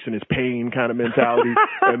prediction is pain kind of mentality,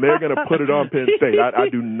 and they're going to put it on Penn State. I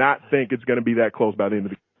do not think it's going to be that close by the end of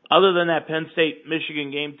the game. Other than that Penn State-Michigan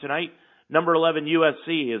game tonight, number 11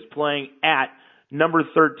 USC is playing at number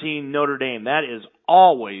 13, Notre Dame. That is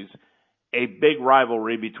always a big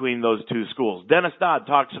rivalry between those two schools. Dennis Dodd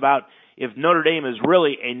talks about if Notre Dame is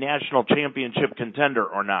really a national championship contender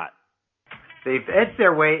or not. They've edged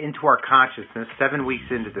their way into our consciousness 7 weeks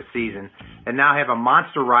into the season and now have a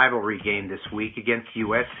monster rivalry game this week against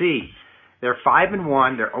USC. They're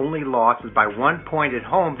 5-1. Their only loss is by 1 point at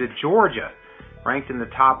home to Georgia, ranked in the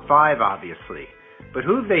top 5, obviously. But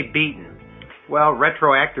who have they beaten? Well,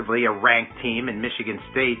 retroactively, a ranked team in Michigan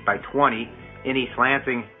State by 20 in East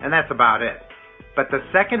Lansing, and that's about it. But the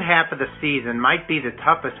second half of the season might be the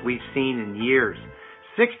toughest we've seen in years.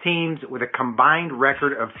 6 teams with a combined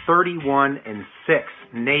record of 31-6.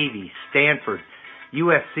 Navy, Stanford,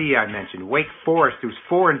 USC I mentioned, Wake Forest, who's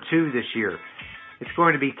 4-2 this year. It's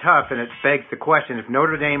going to be tough, and it begs the question, if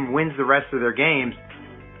Notre Dame wins the rest of their games,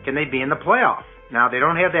 can they be in the playoff? Now, they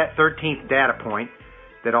don't have that 13th data point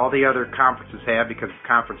that all the other conferences have because of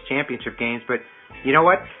conference championship games, but you know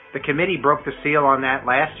what? The committee broke the seal on that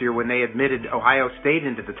last year when they admitted Ohio State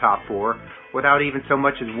into the top 4 without even so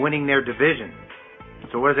much as winning their division.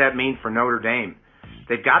 So what does that mean for Notre Dame?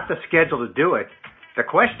 They've got the schedule to do it. The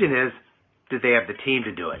question is, do they have the team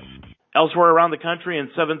to do it? Elsewhere around the country in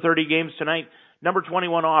 7:30 games tonight, number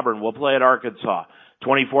 21 Auburn will play at Arkansas.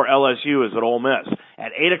 24 LSU is at Ole Miss.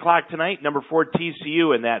 At 8 o'clock tonight, number 4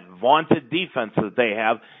 TCU, and that vaunted defense that they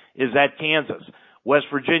have, is at Kansas. West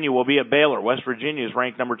Virginia will be at Baylor. West Virginia is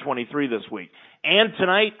ranked number 23 this week. And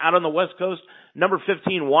tonight, out on the West Coast, number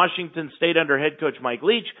 15 Washington State under head coach Mike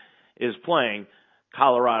Leach is playing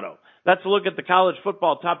Colorado. That's a look at the college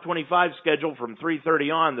football top 25 schedule from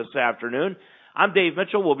 3:30 on this afternoon. I'm Dave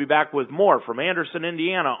Mitchell. We'll be back with more from Anderson,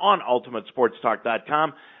 Indiana on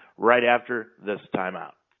UltimateSportsTalk.com right after this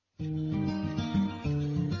timeout.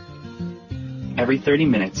 Every 30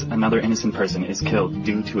 minutes, another innocent person is killed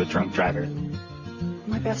due to a drunk driver.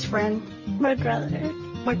 My best friend, my brother,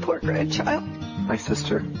 my poor grandchild, My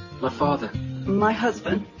sister. my father, my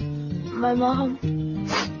husband, my mom,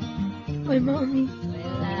 my mommy.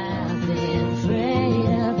 I've been afraid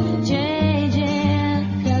of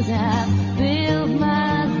changing 'cause I built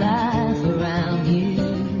my life around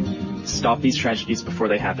you. Stop these tragedies before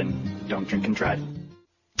they happen. Don't drink and drive.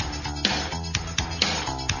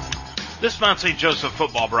 This Mount St. Joseph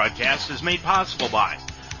football broadcast is made possible by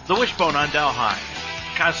the Wishbone on Delhi,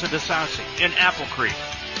 Casa de Sassi in Apple Creek,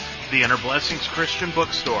 the Inner Blessings Christian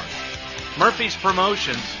Bookstore, Murphy's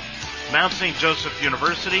Promotions, Mount St. Joseph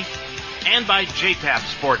University, and by JPAP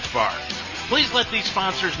Sports Bar. Please let these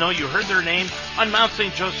sponsors know you heard their name on Mount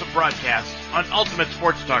St. Joseph broadcast on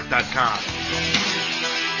UltimateSportsTalk.com.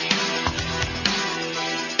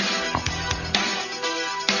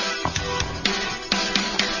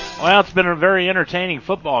 Well, it's been a very entertaining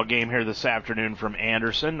football game here this afternoon from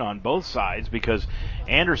Anderson on both sides because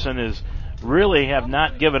Anderson is really have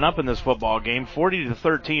not given up in this football game.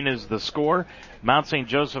 40-13 is the score. Mount St.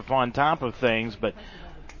 Joseph on top of things, but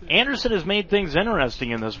Anderson has made things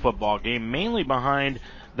interesting in this football game, mainly behind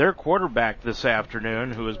their quarterback this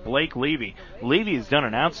afternoon, who is Blake Levy. Levy's done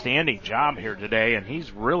an outstanding job here today, and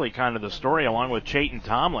he's really kind of the story along with Chayton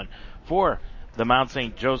Tomlin for the Mount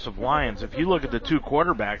St. Joseph Lions. If you look at the two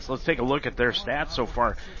quarterbacks, let's take a look at their stats so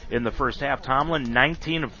far in the first half. Tomlin,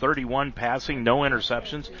 19 of 31 passing, no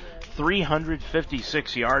interceptions,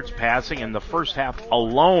 356 yards passing in the first half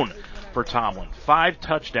alone for Tomlin. 5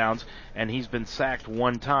 touchdowns, and he's been sacked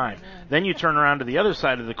 1 time. Then you turn around to the other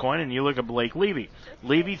side of the coin, and you look at Blake Levy.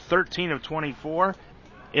 Levy, 13 of 24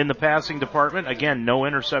 in the passing department. Again, no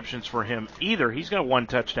interceptions for him either. He's got 1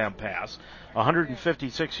 touchdown pass,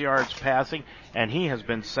 156 yards passing, and he has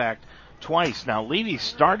been sacked twice. Now, Levy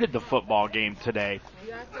started the football game today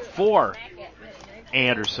for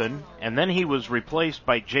Anderson, and then he was replaced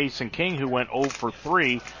by Jason King, who went 0 for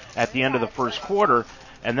 3 at the end of the first quarter,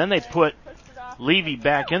 and then they put Levy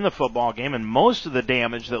back in the football game, and most of the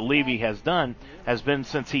damage that Levy has done has been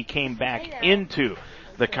since he came back into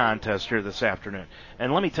the contest here this afternoon.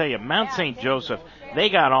 And let me tell you, Mount St. Joseph, they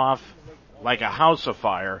got off like a house of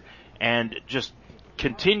fire and just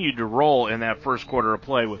continued to roll in that first quarter of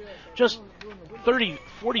play with just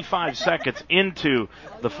 45 seconds into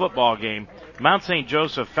the football game. Mount St.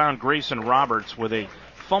 Joseph found Grayson Roberts with a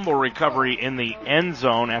fumble recovery in the end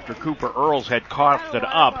zone after Cooper Earls had coughed it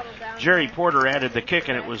up. Jerry Porter added the kick,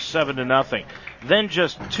 and it was 7-0. Then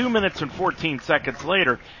just 2 minutes and 14 seconds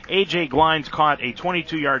later, A.J. Glines caught a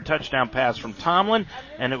 22-yard touchdown pass from Tomlin,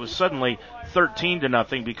 and it was suddenly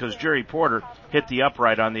 13-0 because Jerry Porter hit the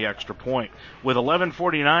upright on the extra point. With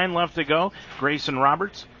 11:49 left to go, Grayson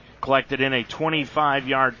Roberts collected in a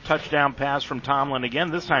 25-yard touchdown pass from Tomlin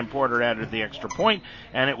again. This time Porter added the extra point,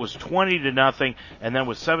 and it was 20-0. And then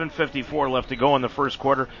with 7:54 left to go in the first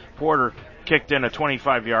quarter, Porter kicked in a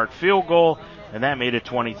 25-yard field goal, and that made it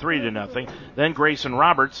 23-0. Then Grayson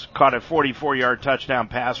Roberts caught a 44-yard touchdown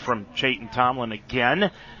pass from Chayton Tomlin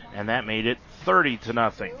again, and that made it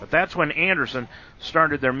 30-0. But that's when Anderson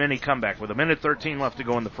started their mini comeback. With 1:13 left to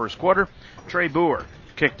go in the first quarter, Trey Boer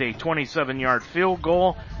kicked a 27-yard field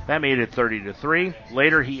goal. That made it 30-3.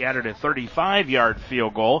 Later, he added a 35-yard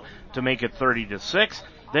field goal to make it 30-6.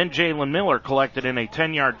 Then Jalen Miller collected in a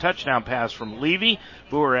 10-yard touchdown pass from Levy.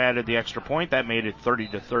 Boer added the extra point. That made it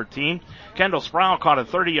 30-13. Kendall Sproul caught a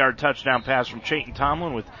 30-yard touchdown pass from Chayton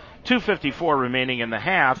Tomlin with 2:54 remaining in the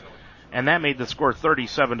half, and that made the score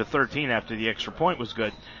 37-13 after the extra point was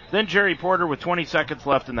good. Then Jerry Porter, with 20 seconds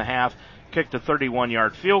left in the half, kicked a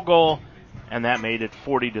 31-yard field goal, and that made it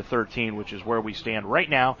 40-13, which is where we stand right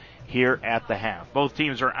now here at the half. Both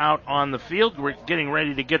teams are out on the field. We're getting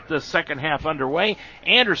ready to get the second half underway.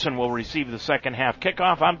 Anderson will receive the second half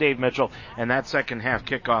kickoff. I'm Dave Mitchell, and that second half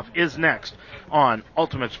kickoff is next on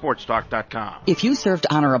UltimateSportsTalk.com. If you served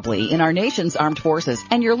honorably in our nation's armed forces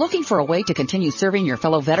and you're looking for a way to continue serving your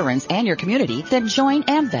fellow veterans and your community, then join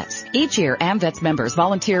AMVETS. Each year, AMVETS members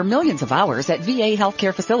volunteer millions of hours at VA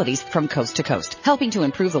healthcare facilities from coast to coast, helping to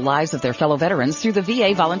improve the lives of their fellow veterans through the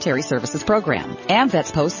VA Voluntary Services Program.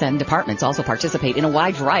 AMVETS posts and departments also participate in a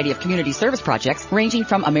wide variety of community service projects, ranging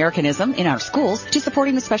from Americanism in our schools to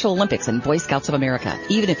supporting the Special Olympics and Boy Scouts of America.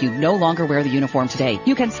 Even if you no longer wear the uniform today,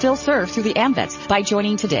 you can still serve through the AMVETS by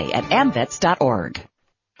joining today at amvets.org.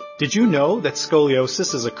 Did you know that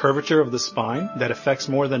scoliosis is a curvature of the spine that affects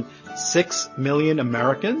more than 6 million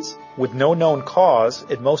Americans? With no known cause,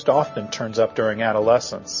 it most often turns up during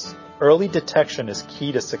adolescence. Early detection is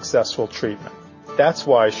key to successful treatment. That's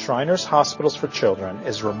why Shriners Hospitals for Children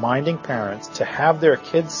is reminding parents to have their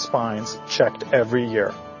kids' spines checked every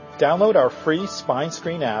year. Download our free Spine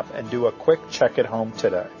Screen app and do a quick check at home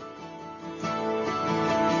today.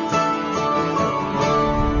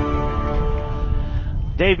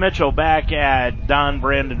 Dave Mitchell back at Don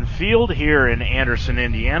Brandon Field here in Anderson,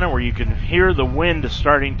 Indiana, where you can hear the wind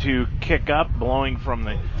starting to kick up, blowing from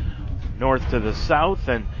the north to the south,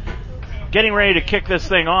 and getting ready to kick this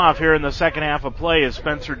thing off here in the second half of play is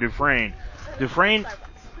Spencer Dufresne. Dufresne,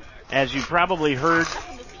 as you probably heard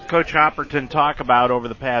Coach Hopperton talk about over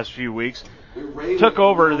the past few weeks, took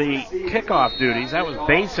over the kickoff duties. That was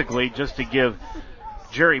basically just to give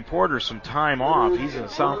Jerry Porter some time off. He's a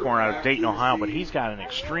sophomore out of Dayton, Ohio, but he's got an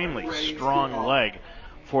extremely strong leg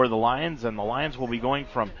for the Lions, and the Lions will be going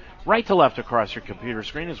from right to left across your computer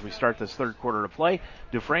screen as we start this third quarter of play.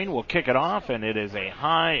 Dufresne will kick it off, and it is a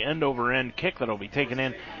high end-over-end kick that will be taken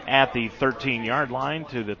in at the 13-yard line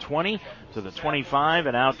to the 20, to the 25,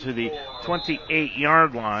 and out to the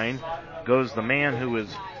 28-yard line goes the man who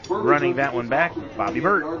is running that one back, Bobby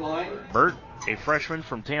Burt. Burt, a freshman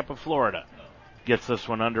from Tampa, Florida, gets this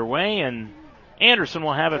one underway, and Anderson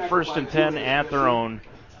will have it 1st and 10 at their own.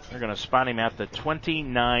 They're going to spot him at the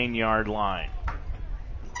 29-yard line.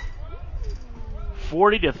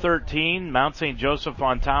 40-13, Mount St. Joseph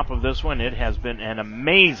on top of this one. It has been an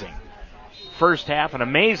amazing first half, an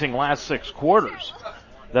amazing last 6 quarters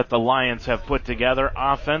that the Lions have put together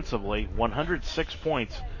offensively. 106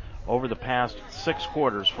 points over the past 6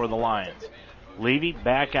 quarters for the Lions. Levy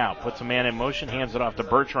back out, puts a man in motion, hands it off to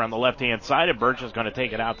Birch around the left-hand side, and Birch is going to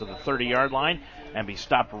take it out to the 30-yard line and be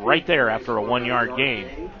stopped right there after a 1-yard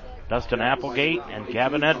gain. Dustin Applegate and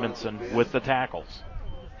Gavin Edmondson with the tackles.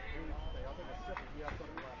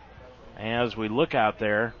 As we look out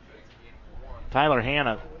there, Tyler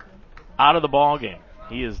Hanna out of the ball game.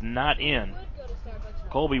 He is not in.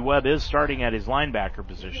 Colby Webb is starting at his linebacker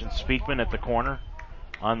position. Speakman at the corner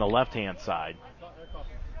on the left-hand side.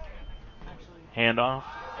 Handoff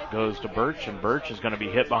goes to Birch, and Birch is going to be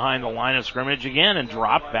hit behind the line of scrimmage again and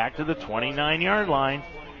dropped back to the 29-yard line.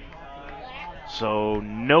 So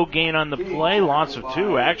no gain on the play, loss of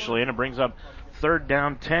 2 actually, and it brings up 3rd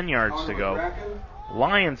down, 10 yards to go.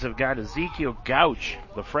 Lions have got Ezekiel Gouch,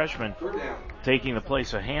 the freshman, taking the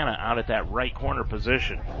place of Hanna out at that right corner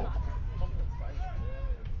position.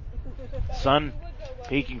 Sun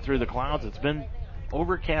peeking through the clouds. It's been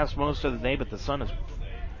overcast most of the day, but the sun has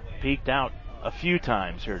peeked out a few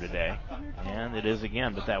times here today, and it is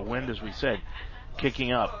again, but that wind, as we said,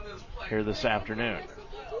 kicking up here this afternoon.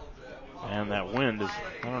 And that wind is,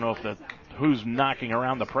 I don't know if who's knocking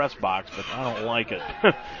around the press box, but I don't like it.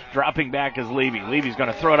 Dropping back is Levy. Levy's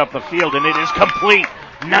going to throw it up the field, and it is complete.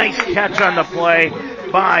 Nice catch on the play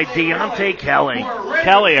by Deontay Kelly.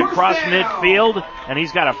 Kelly across midfield, and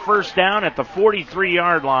he's got a 1st down at the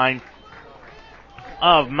 43-yard line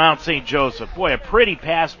of Mount St. Joseph. Boy, a pretty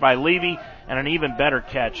pass by Levy and an even better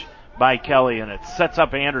catch by Kelly, and it sets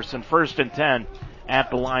up Anderson 1st and 10 at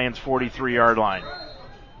the Lions' 43-yard line.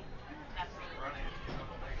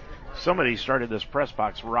 Somebody started this press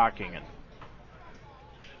box rocking, and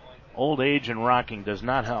old age and rocking does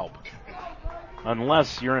not help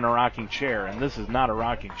unless you're in a rocking chair, and this is not a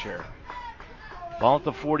rocking chair. Ball at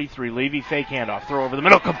the 43. Levy fake handoff. Throw over the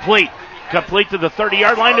middle. Complete. Complete to the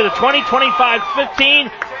 30-yard line, to the 20, 25, 15,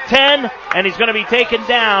 10, and he's going to be taken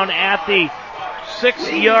down at the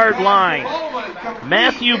 6-yard line.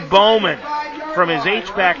 Matthew Bowman from his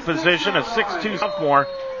H-back position, a 6'2 sophomore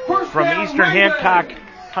from Eastern Hancock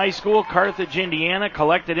High School, Carthage, Indiana,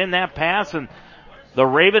 collected in that pass, and the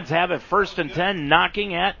Ravens have it 1st and 10,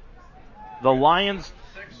 knocking at the Lions'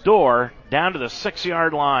 door down to the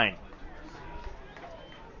 6-yard line.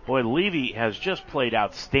 Boy, Levy has just played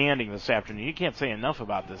outstanding this afternoon. You can't say enough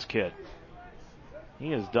about this kid. He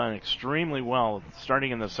has done extremely well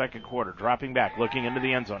starting in the second quarter. Dropping back, looking into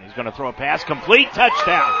the end zone. He's going to throw a pass, complete,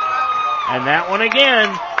 touchdown. And that one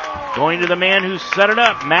again, going to the man who set it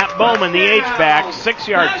up, Matt Bowman, the H-back.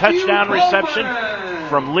 6-yard touchdown reception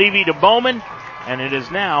from Levy to Bowman. And it is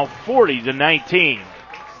now 40-19.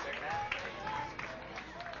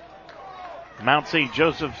 Mount St.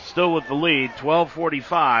 Joseph still with the lead,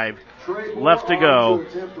 12:45 left to go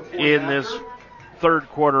in this third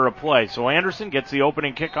quarter of play. So Anderson gets the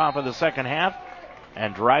opening kickoff of the second half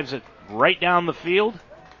and drives it right down the field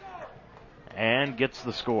and gets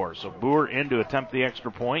the score. So Boer in to attempt the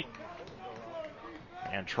extra point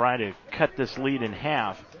and try to cut this lead in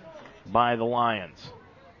half by the Lions.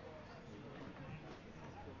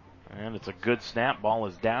 And it's a good snap. Ball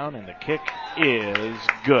is down and the kick is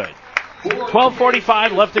good.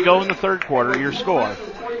 12:45 left to go in the third quarter. Your score.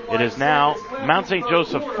 It is now Mount St.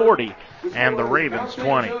 Joseph 40 and the Ravens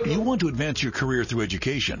 20. You want to advance your career through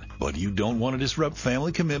education, but you don't want to disrupt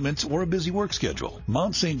family commitments or a busy work schedule.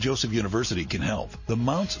 Mount St. Joseph University can help. The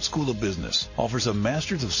Mounts School of Business offers a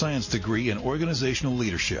Master's of Science degree in organizational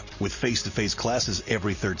leadership with face-to-face classes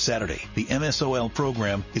every third Saturday. The MSOL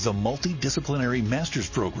program is a multidisciplinary master's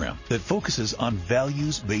program that focuses on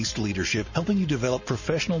values-based leadership, helping you develop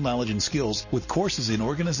professional knowledge and skills with courses in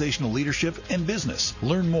organizational leadership and business.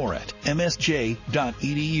 Learn more at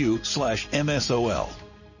msj.edu/MSOL.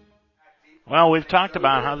 Well, we've talked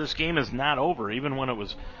about how this game is not over, even when it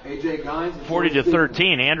was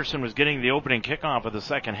 40-13. Anderson was getting the opening kickoff of the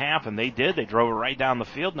second half, and they did. They drove it right down the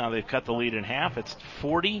field. Now they've cut the lead in half. It's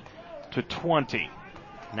 40-20.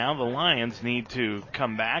 Now the Lions need to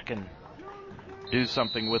come back and do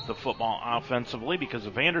something with the football offensively, because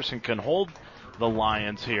if Anderson can hold the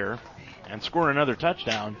Lions here and score another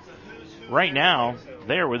touchdown, right now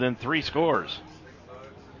they're within 3 scores.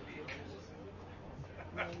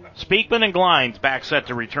 Speakman and Glines back set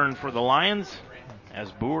to return for the Lions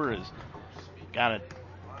as Boer has got it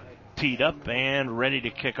teed up and ready to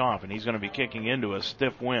kick off, and he's going to be kicking into a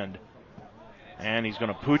stiff wind. And he's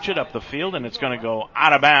going to pooch it up the field, and it's going to go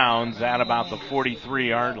out of bounds at about the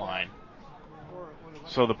 43-yard line.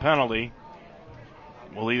 So the penalty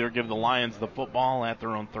will either give the Lions the football at their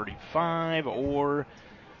own 35, or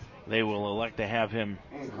they will elect to have him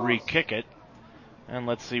re-kick it. And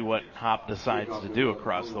let's see what Hop decides to do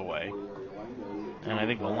across the way. And I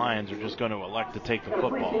think the Lions are just going to elect to take the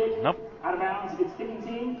football. Nope.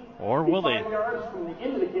 Or will they?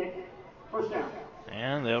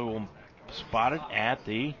 And they will spot it at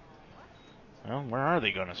the... Well, where are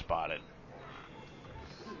they going to spot it?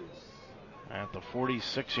 At the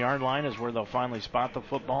 46-yard line is where they'll finally spot the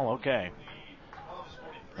football. Okay.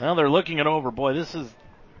 Well, they're looking it over. Boy, this is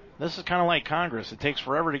kind of like Congress. It takes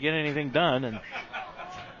forever to get anything done, and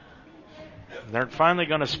they're finally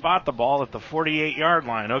going to spot the ball at the 48-yard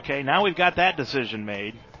line. Okay, now we've got that decision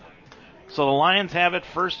made. So the Lions have it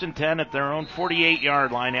 1st and 10 at their own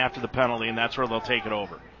 48-yard line after the penalty, and that's where they'll take it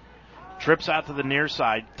over. Trips out to the near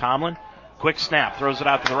side. Tomlin, quick snap, throws it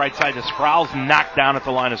out to the right side to Sproul's, knocked down at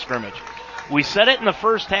the line of scrimmage. We said it in the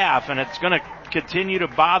first half, and it's going to continue to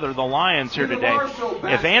bother the Lions here today.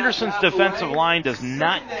 If Anderson's defensive line does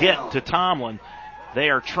not get to Tomlin, they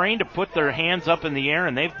are trained to put their hands up in the air,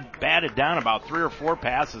 and they've batted down about 3 or 4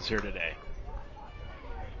 passes here today.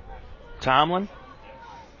 Tomlin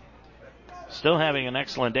still having an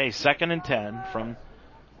excellent day. 2nd and 10 from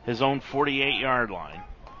his own 48-yard line.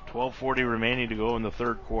 12:40 remaining to go in the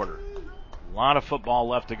third quarter. A lot of football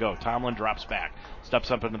left to go. Tomlin drops back,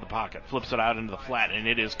 steps up into the pocket, flips it out into the flat, and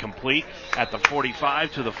it is complete at the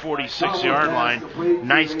 45 to the 46-yard line.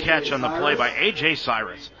 Nice catch on the play by A.J.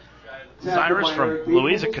 Cyrus. Cyrus from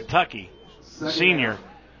Louisa, Kentucky, senior,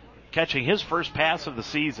 catching his first pass of the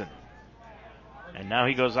season. And now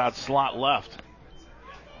he goes out slot left.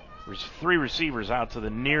 There's 3 receivers out to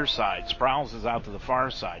the near side. Sprouse is out to the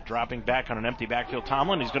far side, dropping back on an empty backfield.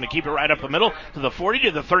 Tomlin, he's going to keep it right up the middle to the 40,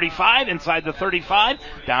 to the 35, inside the 35,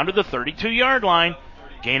 down to the 32-yard line.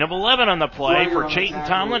 Gain of 11 on the play for Chayton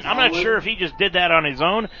Tomlin. I'm not sure if he just did that on his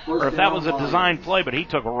own or if that was a design play, but he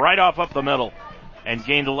took right off up the middle. and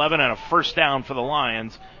gained 11 and a first down for the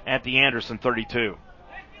Lions at the Anderson 32.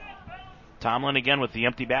 Tomlin again with the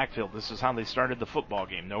empty backfield. This is how they started the football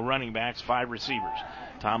game. No running backs, 5 receivers.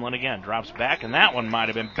 Tomlin again drops back, and that one might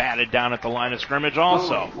have been batted down at the line of scrimmage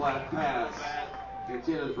also.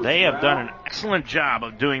 They have done an excellent job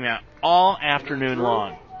of doing that all afternoon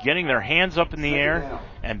long, getting their hands up in the air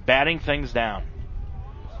and batting things down.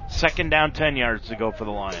 Second down, 10 yards to go for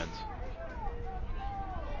the Lions.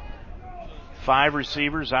 5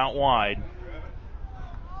 receivers out wide.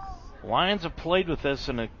 Lions have played with this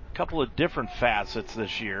in a couple of different facets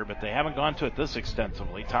this year, but they haven't gone to it this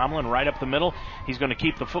extensively. Tomlin right up the middle. He's going to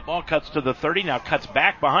keep the football, cuts to the 30, now cuts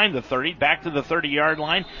back behind the 30, back to the 30-yard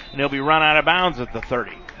line, and he'll be run out of bounds at the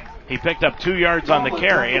 30. He picked up 2 yards on the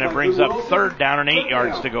carry, and it brings up third down and 8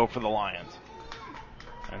 yards to go for the Lions.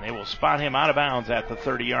 And they will spot him out of bounds at the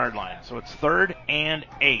 30-yard line. So it's 3rd and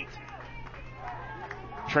 8.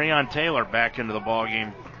 Trayon Taylor back into the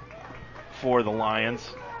ballgame for the Lions.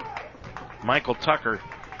 Michael Tucker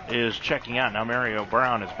is checking out. Now Mario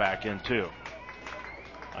Brown is back in too.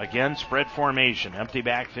 Again, spread formation. Empty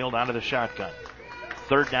backfield out of the shotgun.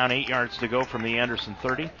 3rd down, 8 yards to go from the Anderson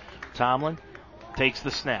 30. Tomlin takes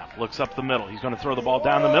the snap, looks up the middle. He's going to throw the ball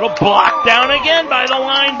down the middle. Blocked down again by the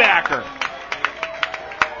linebacker.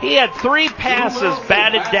 He had 3 passes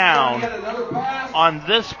batted down on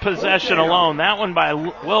this possession alone. That one by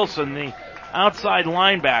Wilson, the outside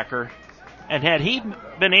linebacker. And had he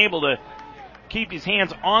been able to keep his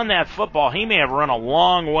hands on that football, he may have run a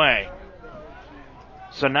long way.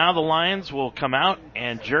 So now the Lions will come out,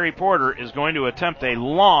 and Jerry Porter is going to attempt a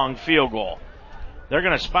long field goal. They're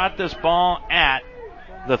going to spot this ball at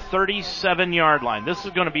the 37-yard line. This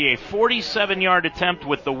is going to be a 47-yard attempt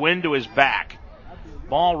with the wind to his back.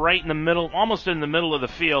 Ball right in the middle, almost in the middle of the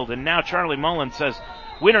field, and now Charlie Mullen says,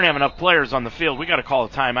 we don't have enough players on the field. We got to call a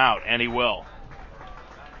timeout, and he will.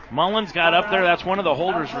 Mullins got up there. That's one of the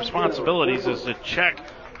holders' responsibilities, is to check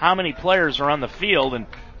how many players are on the field, and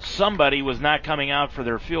somebody was not coming out for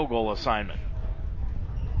their field goal assignment.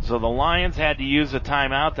 So the Lions had to use a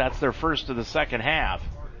timeout. That's their first of the second half.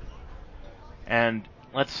 And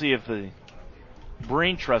let's see if the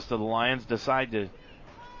brain trust of the Lions decide to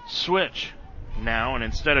switch now, and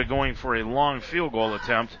instead of going for a long field goal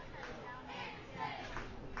attempt,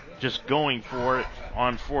 just going for it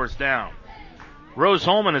on 4th down.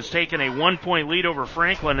 Rose-Hulman has taken a 1-point lead over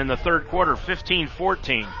Franklin in the third quarter,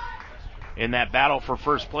 15-14, in that battle for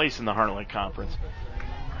first place in the Heartland Conference.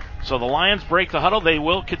 So the Lions break the huddle. They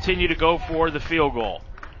will continue to go for the field goal.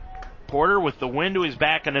 Porter with the wind to his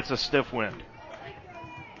back, and it's a stiff wind.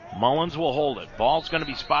 Mullins will hold it. Ball's going to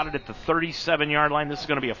be spotted at the 37-yard line. This is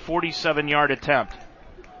going to be a 47-yard attempt.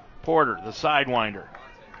 Porter, the sidewinder.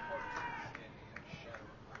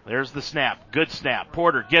 There's the snap. Good snap.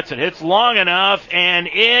 Porter gets it. Hits long enough, and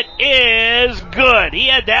it is good. He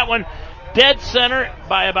had that one dead center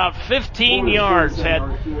by about 15 yards. Had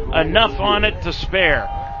enough on it to spare.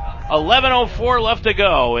 11:04 left to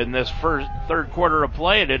go in this third quarter of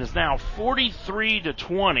play, and it is now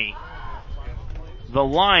 43-20. The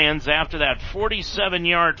Lions, after that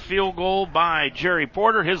 47-yard field goal by Jerry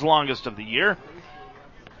Porter, his longest of the year,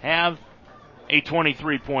 have a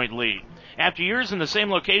 23-point lead. After years in the same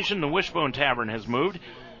location, the Wishbone Tavern has moved.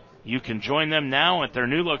 You can join them now at their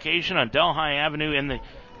new location on Delhi Avenue in the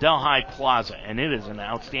Delhi Plaza, and it is an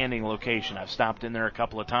outstanding location. I've stopped in there a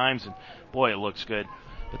couple of times, and boy, it looks good.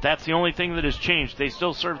 But that's the only thing that has changed. They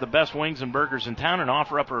still serve the best wings and burgers in town and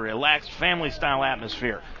offer up a relaxed family-style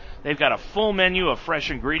atmosphere. They've got a full menu of fresh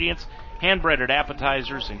ingredients, hand-breaded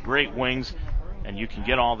appetizers, and great wings, and you can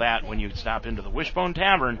get all that when you stop into the Wishbone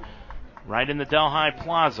Tavern right in the Delhi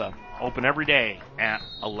Plaza, open every day at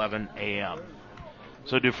 11 a.m.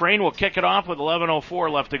 So Dufresne will kick it off with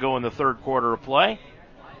 11:04 left to go in the third quarter of play.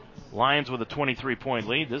 Lions with a 23-point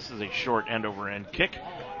lead. This is a short end-over-end kick,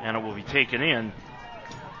 and it will be taken in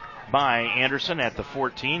by Anderson at the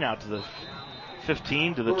 14, out to the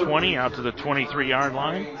 15, to the 20, out to the 23-yard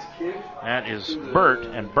line. That is Burt,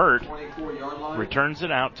 and Burt returns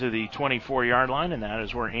it out to the 24-yard line, and that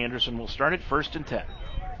is where Anderson will start it, 1st and 10.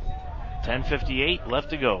 10:58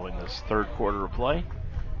 left to go in this third quarter of play.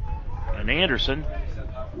 And Anderson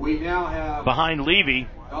behind Levy.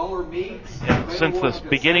 Since the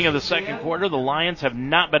beginning of the second quarter, the Lions have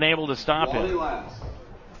not been able to stop him.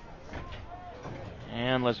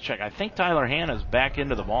 And let's check. I think Tyler Hanna's back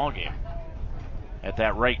into the ballgame at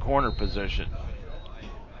that right corner position.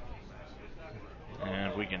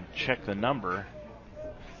 And if we can check the number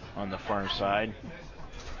on the far side,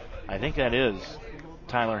 I think that is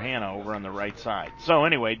Tyler Hanna over on the right side. So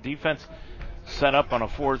anyway, defense set up on a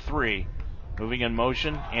 4-3. Moving in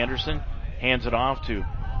motion, Anderson hands it off to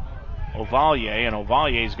Ovalle, and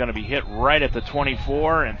Ovalle is going to be hit right at the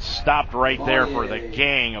 24 and stopped right there for the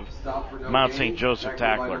gang of Mount St. Joseph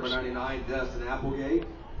tacklers.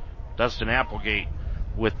 Dustin Applegate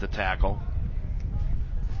with the tackle.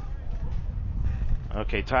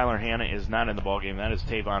 Okay, Tyler Hanna is not in the ballgame. That is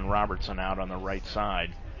Tavon Robertson out on the right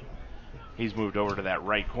side. He's moved over to that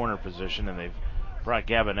right corner position, and they've brought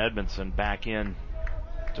Gavin Edmondson back in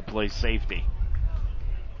to play safety.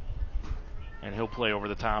 And he'll play over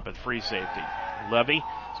the top at free safety. Levy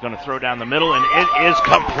is going to throw down the middle, and it is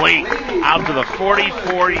complete out to the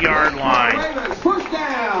 44-yard line.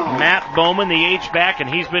 Matt Bowman, the H-back, and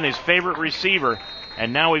he's been his favorite receiver.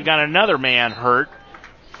 And now we've got another man hurt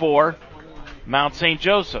for Mount St.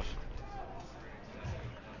 Joseph.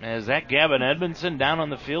 Is that Gavin Edmondson down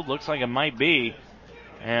on the field? Looks like it might be.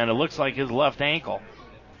 And it looks like his left ankle.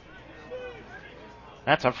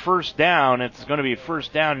 That's a first down. It's going to be a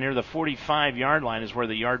first down near the 45-yard line is where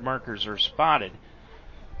the yard markers are spotted.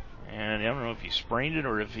 And I don't know if he sprained it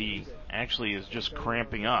or if he actually is just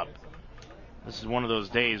cramping up. This is one of those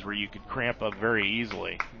days where you could cramp up very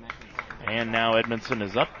easily. And now Edmondson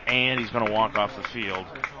is up, and he's going to walk off the field,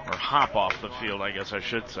 or hop off the field, I guess I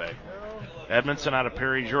should say. Edmondson out of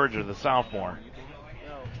Perry, Georgia, the sophomore.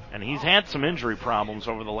 And he's had some injury problems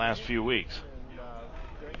over the last few weeks.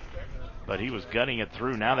 But he was gutting it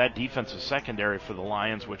through. Now that defensive secondary for the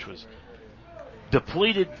Lions, which was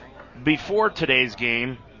depleted before today's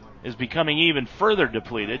game, is becoming even further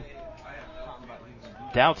depleted.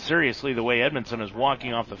 Doubt seriously the way Edmondson is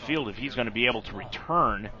walking off the field if he's going to be able to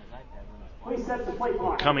return.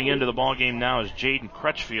 Coming into the ball game now is Jaden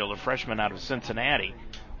Crutchfield, a freshman out of Cincinnati.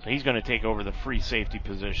 So he's going to take over the free safety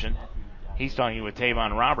position. He's talking with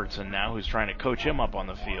Tavon Robertson now, who's trying to coach him up on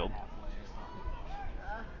the field.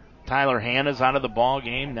 Tyler Hanna's out of the ball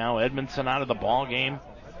game. Now Edmondson out of the ball game.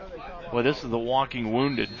 Well, this is the walking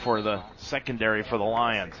wounded for the secondary for the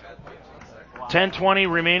Lions.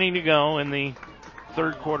 10:20 remaining to go in the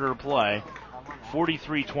third quarter of play.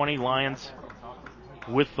 43-20 Lions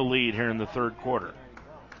with the lead here in the third quarter.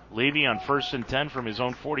 Levy on 1st and 10 from his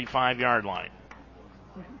own 45-yard line.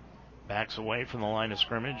 Backs away from the line of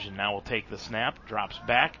scrimmage and now will take the snap. Drops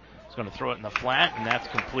back. He's going to throw it in the flat, and that's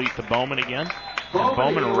complete to Bowman again. And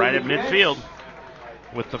Bowman right at midfield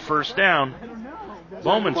with the first down.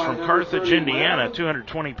 Bowman's from Carthage, Indiana,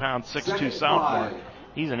 220-pound, 6'2 sophomore.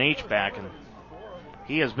 He's an H-back, and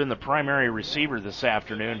he has been the primary receiver this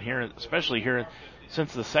afternoon, here, especially here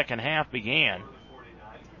since the second half began,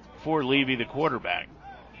 for Levy, the quarterback.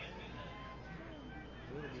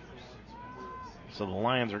 So the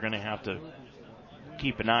Lions are going to have to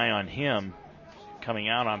keep an eye on him coming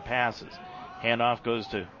out on passes. Handoff goes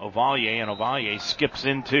to Ovalle, and Ovalle skips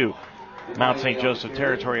into Mount St. Joseph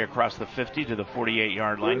territory across the 50 to the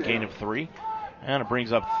 48-yard line, gain of 3. And it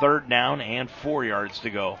brings up third down and 4 yards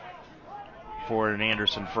to go for an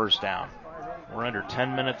Anderson first down. We're under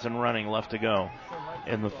 10 minutes and running left to go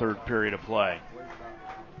in the third period of play.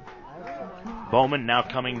 Bowman now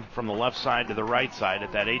coming from the left side to the right side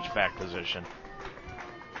at that H-back position.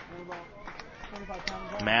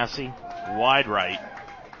 Massey, wide right.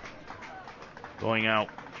 Going out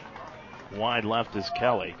wide left is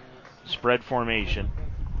Kelly. Spread formation.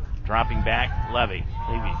 Dropping back, Levy.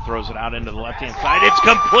 Levy throws it out into the left-hand side. It's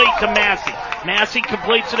complete to Massey. Massey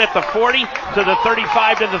completes it at the 40 to the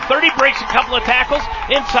 35 to the 30. Breaks a couple of tackles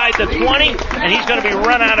inside the 20, and he's going to be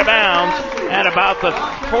run out of bounds at about the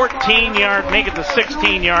 14-yard, make it the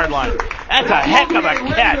 16-yard line. That's a heck of a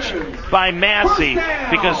catch by Massey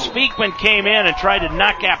because Speakman came in and tried to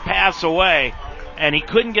knock that pass away, and he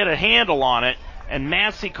couldn't get a handle on it, and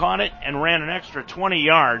Massey caught it and ran an extra 20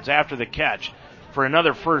 yards after the catch for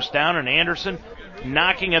another first down, and Anderson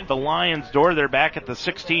knocking at the Lions' door. They're back at the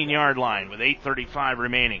 16-yard line with 8:35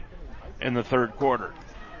 remaining in the third quarter.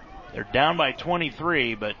 They're down by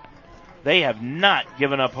 23, but they have not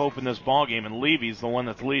given up hope in this ballgame, and Levy's the one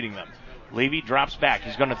that's leading them. Levy drops back.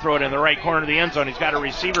 He's going to throw it in the right corner of the end zone. He's got a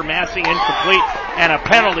receiver, Massey, incomplete, and a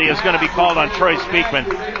penalty is going to be called on Troy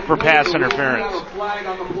Speakman for pass interference.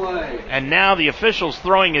 And now the official's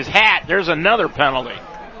throwing his hat. There's another penalty.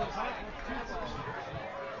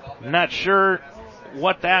 Not sure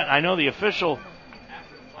what that, I know the official,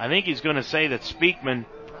 I think he's going to say that Speakman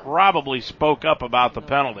probably spoke up about the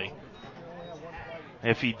penalty.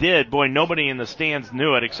 If he did, boy, nobody in the stands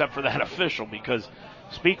knew it except for that official because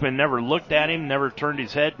Speakman never looked at him, never turned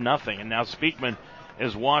his head, nothing. And now Speakman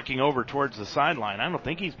is walking over towards the sideline. I don't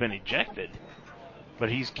think he's been ejected,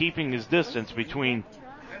 but he's keeping his distance between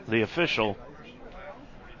the official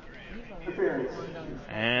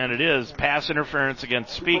And it is pass interference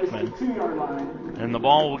against Speakman. And the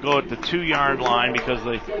ball will go at the 2-yard line because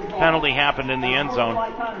the penalty happened in the end zone.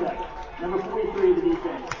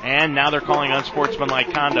 And now they're calling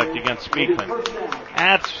unsportsmanlike conduct against Speakman.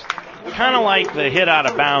 That's kind of like the hit out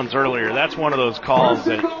of bounds earlier. That's one of those calls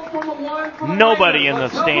that nobody in the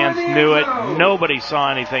stands knew it. Nobody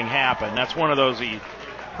saw anything happen. That's one of those he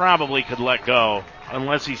probably could let go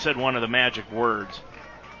unless he said one of the magic words.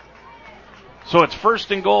 So it's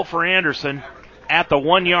 1st and goal for Anderson at the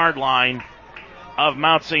 1-yard line of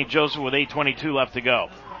Mount St. Joseph with 8:22 left to go.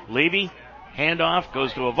 Levy, handoff,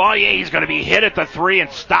 goes to Avalier. He's going to be hit at the 3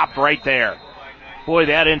 and stopped right there. Boy,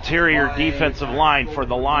 that interior defensive line for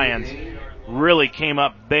the Lions really came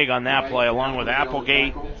up big on that play, along with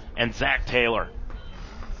Applegate and Zach Taylor.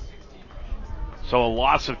 So a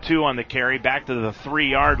loss of 2 on the carry, back to the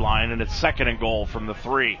 3-yard line, and it's 2nd and goal from the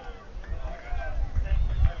 3.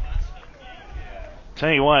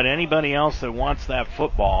 Tell you what, anybody else that wants that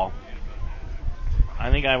football, I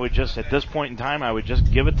think I would just, at this point in time, I would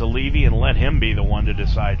just give it to Levy and let him be the one to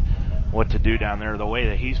decide what to do down there, the way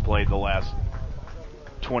that he's played the last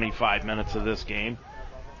 25 minutes of this game.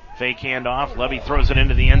 Fake handoff, Levy throws it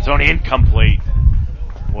into the end zone, incomplete.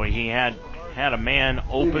 Boy, he had a man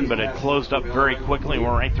open, but it closed up very quickly,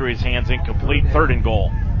 went right through his hands, incomplete. 3rd and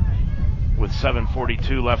goal with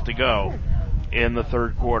 7:42 left to go in the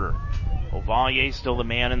 3rd quarter. Ovalier still the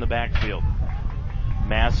man in the backfield.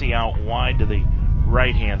 Massey out wide to the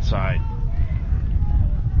right-hand side.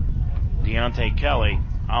 Deontay Kelly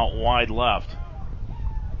out wide left.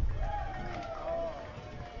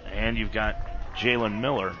 And you've got Jalen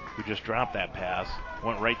Miller, who just dropped that pass,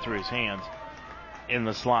 went right through his hands, in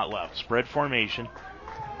the slot left. Spread formation.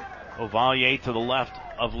 Ovalier to the left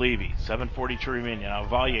of Levy. 7:42 remaining. Now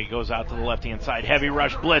Ovalier goes out to the left-hand side. Heavy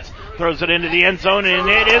rush blitz. Throws it into the end zone, and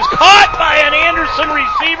it is caught by an Anderson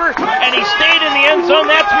receiver, and he stayed in the end zone.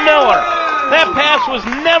 That's Miller. That pass was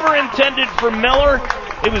never intended for Miller.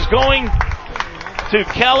 It was going to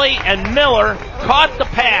Kelly, and Miller caught the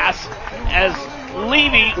pass as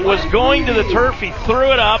Levy was going to the turf. He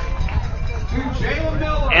threw it up,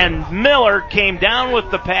 and Miller came down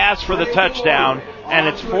with the pass for the touchdown, and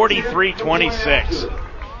it's 43-26.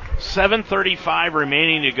 7:35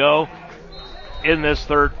 remaining to go in this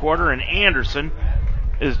 3rd quarter, and Anderson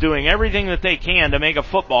is doing everything that they can to make a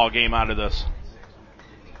football game out of this.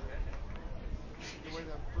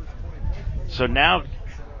 So now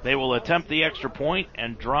they will attempt the extra point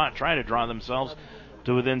and try to draw themselves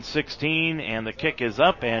to within 16, and the kick is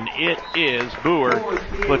up, and it is Boer,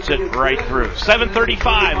 puts it right through.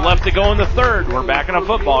 7:35 left to go in the 3rd. We're back in a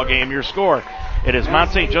football game. Your score, it is Mount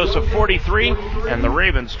St. Joseph 43 and the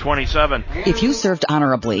Ravens 27. If you served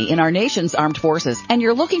honorably in our nation's armed forces and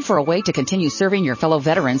you're looking for a way to continue serving your fellow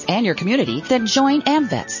veterans and your community, then join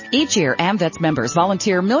AMVETS. Each year, AMVETS members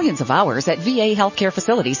volunteer millions of hours at VA healthcare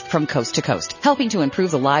facilities from coast to coast, helping to improve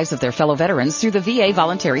the lives of their fellow veterans through the VA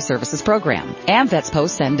Voluntary Services Program. AMVETS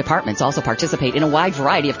posts and departments also participate in a wide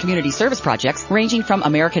variety of community service projects, ranging from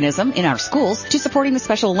Americanism in our schools to supporting the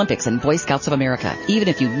Special Olympics and Boy Scouts of America. Even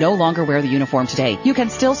if you no longer wear the uniform today, you can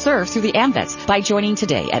still serve through the AMVETS by joining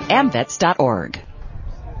today at amvets.org.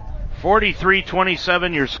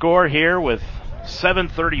 43-27 your score here with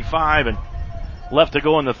 7:35 and left to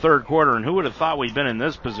go in the 3rd quarter. And who would have thought we'd been in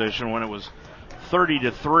this position when it was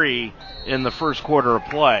 30-3 in the 1st quarter of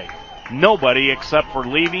play? Nobody except for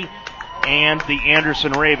Levy and the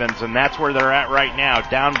Anderson Ravens, and that's where they're at right now,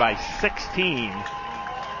 down by 16.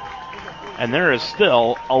 And there is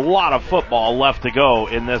still a lot of football left to go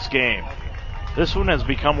in this game. This one has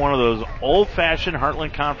become one of those old-fashioned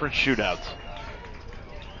Heartland Conference shootouts.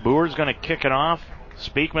 Boer's going to kick it off.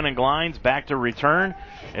 Speakman and Glines back to return.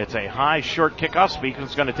 It's a high, short kickoff.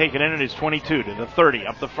 Speakman's going to take it in at his 22 to the 30,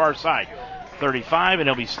 up the far side. 35, and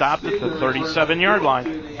he'll be stopped at the 37-yard line.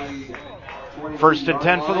 1st and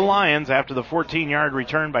 10 for the Lions after the 14-yard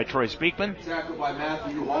return by Troy Speakman.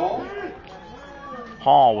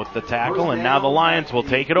 Hall with the tackle, and now the Lions will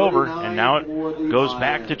take it over, and now it goes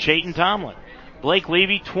back to Chayton Tomlin. Blake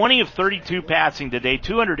Levy, 20 of 32 passing today,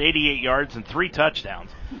 288 yards and 3 touchdowns.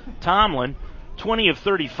 Tomlin, 20 of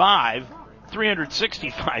 35,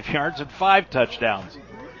 365 yards and 5 touchdowns.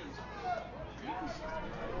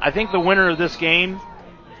 I think the winner of this game,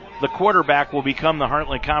 the quarterback, will become the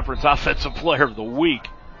Heartland Conference Offensive Player of the Week.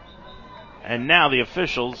 And now the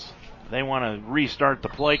officials, they want to restart the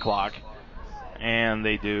play clock, and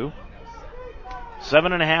they do.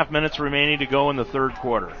 7.5 minutes remaining to go in the 3rd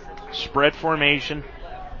quarter. Spread formation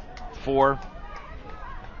for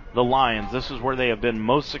the Lions. This is where they have been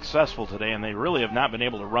most successful today, and they really have not been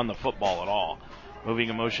able to run the football at all. Moving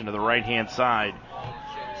in motion to the right-hand side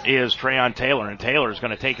is Trayon Taylor, and Taylor's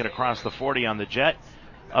going to take it across the 40 on the jet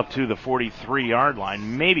up to the 43-yard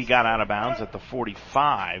line. Maybe got out of bounds at the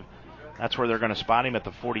 45. That's where they're going to spot him, at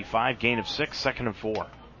the 45. Gain of 6, 2nd and 4.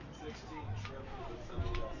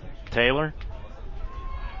 Taylor,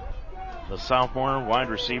 the sophomore wide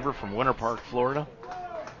receiver from Winter Park, Florida.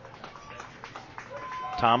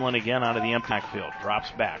 Tomlin again out of the impact field.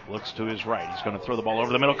 Drops back, looks to his right. He's going to throw the ball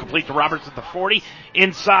over the middle, complete to Roberts at the 40.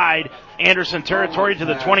 Inside Anderson territory to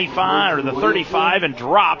the 25 or the 35, and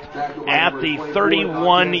dropped at the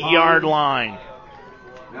 31-yard line.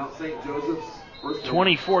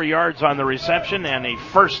 24 yards on the reception and a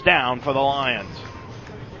first down for the Lions.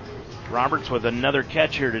 Roberts with another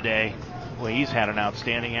catch here today. Well, he's had an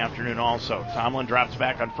outstanding afternoon also. Tomlin drops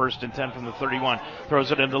back on 1st and 10 from the 31.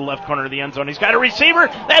 Throws it into the left corner of the end zone. He's got a receiver.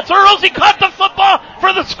 That's Earls. He caught the football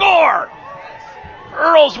for the score.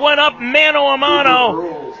 Earls went up mano a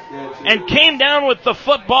mano and came down with the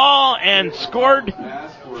football and scored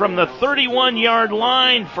from the 31-yard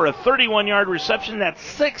line for a 31-yard reception. That's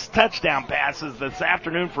 6 touchdown passes this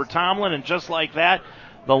afternoon for Tomlin, and just like that,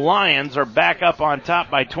 the Lions are back up on top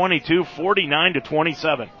by 22,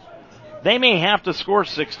 49-27. They may have to score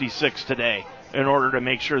 66 today in order to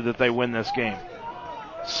make sure that they win this game.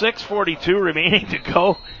 6:42 remaining to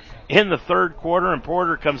go in the third quarter, and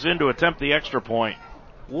Porter comes in to attempt the extra point.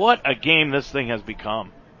 What a game this thing has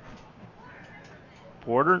become.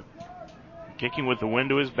 Porter kicking with the wind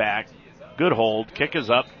to his back. Good hold. Kick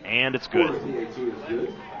is up, and it's good.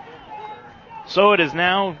 So it is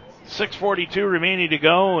now 6:42 remaining to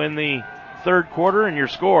go in the third quarter, and your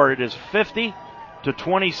score, it is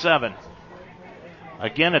 50-27.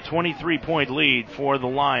 Again, a 23-point lead for the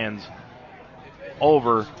Lions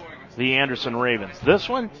over the Anderson Ravens. This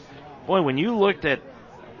one, boy, when you looked at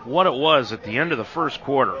what it was at the end of the first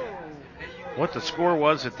quarter, what the score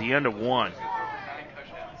was at the end of one,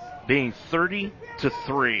 being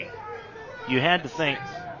 30-3, you had to think,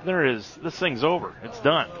 this thing's over. It's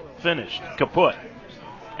done. Finished. Kaput.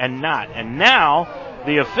 And not. And now,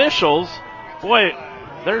 the officials, boy,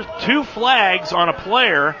 there's 2 flags on a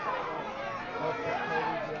player.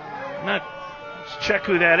 Let's check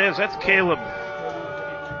who that is. That's Caleb.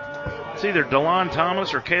 It's either DeLon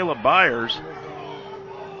Thomas or Caleb Byers.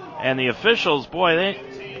 And the officials, boy,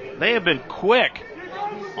 they have been quick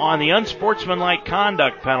on the unsportsmanlike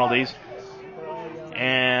conduct penalties.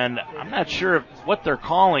 And I'm not sure what they're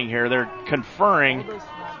calling here. They're conferring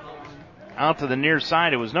out to the near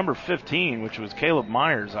side. It was number 15, which was Caleb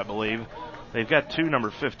Myers, I believe. They've got 2 number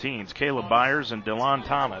 15s, Caleb Byers and DeLon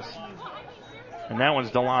Thomas. And that one's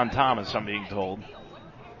DeLon Thomas, I'm being told.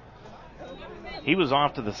 He was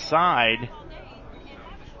off to the side,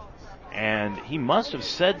 and he must have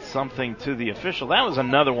said something to the official. That was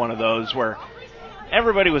another one of those where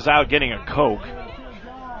everybody was out getting a Coke.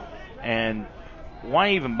 And why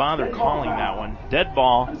even bother calling that one? Dead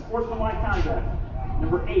ball.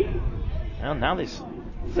 Number 8. Well, now they say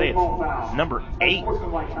it's number 8.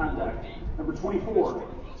 Number 24.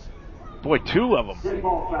 Boy, 2 of them. Dead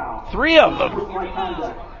ball foul. 3 of them.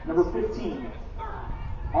 Number 15.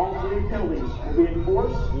 All 3 penalties will be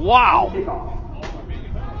enforced. Wow.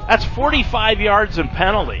 That's 45 yards in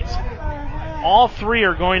penalties. All 3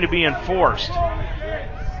 are going to be enforced.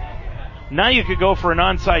 Now you could go for an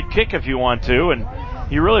onside kick if you want to, and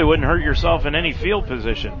you really wouldn't hurt yourself in any field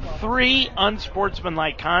position. 3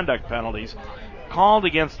 unsportsmanlike conduct penalties called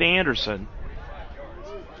against Anderson.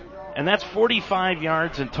 And that's 45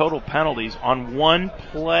 yards in total penalties on 1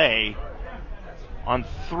 play. On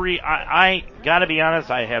 3, I gotta be honest,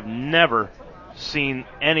 I have never seen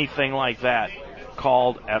anything like that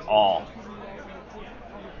called at all.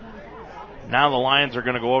 Now the Lions are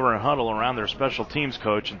going to go over and huddle around their special teams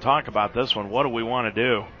coach and talk about this one. What do we want to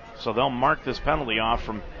do? So they'll mark this penalty off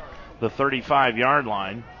from the 35-yard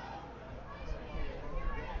line.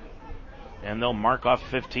 And they'll mark off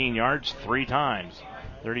 15 yards 3 times.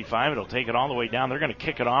 35, it'll take it all the way down. They're going to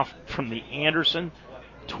kick it off from the Anderson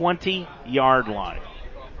 20-yard line.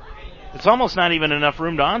 It's almost not even enough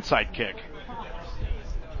room to onside kick.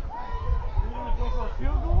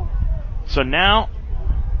 So now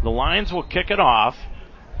the Lions will kick it off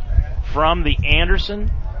from the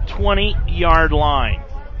Anderson 20-yard line.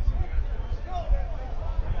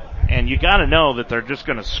 And you got to know that they're just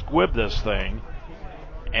going to squib this thing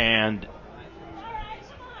and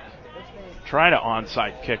try to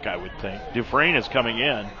onside kick, I would think. Dufresne is coming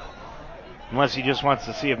in, unless he just wants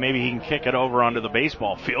to see if maybe he can kick it over onto the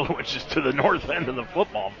baseball field, which is to the north end of the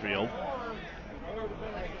football field.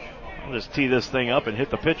 I'll just tee this thing up and hit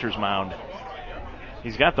the pitcher's mound.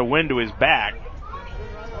 He's got the wind to his back.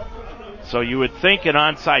 So you would think an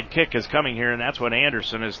onside kick is coming here, and that's what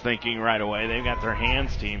Anderson is thinking right away. They've got their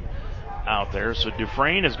hands team out there. So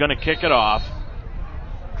Dufresne is going to kick it off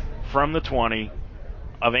from the 20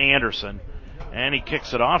 of Anderson. And he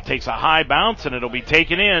kicks it off, takes a high bounce, and it'll be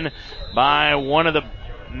taken in by one of the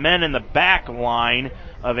men in the back line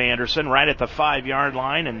of Anderson, right at the 5-yard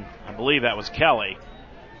line, and I believe that was Kelly.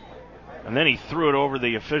 And then he threw it over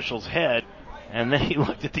the official's head, and then he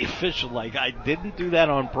looked at the official like, I didn't do that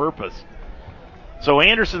on purpose. So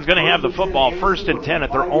Anderson's going to have the football 1st and 10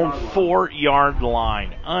 at their own 4-yard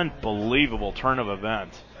line. Unbelievable turn of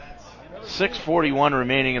events. 6:41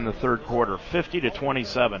 remaining in the third quarter,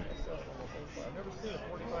 50-27.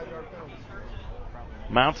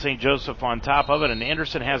 Mount St. Joseph on top of it, and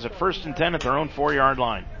Anderson has it 1st and 10 at their own 4-yard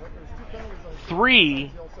line.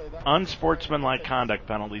 3 unsportsmanlike conduct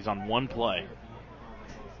penalties on one play.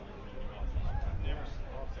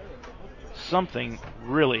 Something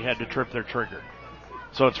really had to trip their trigger.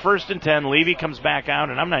 So it's 1st and 10. Levy comes back out,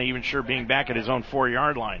 and I'm not even sure being back at his own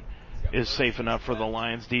 4-yard line is safe enough for the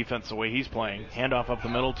Lions defense the way he's playing. Handoff up the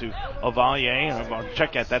middle to Ovalier, and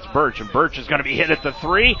check that, that's Birch, and Birch is going to be hit at the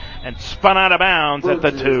 3 and spun out of bounds at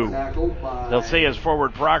the 2. They'll say his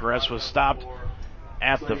forward progress was stopped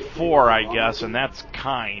at the 4, I guess, and that's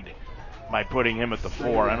kind by putting him at the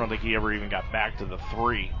 4. I don't think he ever even got back to the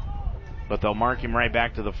 3. But they'll mark him right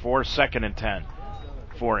back to the 4, 2nd and 10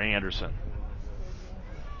 for Anderson.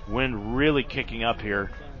 Wind really kicking up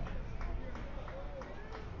here.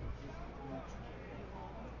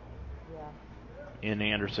 In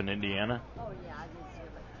Anderson, Indiana.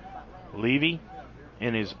 Levy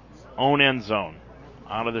in his own end zone,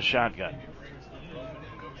 out of the shotgun.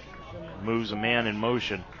 Moves a man in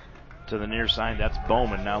motion to the near side. That's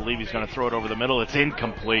Bowman. Now Levy's going to throw it over the middle. It's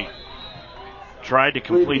incomplete. Tried to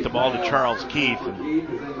complete the ball to Charles Keith,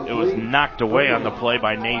 and it was knocked away on the play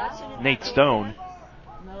by Nate Stone.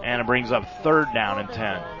 And it brings up 3rd down and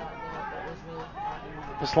 10.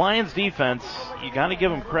 This Lions defense, you got to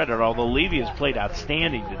give him credit, although Levy has played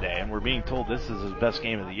outstanding today, and we're being told this is his best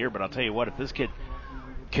game of the year. But I'll tell you what, if this kid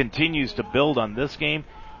continues to build on this game,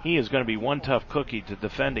 he is going to be one tough cookie to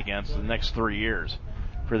defend against the next 3 years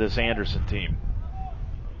for this Anderson team.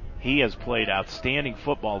 He has played outstanding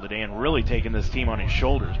football today and really taken this team on his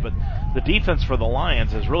shoulders. But the defense for the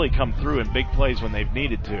Lions has really come through in big plays when they've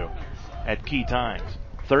needed to at key times.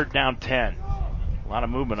 3rd down 10. A lot of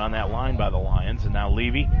movement on that line by the Lions, and now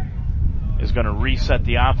Levy is going to reset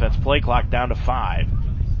the offense. Play clock down to 5.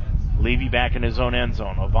 Levy back in his own end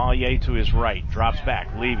zone. Ovalier to his right, drops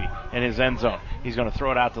back. Levy in his end zone. He's going to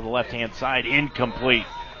throw it out to the left-hand side. Incomplete.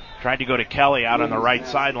 Tried to go to Kelly out on the right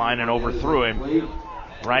sideline and overthrew him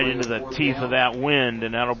right into the teeth of that wind,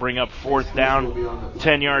 and that'll bring up 4th down,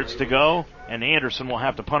 10 yards to go, and Anderson will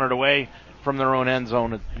have to punt it away from their own end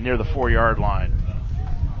zone near the 4-yard line.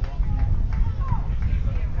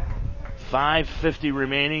 5:50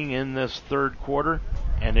 remaining in this third quarter,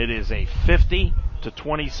 and it is a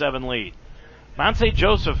 50-27 lead. Mount St.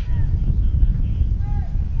 Joseph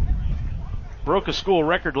broke a school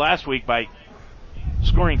record last week by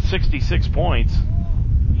scoring 66 points.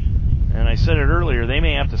 And I said it earlier, they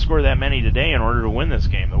may have to score that many today in order to win this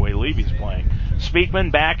game, the way Levy's playing.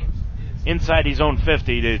 Speakman back inside his own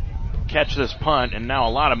 50 to catch this punt, and now a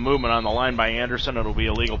lot of movement on the line by Anderson. It'll be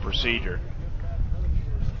a legal procedure.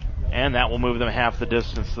 And that will move them half the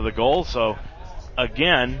distance to the goal. So,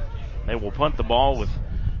 again, they will punt the ball with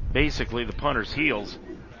basically the punter's heels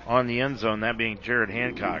on the end zone, that being Jared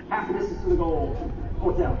Hancock. Half the distance to the goal.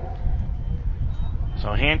 4th down.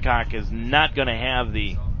 So Hancock is not going to have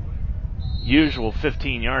the usual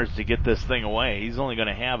 15 yards to get this thing away. He's only going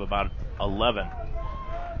to have about 11.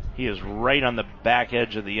 He is right on the back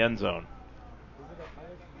edge of the end zone.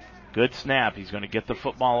 Good snap. He's going to get the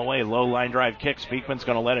football away. Low line drive kick. Speakman's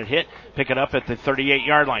going to let it hit. Pick it up at the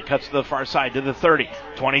 38-yard line. Cuts to the far side to the 30.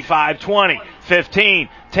 25, 20, 15,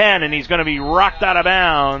 10. And he's going to be rocked out of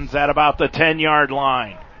bounds at about the 10-yard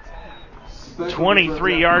line.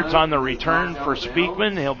 23 yards on the return for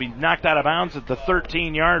Speakman. He'll be knocked out of bounds at the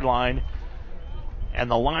 13-yard line. And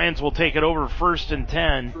the Lions will take it over 1st and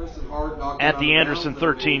 10 at the Anderson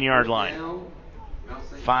 13-yard line.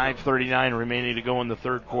 5:39 remaining to go in the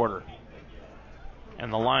third quarter.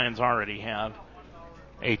 And the Lions already have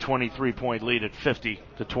a 23-point lead at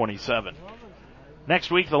 50-27.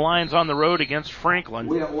 Next week, the Lions on the road against Franklin.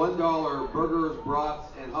 We have $1 burgers, brats,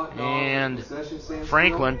 and hot dogs. And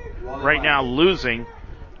Franklin right now losing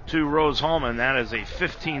to Rose-Hulman. That is a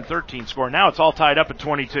 15-13 score. Now it's all tied up at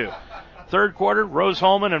 22. Third quarter,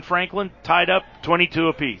 Rose-Hulman and Franklin tied up 22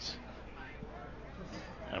 apiece.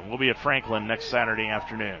 And we'll be at Franklin next Saturday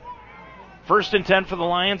afternoon. First and 10 for the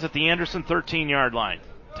Lions at the Anderson 13-yard line.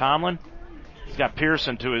 Tomlin, he's got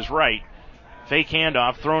Pearson to his right. Fake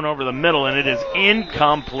handoff, thrown over the middle, and it is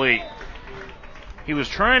incomplete. He was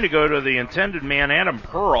trying to go to the intended man, Adam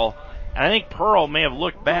Pearl, and I think Pearl may have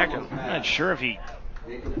looked back. I'm not sure if he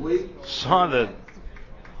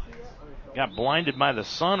got blinded by the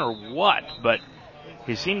sun or what, but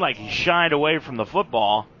he seemed like he shied away from the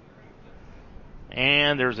football.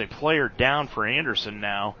 And there's a player down for Anderson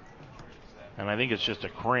now, and I think it's just a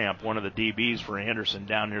cramp, one of the DBs for Anderson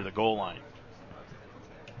down near the goal line.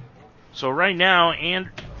 So right now,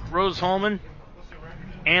 Rose Holman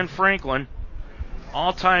and Franklin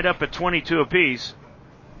all tied up at 22 apiece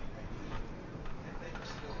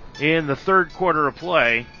in the third quarter of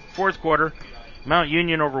play. Fourth quarter, Mount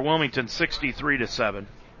Union over Wilmington 63-7.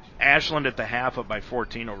 Ashland at the half up by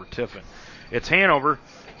 14 over Tiffin. It's Hanover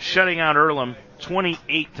shutting out Earlham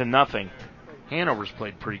 28-0. Hanover's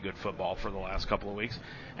played pretty good football for the last couple of weeks.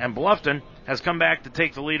 And Bluffton has come back to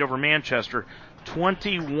take the lead over Manchester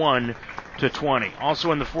 21-20.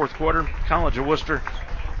 Also in the fourth quarter, College of Worcester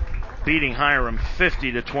beating Hiram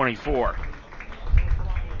 50-24.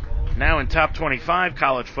 Now in top 25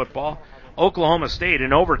 college football, Oklahoma State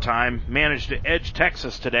in overtime managed to edge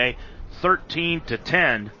Texas today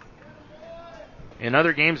 13-10. In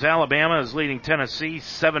other games, Alabama is leading Tennessee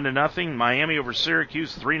 7-0. Miami over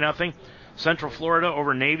Syracuse 3-0. Central Florida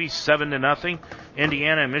over Navy 7-0.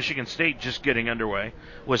 Indiana and Michigan State just getting underway.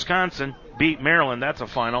 Wisconsin beat Maryland, that's a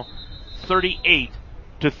final,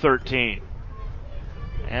 38-13.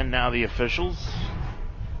 And now the officials,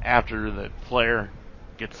 after the player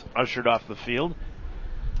gets ushered off the field,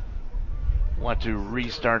 want to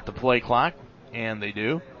restart the play clock, and they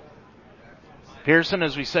do. Pearson,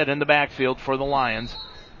 as we said, in the backfield for the Lions.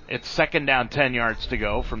 It's second down, 10 yards to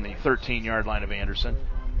go from the 13-yard line of Anderson.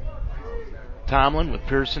 Tomlin with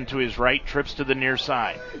Pearson to his right, trips to the near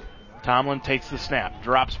side. Tomlin takes the snap,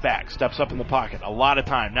 drops back, steps up in the pocket. A lot of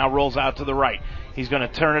time. Now rolls out to the right. He's going to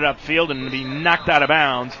turn it upfield and be knocked out of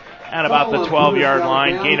bounds at about the 12-yard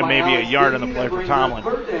line. Gain of maybe a yard on the play for Tomlin.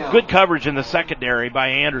 Good coverage in the secondary by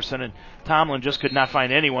Anderson, and Tomlin just could not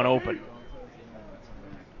find anyone open.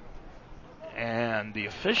 And the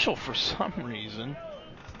official, for some reason,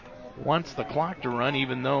 wants the clock to run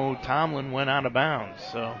even though Tomlin went out of bounds.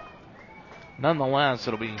 So, nonetheless,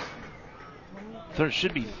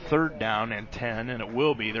 should be third down and 10, and it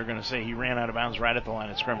will be. They're going to say he ran out of bounds right at the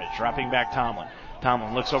line of scrimmage. Dropping back Tomlin.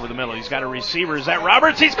 Tomlin looks over the middle. He's got a receiver. Is that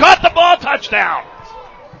Roberts? He's caught the ball. Touchdown!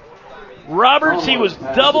 Roberts, he was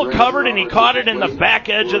double covered, and he caught it in the back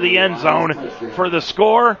edge of the end zone for the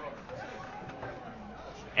score.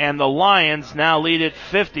 And the Lions now lead it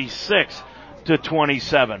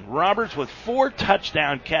 56-27. Roberts with 4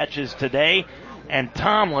 touchdown catches today, and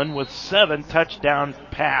Tomlin with 7 touchdown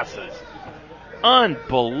passes.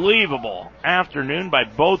 Unbelievable afternoon by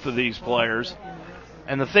both of these players.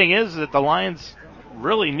 And the thing is that the Lions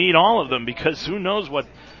really need all of them, because who knows what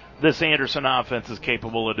this Anderson offense is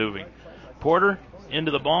capable of doing. Porter into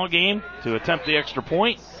the ball game to attempt the extra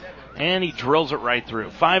point, and he drills it right through.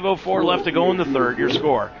 5:04 left to go in the third. Your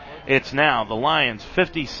score, it's now the Lions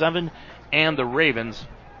 57 and the Ravens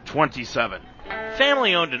 27.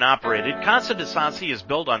 Family owned and operated, Casa de Sassi is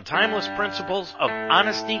built on timeless principles of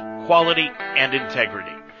honesty, quality, and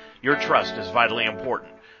integrity. Your trust is vitally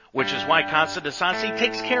important, which is why Casa de Sassi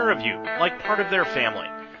takes care of you like part of their family.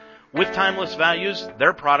 With timeless values,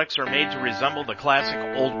 their products are made to resemble the classic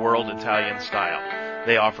old-world Italian style.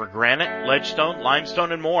 They offer granite, ledgestone,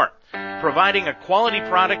 limestone, and more. Providing a quality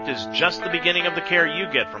product is just the beginning of the care you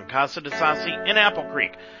get from Casa de Sassi in Apple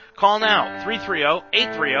Creek. Call now,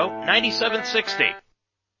 330-830-9760.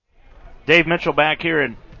 Dave Mitchell back here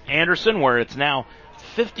in Anderson, where it's now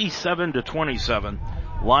 57-27.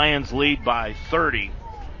 Lions lead by 30,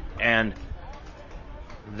 and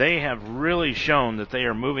they have really shown that they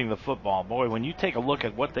are moving the football. Boy, when you take a look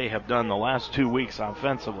at what they have done the last 2 weeks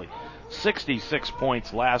offensively, 66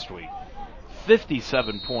 points last week,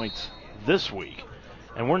 57 points this week,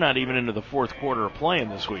 and we're not even into the fourth quarter of play in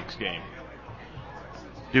this week's game.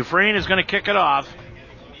 Dufresne is going to kick it off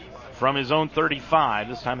from his own 35.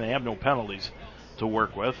 This time they have no penalties to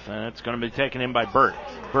work with, and it's going to be taken in by Burt.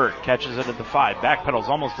 Burt catches it at the 5, backpedals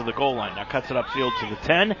almost to the goal line. Now cuts it upfield to the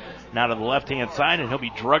 10, now to the left-hand side, and he'll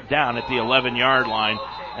be drugged down at the 11-yard line.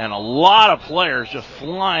 And a lot of players just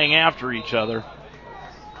flying after each other.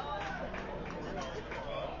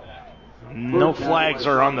 No flags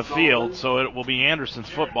are on the field, so it will be Anderson's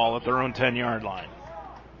football at their own 10-yard line.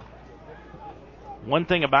 One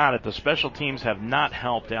thing about it, the special teams have not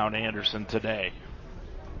helped out Anderson today.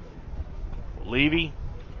 Levy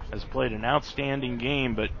has played an outstanding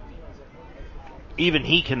game, but even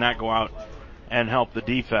he cannot go out and help the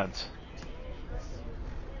defense.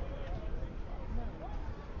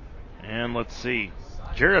 And let's see.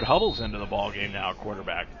 Jared Hubble's into the ball game now,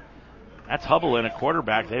 quarterback. That's Hubble in a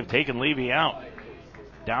quarterback. They've taken Levy out.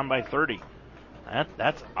 Down by 30.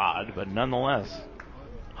 That's odd, but nonetheless.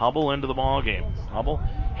 Hubble into the ball game. Hubble,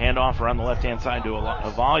 handoff around the left-hand side to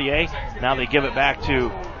Avalier. Now they give it back to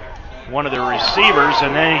one of the receivers,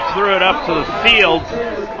 and then he threw it up to the field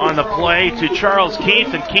on the play to Charles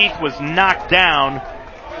Keith, and Keith was knocked down.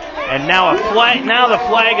 And now the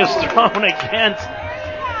flag is thrown against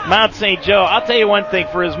Mount St. Joe. I'll tell you one thing,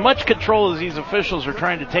 for as much control as these officials are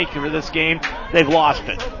trying to take for this game, they've lost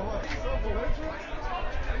it.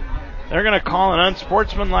 They're going to call an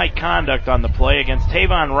unsportsmanlike conduct on the play against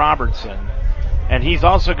Tavon Robertson, and he's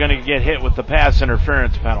also going to get hit with the pass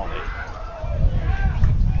interference penalty.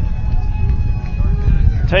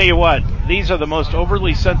 Tell you what, these are the most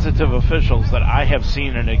overly sensitive officials that I have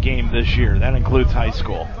seen in a game this year. That includes high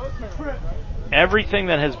school. Everything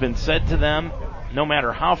that has been said to them, no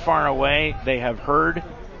matter how far away, they have heard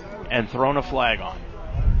and thrown a flag on.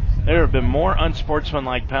 There have been more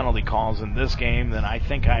unsportsmanlike penalty calls in this game than I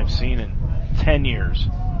think I've seen in 10 years.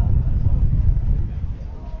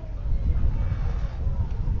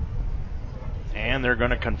 And they're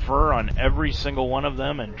going to confer on every single one of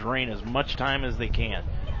them and drain as much time as they can.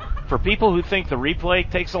 For people who think the replay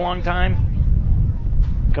takes a long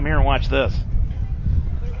time, come here and watch this.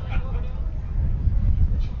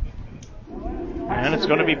 And it's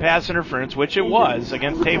going to be pass interference, which it was,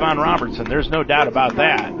 against Tavon Robertson. There's no doubt about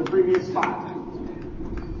that. The previous spot.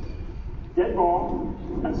 Dead ball,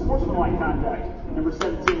 unsportsmanlike conduct, number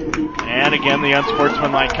 17 of the defense. And again, the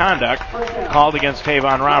unsportsmanlike conduct called against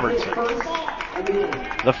Tavon Robertson.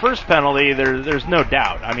 The first penalty, there's no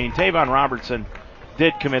doubt. I mean, Tavon Robertson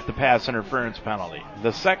did commit the pass interference penalty.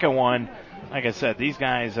 The second one, like I said, these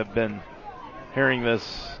guys have been hearing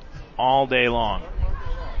this all day long.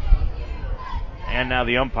 And now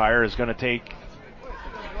the umpire is going to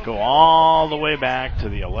go all the way back to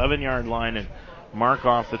the 11-yard line and mark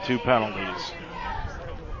off the two penalties.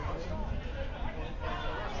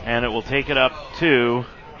 And it will take it up to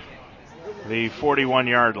the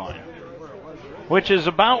 41-yard line, which is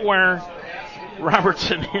about where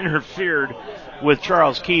Robertson interfered with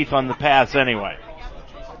Charles Keith on the pass anyway.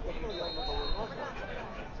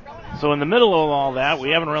 So in the middle of all that, we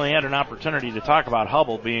haven't really had an opportunity to talk about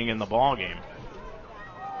Hubble being in the ball game.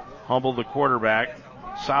 Hubble, the quarterback,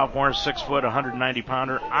 sophomore, 6 foot,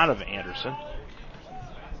 190-pounder, out of Anderson.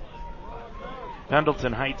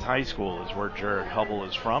 Pendleton Heights High School is where Jared Hubble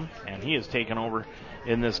is from, and he has taken over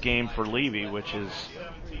in this game for Levy, which is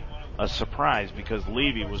a surprise because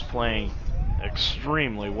Levy was playing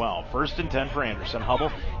extremely well. 1st and 10 for Anderson.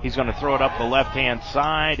 Hubble, he's going to throw it up the left-hand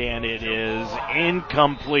side, and it is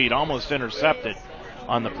incomplete, almost intercepted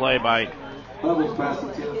on the play by Hubble's passing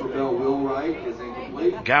attempt for Bell Wheelwright is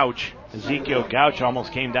incomplete. Gouch. Ezekiel Gouch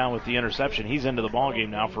almost came down with the interception. He's into the ball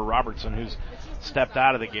game now for Robertson, who's stepped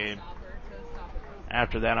out of the game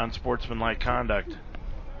after that unsportsmanlike conduct.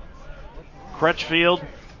 Crutchfield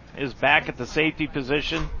is back at the safety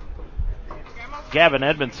position. Gavin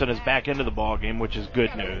Edmondson is back into the ball game, which is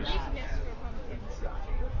good news.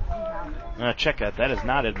 Check that. That is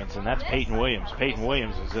not Edmondson. That's Peyton Williams. Peyton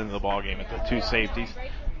Williams is into the ball game at the two safeties.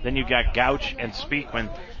 Then you've got Gouch and Speakman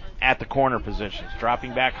at the corner positions.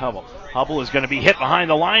 Dropping back Hubble. Hubble is going to be hit behind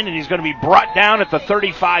the line, and he's going to be brought down at the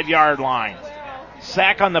 35-yard line.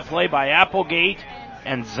 Sack on the play by Applegate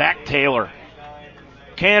and Zach Taylor.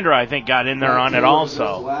 Kandra, I think, got in there on it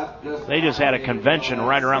also. They just had a convention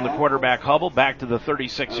right around the quarterback Hubble, back to the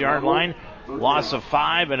 36-yard line. Loss of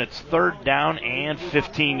 5, and it's 3rd down and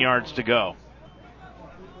 15 yards to go.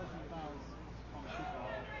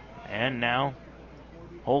 And now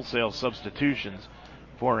wholesale substitutions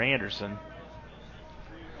for Anderson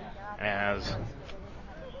as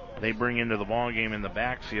they bring into the ball game in the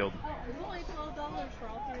backfield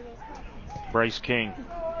Bryce King.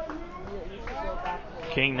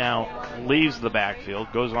 King now leaves the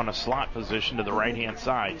backfield, goes on a slot position to the right-hand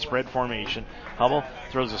side. Spread formation. Hubble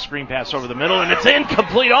throws a screen pass over the middle, and it's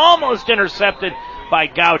incomplete, almost intercepted by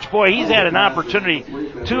Gouch. Boy, he's had an opportunity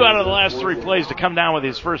 2 out of the last 3 plays to come down with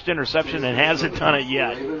his first interception and hasn't done it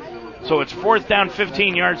yet. So it's 4th down,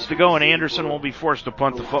 15 yards to go, and Anderson will be forced to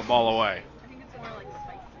punt the football away.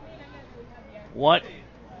 What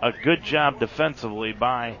a good job defensively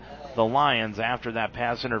by the Lions after that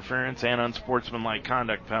pass interference and unsportsmanlike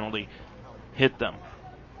conduct penalty hit them.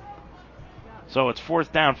 So it's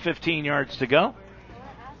 4th down, 15 yards to go.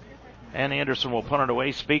 And Anderson will punt it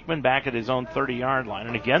away. Speakman back at his own 30-yard line.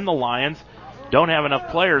 And again, the Lions don't have enough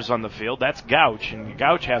players on the field. That's Gouch, and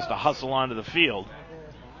Gouch has to hustle onto the field.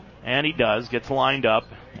 And he does, gets lined up,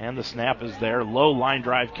 and the snap is there. Low line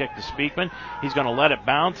drive kick to Speakman. He's going to let it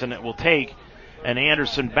bounce, and it will take an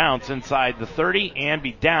Anderson bounce inside the 30 and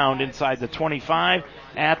be downed inside the 25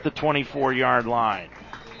 at the 24-yard line.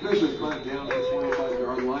 That's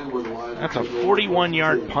a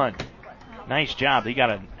 41-yard punt. Nice job. He got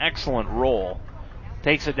an excellent roll.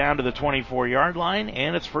 Takes it down to the 24-yard line,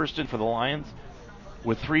 and it's first in for the Lions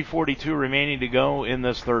with 3:42 remaining to go in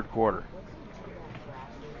this third quarter.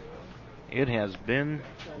 It has been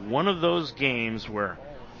one of those games where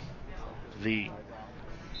the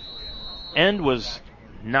end was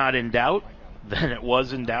not in doubt, then it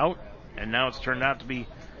was in doubt, and now it's turned out to be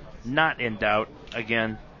not in doubt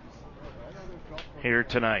again here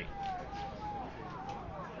tonight.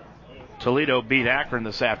 Toledo beat Akron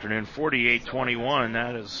this afternoon, 48-21.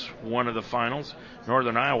 That is one of the finals.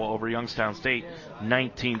 Northern Iowa over Youngstown State,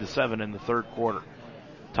 19-7 in the third quarter.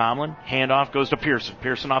 Tomlin, handoff goes to Pearson.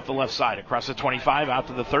 Pearson off the left side, across the 25, out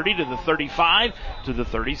to the 30, to the 35, to the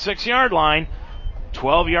 36-yard line.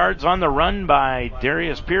 12 yards on the run by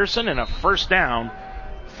Darius Pearson, and a first down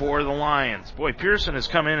for the Lions. Boy, Pearson has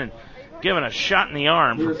come in and given a shot in the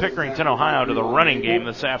arm for Pickerington, Ohio, to the running game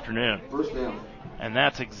this afternoon. And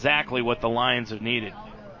that's exactly what the Lions have needed.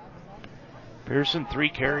 Pearson, 3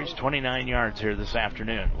 carries, 29 yards here this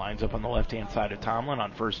afternoon. Lines up on the left-hand side of Tomlin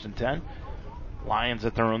on 1st and 10. Lions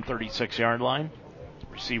at their own 36-yard line.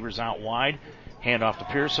 Receivers out wide. Hand off to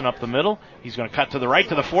Pearson up the middle. He's going to cut to the right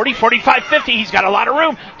to the 40, 45, 50. He's got a lot of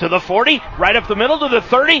room. To the 40, right up the middle to the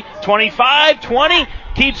 30, 25, 20.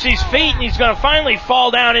 Keeps his feet, and he's going to finally fall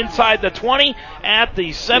down inside the 20 at the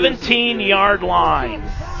 17-yard line.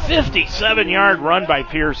 57-yard run by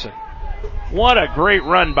Pearson. What a great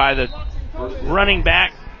run by the running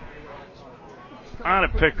back out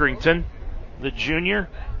of Pickerington, the junior,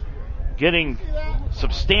 getting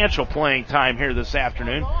substantial playing time here this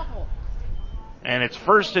afternoon. And it's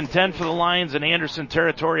 1st and 10 for the Lions in Anderson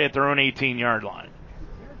territory at their own 18-yard line.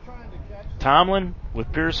 Tomlin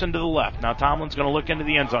with Pearson to the left. Now Tomlin's going to look into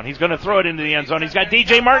the end zone. He's going to throw it into the end zone. He's got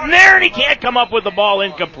DJ Martin there, and he can't come up with the ball.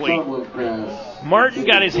 Incomplete. Martin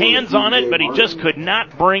got his hands on it, but he just could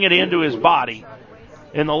not bring it into his body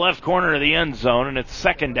in the left corner of the end zone, and it's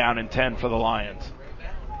 2nd down and 10 for the Lions.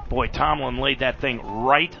 Boy, Tomlin laid that thing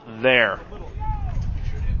right there.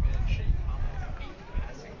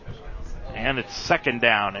 And it's 2nd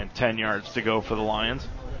down and 10 yards to go for the Lions.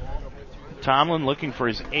 Tomlin looking for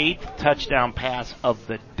his 8th touchdown pass of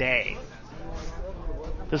the day.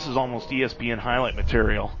 This is almost ESPN highlight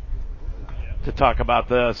material to talk about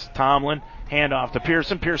this. Tomlin, handoff to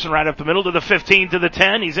Pearson. Pearson right up the middle to the 15, to the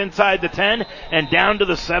 10. He's inside the 10 and down to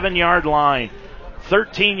the 7-yard line.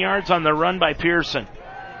 13 yards on the run by Pearson.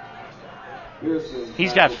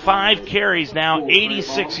 He's got 5 carries now,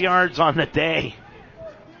 86 yards on the day.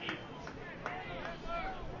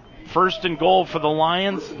 1st and goal for the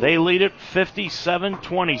Lions. They lead it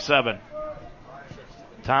 57-27.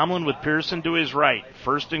 Tomlin with Pearson to his right.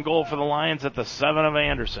 1st and goal for the Lions at the 7 of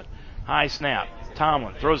Anderson. High snap.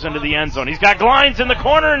 Tomlin throws into the end zone. He's got Glines in the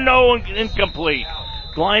corner. No, incomplete.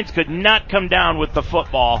 Glines could not come down with the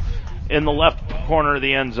football in the left corner of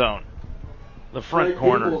the end zone. The front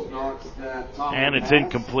corner. And it's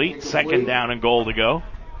incomplete. 2nd down and goal to go.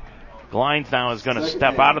 Glines now is going to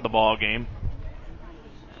step out of the ball game.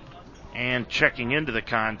 And checking into the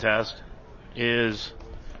contest is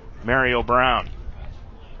Mario Brown.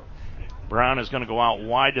 Brown is going to go out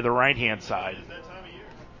wide to the right-hand side.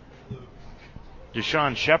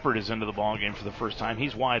 Deshaun Shepard is into the ballgame for the first time.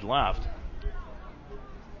 He's wide left.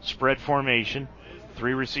 Spread formation.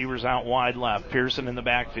 3 receivers out wide left. Pearson in the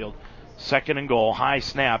backfield. 2nd and goal. High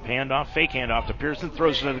snap. Handoff. Fake handoff to Pearson.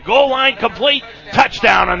 Throws to the goal line. Complete.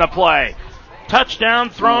 Touchdown on the play. Touchdown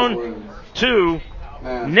thrown to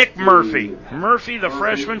Nick Murphy. Murphy, the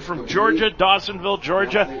freshman from Georgia, Dawsonville,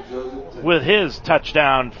 Georgia, with his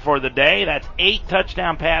touchdown for the day. That's 8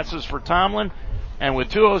 touchdown passes for Tomlin. And with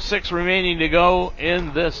 2:06 remaining to go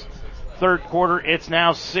in this third quarter, it's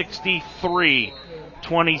now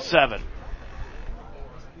 63-27.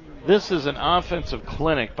 This is an offensive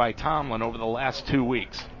clinic by Tomlin over the last 2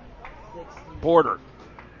 weeks. Porter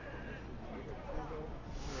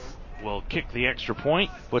will kick the extra point,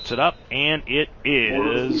 puts it up, and it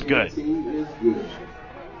is good.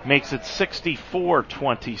 Makes it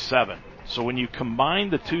 64-27. So when you combine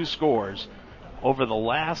the 2 scores over the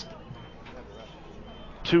last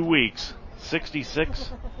 2 weeks, 66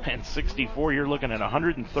 and 64, you're looking at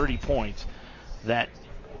 130 points that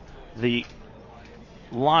the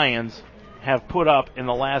Lions have put up in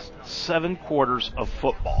the last 7 quarters of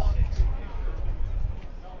football.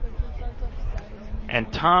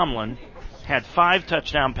 And Tomlin had 5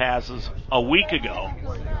 touchdown passes a week ago.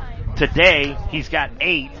 Today, he's got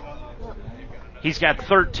 8. He's got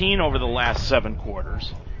 13 over the last 7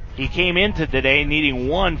 quarters. He came into today needing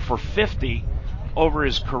 1 for 50 over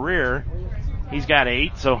his career. He's got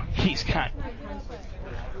 8, so he's got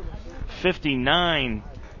 59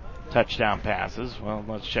 touchdown passes. Well,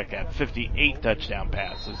 let's check that. 58 touchdown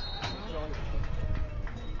passes.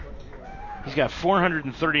 He's got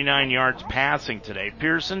 439 yards passing today.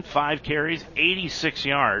 Pearson, 5 carries, 86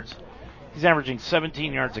 yards. He's averaging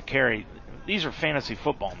 17 yards a carry. These are fantasy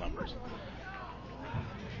football numbers.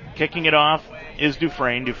 Kicking it off is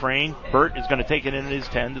Dufresne. Burt is going to take it in at his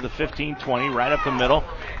 10 to the 15-20, right up the middle.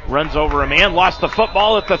 Runs over a man, lost the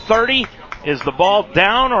football at the 30. Is the ball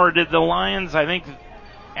down, or did the Lions,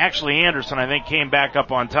 actually Anderson, came back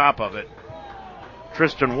up on top of it.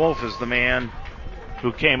 Tristan Wolf is the man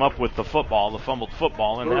who came up with the fumbled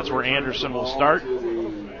football, and that's where Anderson will start.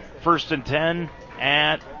 1st and 10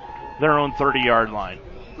 at their own 30-yard line.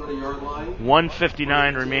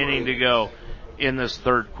 1:59 remaining to go in this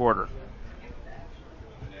third quarter.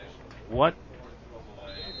 What?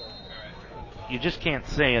 You just can't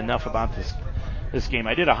say enough about this game.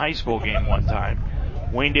 I did a high school game one time,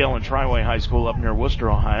 Waynedale and Triway High School up near Worcester,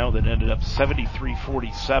 Ohio, that ended up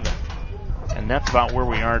 73-47. And that's about where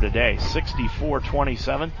we are today.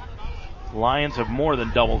 64-27. Lions have more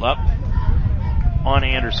than doubled up on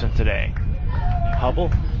Anderson today.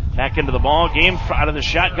 Hubble back into the ball game, out of the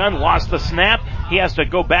shotgun, lost the snap. He has to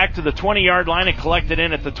go back to the 20-yard line and collect it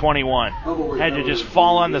in at the 21. Had to just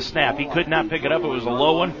fall on the snap. He could not pick it up. It was a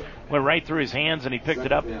low one. Went right through his hands, and he picked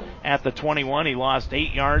it up at the 21. He lost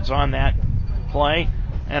 8 yards on that play,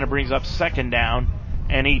 and it brings up 2nd down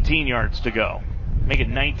and 18 yards to go. Make it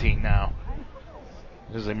 19 now,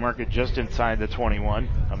 as they mark it just inside the 21.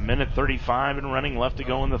 1:35 and running left to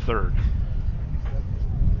go in the third.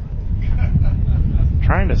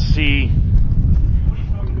 Trying to see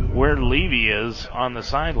where Levy is on the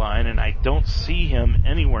sideline, and I don't see him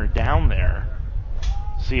anywhere down there.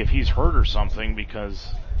 See if he's hurt or something,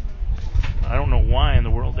 because I don't know why in the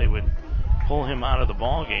world they would pull him out of the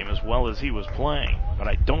ball game as well as he was playing, but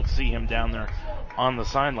I don't see him down there on the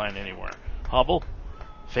sideline anywhere. Hubble,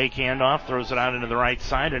 fake handoff, throws it out into the right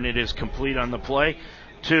side, and it is complete on the play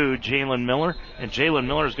to Jalen Miller, and Jalen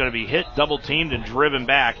Miller is going to be hit, double teamed, and driven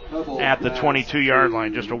back at the 22-yard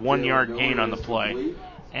line. Just a 1-yard gain on the play.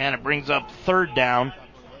 And it brings up 3rd down,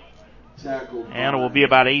 and it will be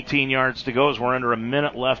about 18 yards to go as we're under a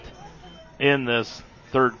minute left in this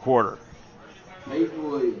third quarter.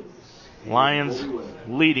 Lions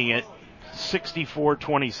leading it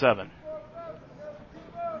 64-27.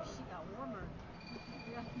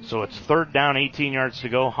 So it's 3rd down, 18 yards to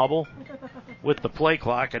go. Hubble with the play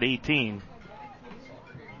clock at 18.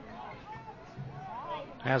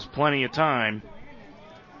 Has plenty of time.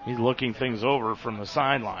 He's looking things over from the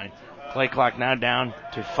sideline. Play clock now down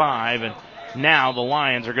to 5, and now the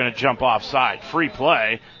Lions are going to jump offside. Free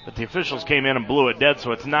play, but the officials came in and blew it dead,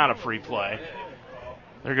 so it's not a free play.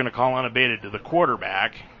 They're going to call unabated to the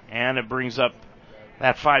quarterback, and it brings up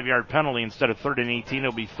that 5-yard penalty. Instead of 3rd and 18,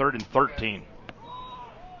 it'll be 3rd and 13.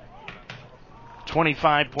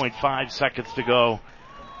 25.5 seconds to go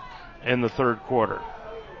in the third quarter.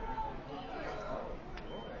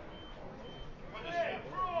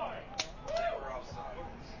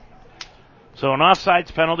 So an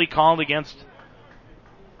offsides penalty called against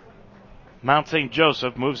Mount St.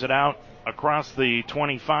 Joseph. Moves it out across the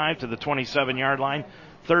 25 to the 27-yard line.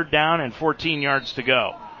 3rd down and 14 yards to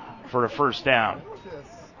go for a 1st down.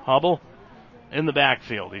 Hubble in the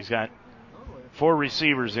backfield. He's got 4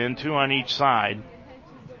 receivers in, 2 on each side.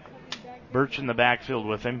 Birch in the backfield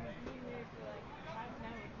with him.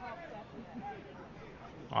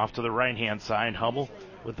 Off to the right-hand side. Hubble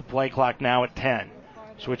with the play clock now at 10.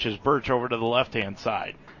 Switches Birch over to the left-hand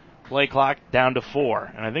side. Play clock down to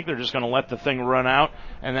 4. And I think they're just going to let the thing run out,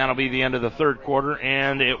 and that'll be the end of the third quarter,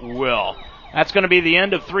 and it will. That's going to be the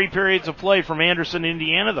end of 3 periods of play from Anderson,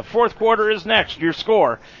 Indiana. The fourth quarter is next. Your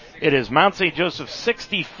score, it is Mount St. Joseph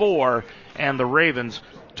 64 and the Ravens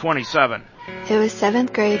 27. It was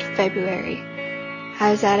 7th grade, February.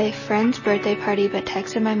 I was at a friend's birthday party but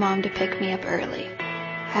texted my mom to pick me up early.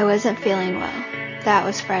 I wasn't feeling well. That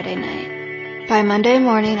was Friday night. By Monday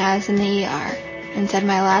morning, I was in the ER and said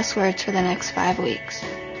my last words for the next 5 weeks.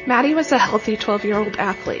 Maddie was a healthy 12-year-old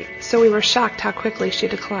athlete, so we were shocked how quickly she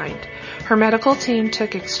declined. Her medical team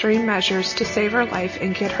took extreme measures to save her life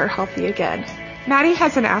and get her healthy again. Maddie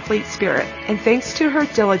has an athlete spirit, and thanks to her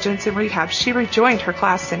diligence in rehab, she rejoined her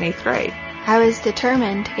class in 8th grade. I was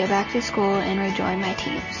determined to get back to school and rejoin my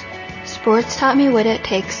teams. Sports taught me what it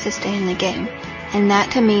takes to stay in the game. And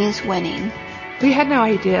that to me is winning. We had no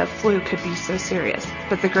idea flu could be so serious,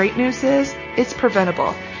 but the great news is it's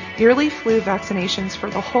preventable. Yearly flu vaccinations for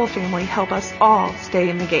the whole family help us all stay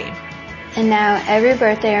in the game. And now every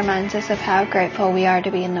birthday reminds us of how grateful we are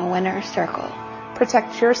to be in the winner's circle.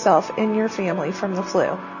 Protect yourself and your family from the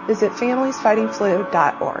flu. Visit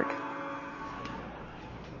familiesfightingflu.org.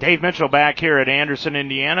 Dave Mitchell back here at Anderson,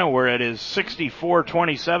 Indiana, where it is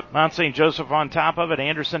 64-27. Mount St. Joseph on top of it.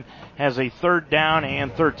 Anderson has a 3rd down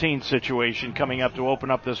and 13 situation coming up to open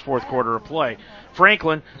up this fourth quarter of play.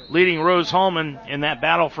 Franklin leading Rose-Hulman in that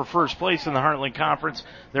battle for first place in the Heartland Conference.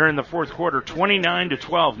 They're in the fourth quarter,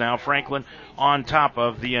 29-12 now. Franklin on top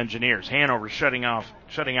of the Engineers. Hanover shutting out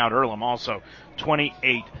Earlham also,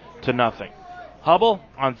 28-0. Hubble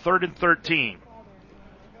on 3rd and 13.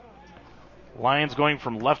 Lions going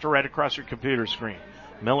from left to right across your computer screen.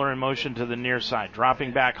 Miller in motion to the near side.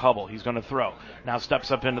 Dropping back, Hubble. He's going to throw. Now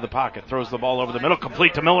steps up into the pocket. Throws the ball over the middle.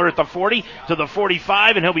 Complete to Miller at the 40, to the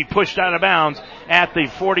 45, and he'll be pushed out of bounds at the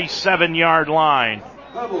 47-yard line.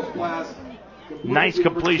 Nice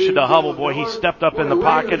completion to Hubble. Boy, he stepped up in the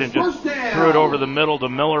pocket and just threw it over the middle to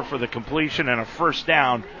Miller for the completion and a first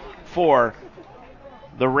down for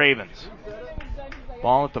the Ravens.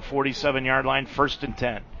 Ball at the 47-yard line, 1st and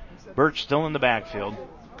 10. Birch still in the backfield.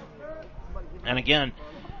 And again,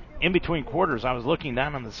 in between quarters, I was looking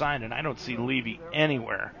down on the side, and I don't see Levy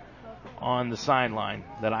anywhere on the sideline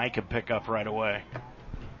that I could pick up right away.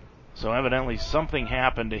 So evidently something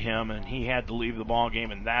happened to him, and he had to leave the ball game,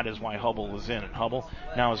 and that is why Hubble was in. And Hubble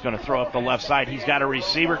now is going to throw up the left side. He's got a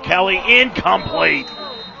receiver. Kelly, incomplete.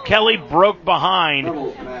 Kelly broke behind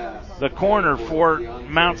the corner for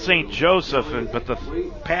Mount St. Joseph, but the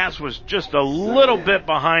pass was just a little bit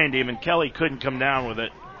behind him, and Kelly couldn't come down with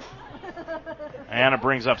it. And it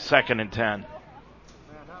brings up 2nd and 10.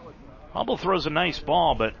 Hubble throws a nice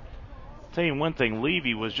ball, but I'll tell you one thing,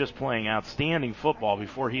 Levy was just playing outstanding football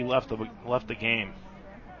before he left the game.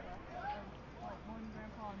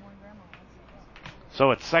 So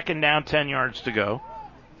it's 2nd down, 10 yards to go.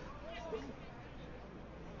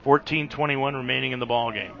 14:21 remaining in the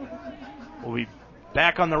ball game. We'll be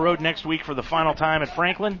back on the road next week for the final time at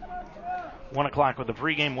Franklin. 1 o'clock with the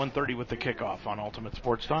pregame, 1:30 with the kickoff on Ultimate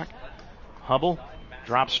Sports Talk. Hubble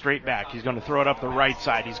drops straight back. He's going to throw it up the right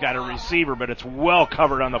side. He's got a receiver, but it's well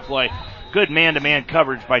covered on the play. Good man-to-man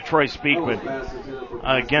coverage by Troy Speakman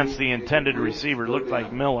against the intended receiver. Looked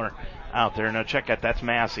like Miller out there. Now check out, that's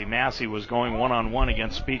Massey. Massey was going one-on-one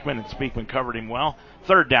against Speakman, and Speakman covered him well.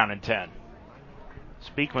 3rd down and 10.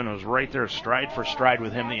 Speakman was right there stride for stride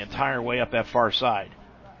with him the entire way up that far side.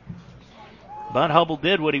 But Hubble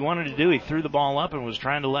did what he wanted to do. He threw the ball up and was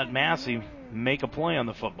trying to let Massey make a play on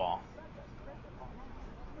the football.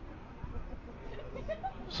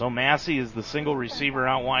 So Massey is the single receiver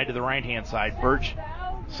out wide to the right-hand side. Birch,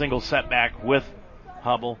 single setback with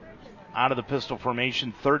Hubble. Out of the pistol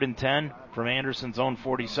formation, 3rd and 10 from Anderson's own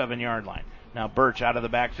 47-yard line. Now Birch out of the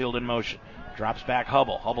backfield in motion. Drops back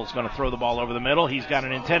Hubble. Hubble's going to throw the ball over the middle. He's got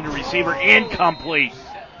an intended receiver. Incomplete.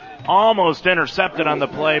 Almost intercepted on the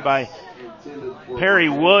play by Perry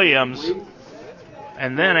Williams.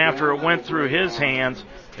 And then after it went through his hands,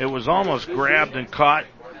 it was almost grabbed and caught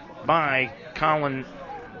by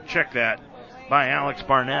by Alex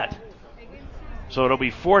Barnett. So it'll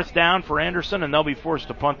be 4th down for Anderson, and they'll be forced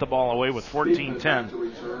to punt the ball away with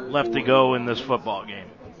 14:10 left to go in this football game.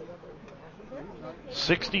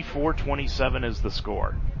 64-27 is the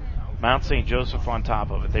score. Mount St. Joseph on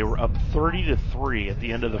top of it. They were up 30-3 at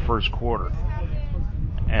the end of the first quarter.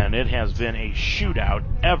 And it has been a shootout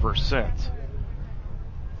ever since.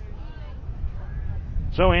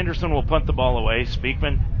 So Anderson will punt the ball away.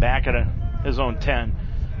 Speakman back at his own 10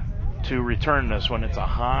 to return this one. It's a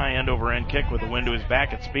high end-over-end kick with the wind to his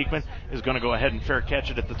back. And Speakman is going to go ahead and fair catch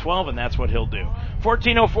it at the 12, and that's what he'll do.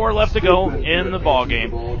 14:04 left to go in the ball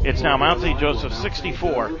game. It's now Mount St. Joseph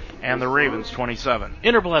 64 and the Ravens 27.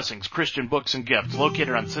 Inner Blessings Christian Books and Gifts,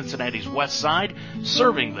 located on Cincinnati's west side,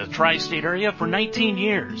 serving the tri-state area for 19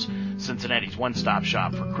 years. Cincinnati's one-stop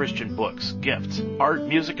shop for Christian books, gifts, art,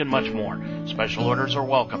 music, and much more. Special orders are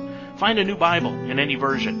welcome. Find a new Bible in any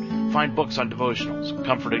version. Find books on devotionals,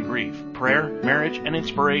 comfort and grief, prayer, marriage, and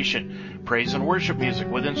inspiration, praise and worship music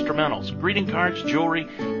with instrumentals, greeting cards, jewelry,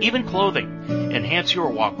 even clothing. Enhance your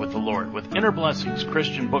walk with the Lord with Inner Blessings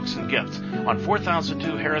Christian Books and Gifts on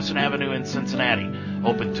 4002 Harrison Avenue in Cincinnati.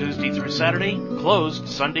 Open Tuesday through Saturday, closed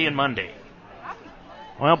Sunday and Monday.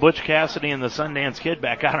 Well, Butch Cassidy and the Sundance Kid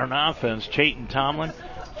back out on offense. Chayton Tomlin,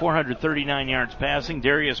 439 yards passing.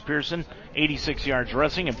 Darius Pearson, 86 yards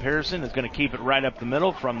rushing. And Pearson is going to keep it right up the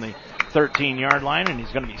middle from the 13-yard line, and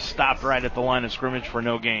he's going to be stopped right at the line of scrimmage for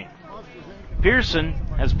no gain. Pearson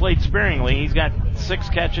has played sparingly. He's got 6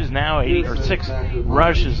 catches now, 6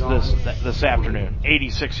 rushes this afternoon,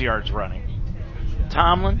 86 yards running.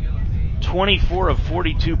 Tomlin, 24 of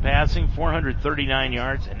 42 passing, 439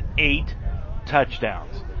 yards, and 8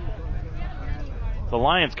 touchdowns. The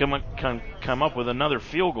Lions come up with another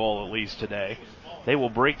field goal at least today. They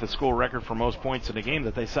will break the school record for most points in a game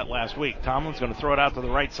that they set last week. Tomlin's going to throw it out to the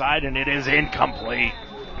right side, and it is incomplete.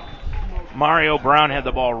 Mario Brown had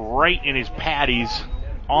the ball right in his patties,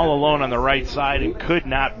 all alone on the right side, and could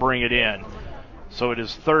not bring it in. So it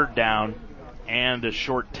is 3rd down and a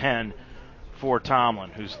short 10 for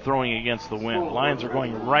Tomlin, who's throwing against the wind. Lions are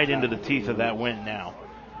going right into the teeth of that wind now.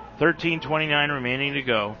 13:29 remaining to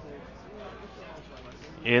go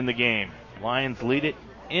in the game. Lions lead it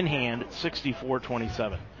in hand,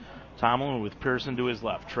 64-27. Tomlin with Pearson to his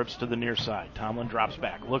left, trips to the near side. Tomlin drops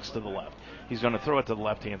back, looks to the left. He's going to throw it to the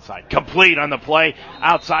left-hand side. Complete on the play,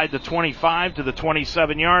 outside the 25 to the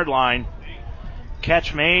 27-yard line.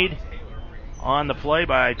 Catch made on the play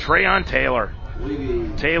by Trayon Taylor.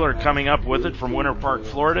 Taylor coming up with it from Winter Park,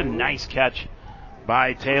 Florida. Nice catch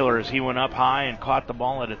by Taylor as he went up high and caught the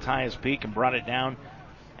ball at its highest peak and brought it down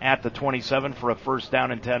at the 27 for a 1st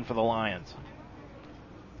down and 10 for the Lions.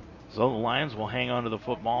 So the Lions will hang on to the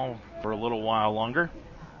football for a little while longer.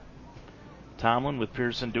 Tomlin with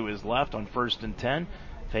Pearson to his left on 1st and 10.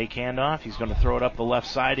 Fake handoff. He's going to throw it up the left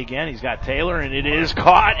side again. He's got Taylor, and it is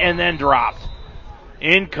caught and then dropped.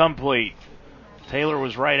 Incomplete. Taylor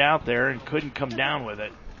was right out there and couldn't come down with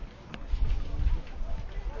it.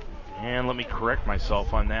 And let me correct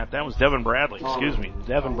myself on that. That was Devin Bradley.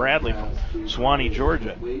 Devin Bradley from Suwanee,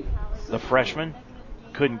 Georgia. The freshman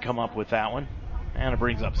couldn't come up with that one. And it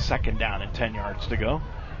brings up 2nd down and 10 yards to go.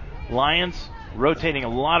 Lions rotating a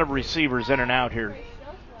lot of receivers in and out here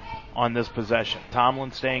on this possession.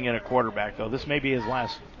 Tomlin staying in a quarterback, though. This may be his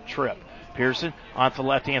last trip. Pearson onto the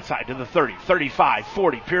left-hand side to the 30, 35,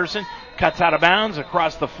 40. Pearson cuts out of bounds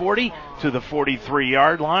across the 40 to the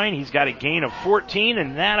 43-yard line. He's got a gain of 14,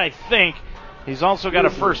 and that, I think, he's also got a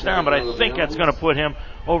 1st down, but I think that's going to put him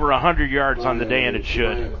over 100 yards on the day, and it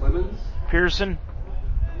should. Pearson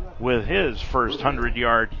with his first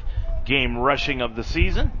 100-yard game rushing of the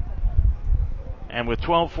season. And with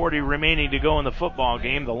 12:40 remaining to go in the football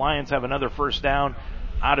game, the Lions have another 1st down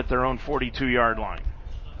out at their own 42-yard line.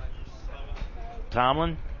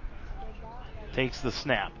 Tomlin takes the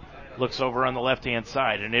snap, looks over on the left-hand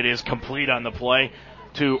side, and it is complete on the play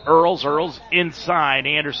to Earls. Earls inside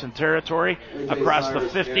Anderson territory, across the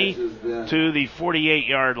 50 to the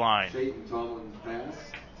 48-yard line.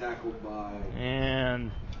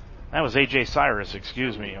 And that was A.J. Cyrus,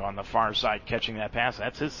 on the far side catching that pass.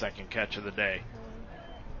 That's his 2nd catch of the day.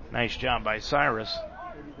 Nice job by Cyrus.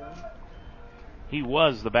 He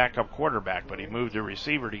was the backup quarterback, but he moved to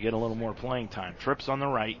receiver to get a little more playing time. Trips on the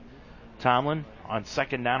right. Tomlin on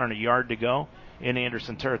 2nd down and a yard to go in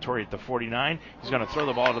Anderson territory at the 49. He's going to throw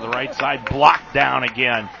the ball to the right side. Blocked down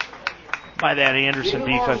again by that Anderson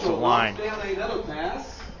defensive line.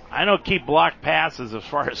 I don't keep blocked passes as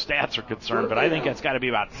far as stats are concerned, but I think that's got to be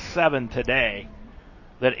about 7 today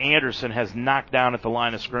that Anderson has knocked down at the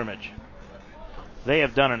line of scrimmage. They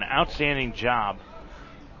have done an outstanding job.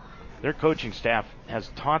 Their coaching staff has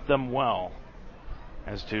taught them well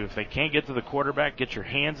as to if they can't get to the quarterback, get your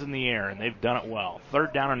hands in the air, and they've done it well.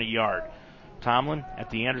 3rd down and a yard. Tomlin at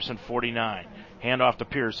the Anderson 49. Hand off to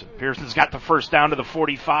Pearson. Pearson's got the 1st down to the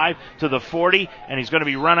 45, to the 40, and he's going to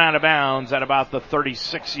be run out of bounds at about the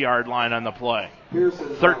 36-yard line on the play.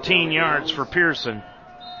 13 yards for Pearson.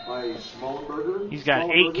 He's got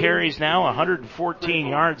 8 carries now, 114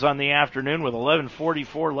 yards on the afternoon with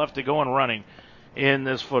 11:44 left to go and running in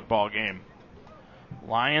this football game.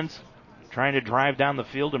 Lions trying to drive down the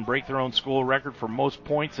field and break their own school record for most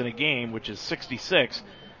points in a game, which is 66,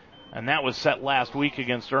 and that was set last week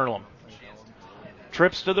against Earlham.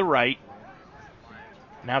 Trips to the right.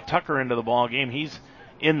 Now Tucker into the ball game. He's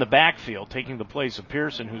in the backfield, taking the place of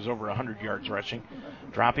Pearson, who's over 100 yards rushing.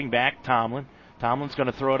 Dropping back, Tomlin. Tomlin's going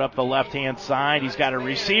to throw it up the left-hand side. He's got a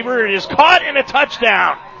receiver. It is caught and a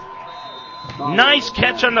touchdown. Nice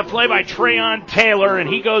catch on the play by Trayon Taylor, and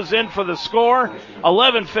he goes in for the score.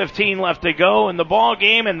 11:15 left to go in the ball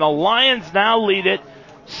game, and the Lions now lead it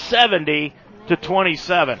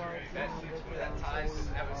 70-27.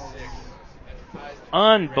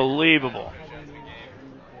 Unbelievable.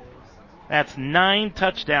 That's 9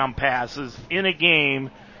 touchdown passes in a game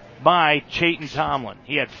by Chayton Tomlin.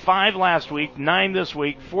 He had 5 last week, 9 this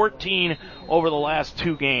week, 14 over the last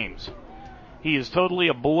 2 games. He has totally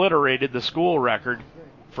obliterated the school record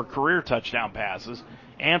for career touchdown passes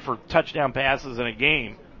and for touchdown passes in a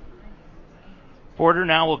game Porter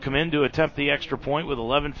now will come in to attempt the extra point with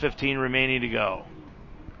 11:15 remaining to go.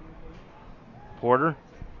 Porter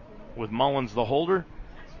with Mullins the holder,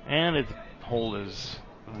 and his hold is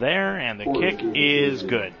there, and the kick is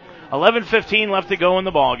good. 11:15 left to go in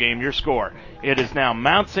the ball game. Your score: it is now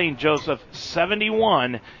Mount St. Joseph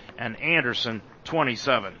 71 and Anderson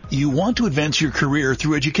 27. You want to advance your career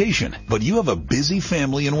through education, but you have a busy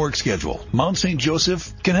family and work schedule. Mount St.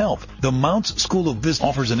 Joseph can help. The Mounts School of Business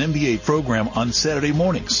offers an MBA program on Saturday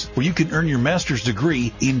mornings where you can earn your master's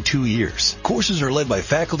degree in 2 years. Courses are led by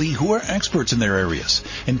faculty who are experts in their areas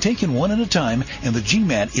and taken one at a time, and the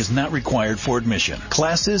GMAT is not required for admission.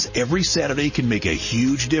 Classes every Saturday can make a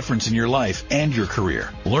huge difference in your life and your career.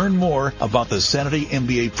 Learn more about the Saturday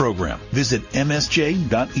MBA program. Visit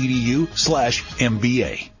msj.edu/MBA.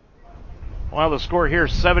 Well, the score here,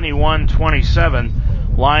 71-27.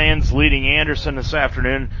 Lions leading Anderson this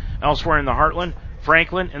afternoon. Elsewhere in the Heartland,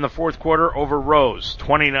 Franklin in the fourth quarter over Rose,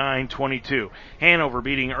 29-22. Hanover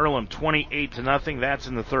beating Earlham 28-0. That's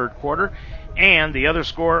in the third quarter. And the other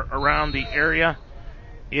score around the area,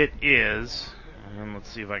 it is, and let's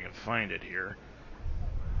see if I can find it here.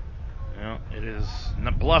 Well, it is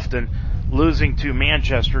Bluffton losing to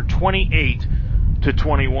Manchester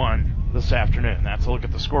 28-21 this afternoon. That's a look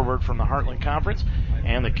at the scoreboard from the Heartland Conference.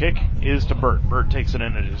 And the kick is to Burt. Burt takes it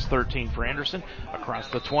in. It is 13 for Anderson. Across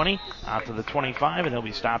the 20, out to the 25, and he'll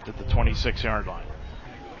be stopped at the 26-yard line.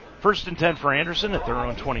 First and 10 for Anderson at their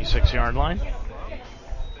own 26-yard line.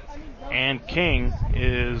 And King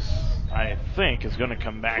is, I think, is going to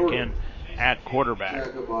come back in at quarterback.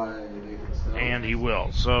 And he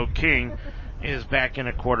will. So King is back in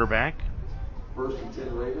at quarterback. First and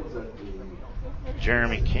 10 Ravens at the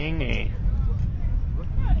Jeremy King,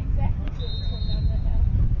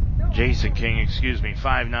 Jason King,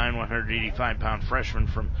 5'9", 185-pound freshman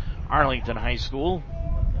from Arlington High School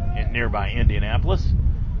in nearby Indianapolis.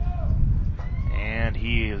 And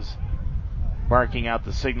he is barking out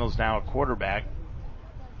the signals now at quarterback.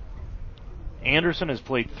 Anderson has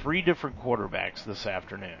played 3 different quarterbacks this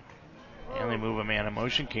afternoon. And they move a man in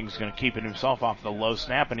motion. King's going to keep it himself off the low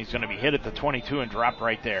snap, and he's going to be hit at the 22 and drop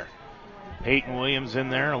right there. Peyton Williams in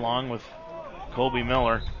there along with Colby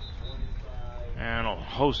Miller and a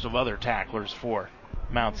host of other tacklers for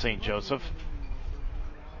Mount St. Joseph.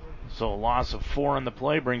 So a loss of 4 on the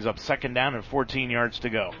play brings up second down and 14 yards to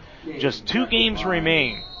go. Just 2 games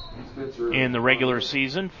remain in the regular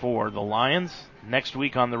season for the Lions. Next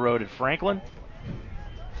week on the road at Franklin.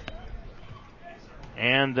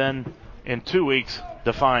 And then in 2 weeks,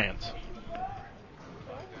 Defiance.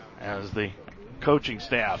 As the coaching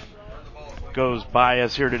staff goes by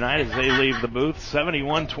us here tonight as they leave the booth,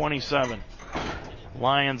 71-27.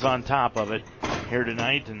 Lions on top of it here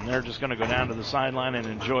tonight, and they're just going to go down to the sideline and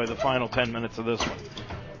enjoy the final 10 minutes of this one.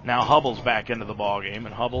 Now Hubble's back into the ball game,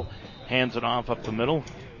 and Hubble hands it off up the middle,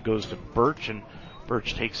 goes to Birch, and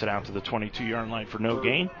Birch takes it out to the 22-yard line for no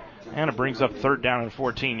gain, and it brings up third down and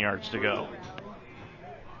 14 yards to go.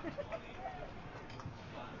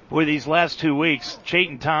 Boy, these last 2 weeks,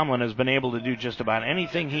 Chayton Tomlin has been able to do just about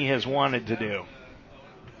anything he has wanted to do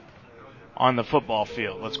on the football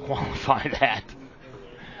field. Let's qualify that.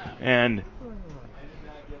 And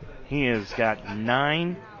he has got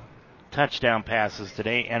 9 touchdown passes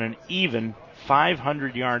today and an even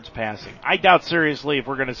 500 yards passing. I doubt seriously if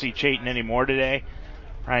we're going to see Chayton anymore today.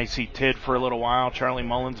 Probably see Tidd for a little while. Charlie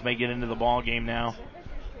Mullins may get into the ball game now.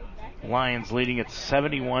 Lions leading at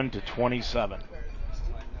 71-27.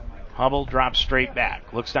 Hubble drops straight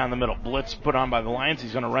back. Looks down the middle. Blitz put on by the Lions.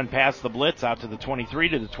 He's going to run past the blitz out to the 23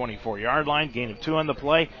 to the 24-yard line. Gain of 2 on the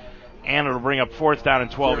play. And it'll bring up fourth down and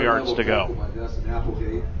 12 yards to go.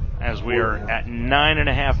 As we are at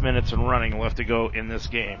 9.5 minutes and running left to go in this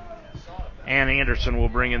game. And Anderson will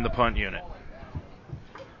bring in the punt unit.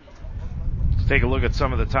 Let's take a look at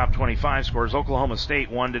some of the top 25 scores. Oklahoma State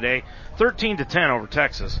won today 13-10 over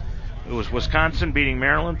Texas. It was Wisconsin beating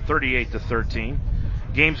Maryland 38-13.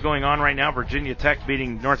 Games going on right now. Virginia Tech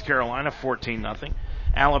beating North Carolina 14-0.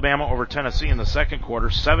 Alabama over Tennessee in the second quarter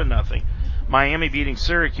 7-0. Miami beating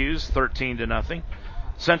Syracuse 13-0.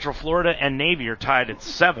 Central Florida and Navy are tied at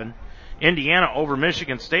 7. Indiana over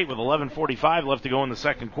Michigan State with 11:45 left to go in the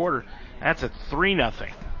second quarter. That's at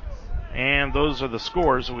 3-0. And those are the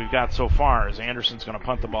scores that we've got so far as Anderson's going to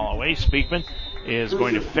punt the ball away. Speakman is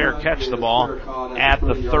going to fair catch the ball at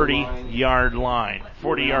the 30-yard line.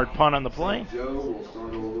 40-yard punt on the play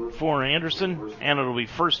for Anderson, and it'll be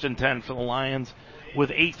first and 10 for the Lions with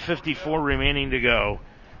 8:54 remaining to go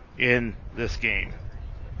in this game.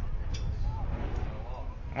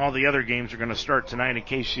 All the other games are going to start tonight. In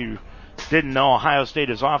case you didn't know, Ohio State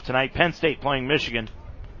is off tonight. Penn State playing Michigan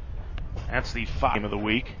That's the 5 game of the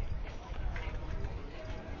week.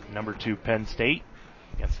 Number 2 Penn State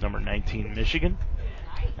against number 19 Michigan.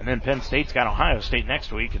 And then Penn State's got Ohio State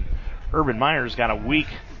next week, and Urban Meyer's got a week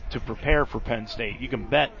to prepare for Penn State. You can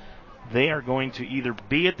bet they are going to either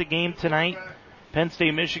be at the game tonight, Penn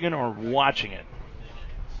State, Michigan, or watching it.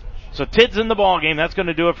 So Tidd's in the ball game. That's going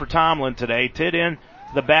to do it for Tomlin today. Tidd in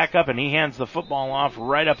the backup, and he hands the football off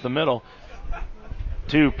right up the middle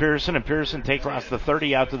to Pearson, and Pearson takes across the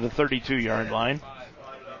 30 out to the 32-yard line.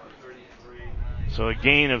 So a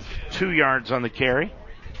gain of 2 yards on the carry.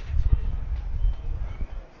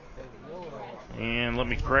 And let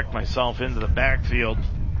me correct myself, into the backfield.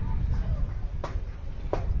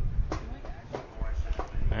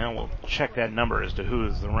 And we'll check that number as to who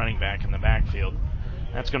is the running back in the backfield.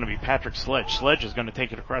 That's going to be Patrick Sledge. Sledge is going to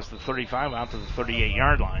take it across the 35 out to the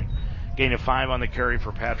 38-yard line. Gain of 5 on the carry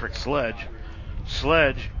for Patrick Sledge.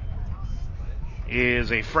 Sledge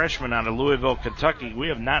is a freshman out of Louisville, Kentucky. We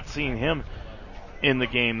have not seen him in the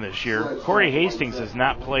game this year. Corey Hastings has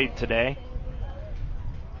not played today.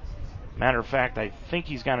 Matter of fact, I think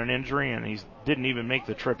he's got an injury, and he didn't even make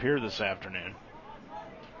the trip here this afternoon.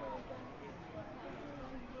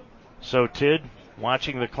 So Tidd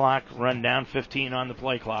watching the clock run down, 15 on the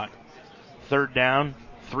play clock. 3rd down,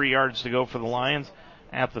 3 yards to go for the Lions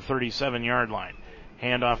at the 37-yard line.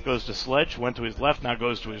 Handoff goes to Sledge, went to his left, now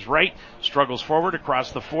goes to his right, struggles forward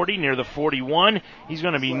across the 40, near the 41. He's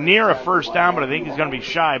going to be near a first down, but I think he's going to be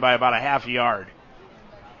shy by about a half a yard.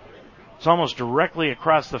 It's almost directly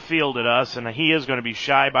across the field at us, and he is going to be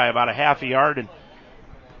shy by about a half a yard, and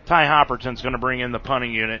Ty Hopperton's going to bring in the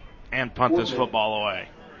punting unit and punt this football away.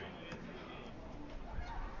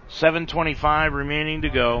 7:25 remaining to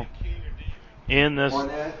go in this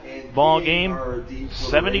ball game.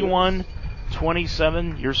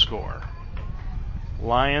 71-27 your score.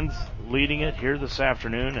 Lions leading it here this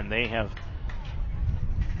afternoon, and they have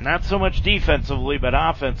not so much defensively but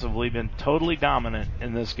offensively been totally dominant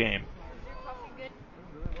in this game.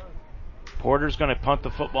 Porter's going to punt the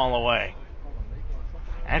football away.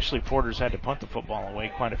 Actually, Porter's had to punt the football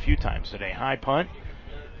away quite a few times today. High punt.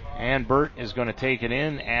 And Burt is going to take it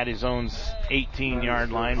in at his own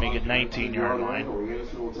 18-yard line, make it 19-yard line.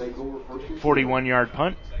 41-yard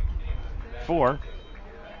punt for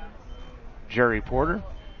Jerry Porter.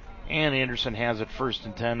 And Anderson has it 1st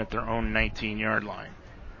and 10 at their own 19-yard line.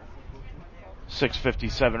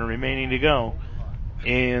 6:57 remaining to go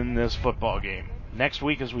in this football game. Next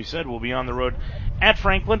week, as we said, we'll be on the road at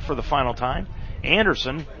Franklin for the final time.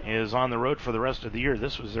 Anderson is on the road for the rest of the year.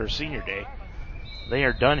 This was their senior day. They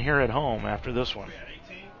are done here at home after this one.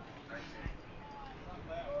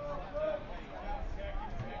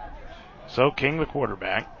 So King, the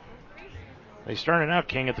quarterback. They started out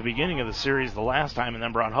King at the beginning of the series the last time and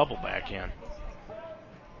then brought Hubble back in.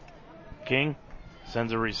 King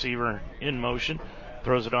sends a receiver in motion,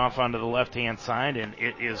 throws it off onto the left-hand side, and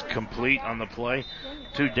it is complete on the play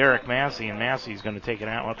to Derek Massey, and Massey's going to take it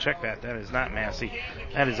out. Well, check that. That is not Massey.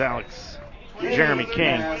 That is Jeremy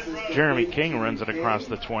King. Jeremy King runs it across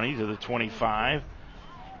the 20 to the 25.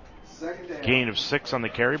 Gain of 6 on the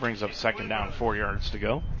carry brings up 2nd down, 4 yards to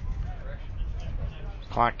go.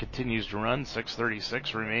 Clock continues to run,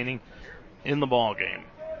 6:36 remaining in the ball game.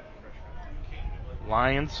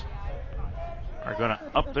 Lions are going to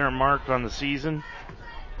up their mark on the season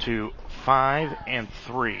to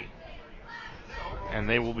 5-3. And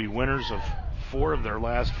they will be winners of 4 of their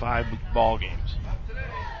last 5 ball games.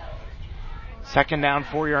 2nd down,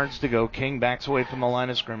 4 yards to go. King backs away from the line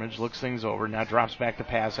of scrimmage, looks things over, now drops back to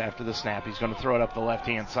pass after the snap. He's going to throw it up the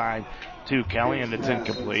left-hand side to Kelly, and it's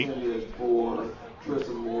incomplete.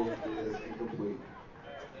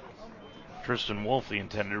 Tristan Wolf, the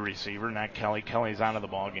intended receiver, not Kelly. Kelly's out of the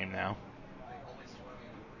ball game now.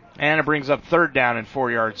 And it brings up 3rd down and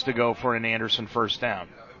 4 yards to go for an Anderson 1st down.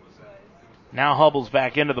 Now Hubble's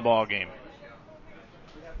back into the ball game.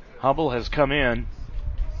 Hubble has come in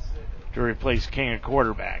to replace King at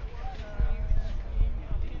quarterback.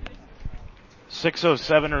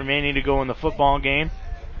 6:07 remaining to go in the football game.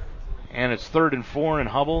 And it's 3rd and 4, and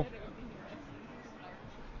Hubble,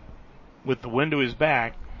 with the wind to his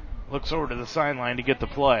back, looks over to the sideline to get the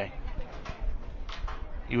play.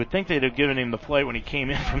 You would think they'd have given him the play when he came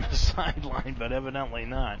in from the sideline, but evidently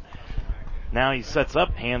not. Now he sets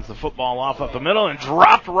up, hands the football off up the middle, and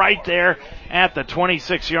dropped right there at the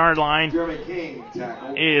 26-yard line.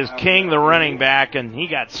 Is King, the running back, and he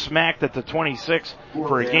got smacked at the 26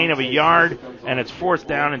 for a gain of a yard, and it's 4th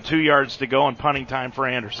down and 2 yards to go, and punting time for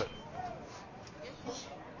Anderson.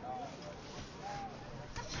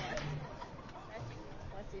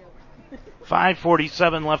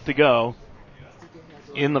 .547 left to go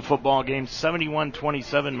in the football game.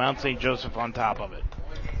 71-27, Mount St. Joseph on top of it.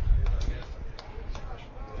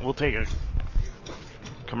 We'll take a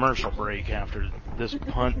commercial break after this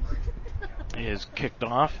punt is kicked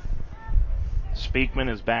off. Speakman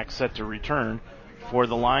is back set to return for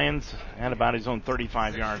the Lions at about his own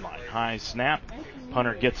 35-yard line. High snap.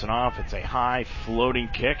 Punter gets it off. It's a high floating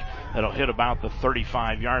kick that'll hit about the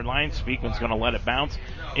 35-yard line. Speakman's going to let it bounce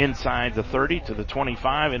inside the 30 to the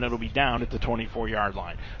 25, and it'll be down at the 24-yard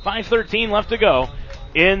line. 5:13 left to go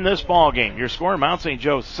in this ball game. Your score, Mount St.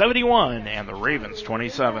 Joe 71 and the Ravens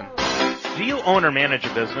 27. Do you own or manage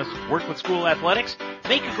a business? Work with school athletics?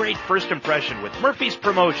 Make a great first impression with Murphy's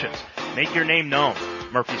Promotions. Make your name known.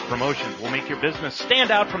 Murphy's Promotions will make your business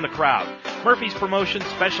stand out from the crowd. Murphy's Promotions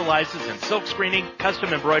specializes in silk screening,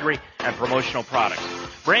 custom embroidery, and promotional products.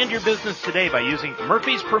 Brand your business today by using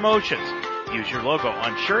Murphy's Promotions. Use your logo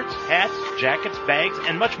on shirts, hats, jackets, bags,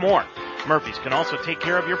 and much more. Murphy's can also take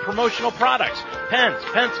care of your promotional products, pens,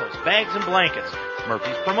 pencils, bags, and blankets.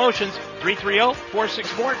 Murphy's Promotions,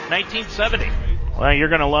 330-464-1970. Well, you're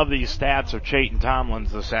going to love these stats of Chayton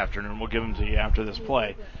Tomlins this afternoon. We'll give them to you after this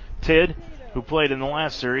play. Tidd, who played in the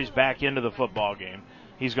last series, back into the football game.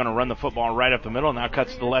 He's going to run the football right up the middle. Now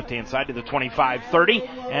cuts to the left-hand side to the 25-30,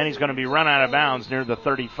 and he's going to be run out of bounds near the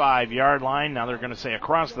 35-yard line. Now they're going to say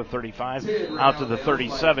across the 35, out to the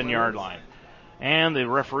 37-yard line. And the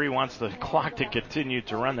referee wants the clock to continue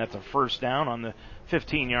to run. That's a first down on the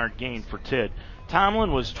 15-yard gain for Tidd.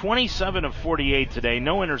 Tomlin was 27 of 48 today.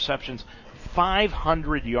 No interceptions,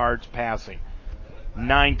 500 yards passing,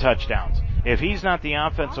 9 touchdowns. If he's not the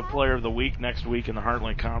offensive player of the week next week in the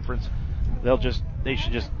Heartland Conference, they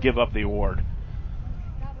should just give up the award.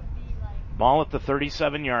 Ball at the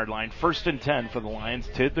 37-yard line. 1st and 10 for the Lions.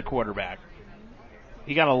 Tidd, the quarterback.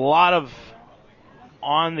 He got a lot of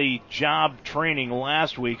on-the-job training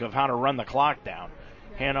last week of how to run the clock down.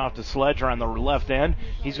 Hand off to Sledger on the left end.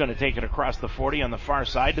 He's going to take it across the 40 on the far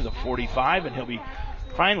side to the 45, and he'll be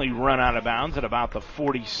finally run out of bounds at about the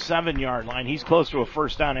 47-yard line. He's close to a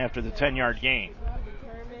first down after the 10-yard gain.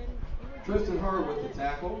 Tristan Hurd with the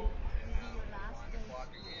tackle.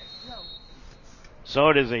 So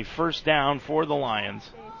it is a first down for the Lions.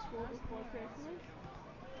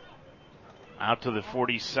 Out to the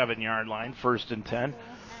 47-yard line, 1st and 10.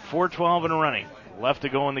 4:12 and running. Left to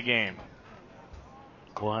go in the game.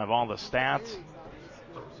 We'll have all the stats.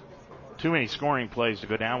 Too many scoring plays to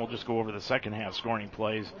go down. We'll just go over the second half scoring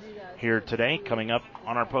plays here today, coming up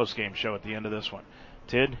on our postgame show at the end of this one.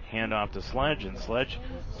 Tidd, hand off to Sledge, and Sledge,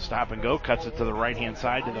 stop and go, cuts it to the right-hand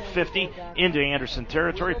side to the 50, into Anderson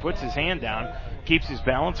territory, puts his hand down, keeps his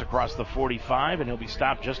balance across the 45, and he'll be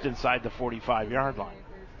stopped just inside the 45-yard line.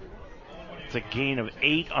 It's a gain of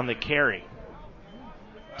 8 on the carry.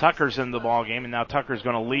 Tucker's in the ball game, and now Tucker's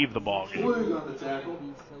going to leave the ball game.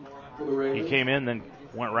 He came in, then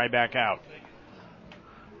went right back out.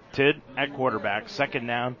 Tidd at quarterback, 2nd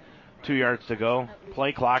down, 2 yards to go.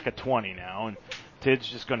 Play clock at 20 now, and Tidd's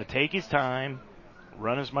just going to take his time,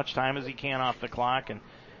 run as much time as he can off the clock, and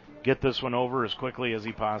get this one over as quickly as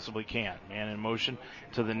he possibly can. Man in motion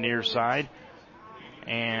to the near side,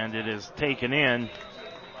 and it is taken in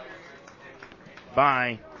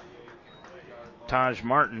by Taj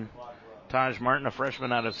Martin. Taj Martin, a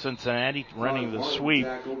freshman out of Cincinnati, running the sweep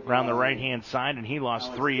around the right-hand side, and he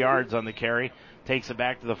lost 3 yards on the carry. Takes it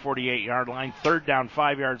back to the 48-yard line. 3rd down,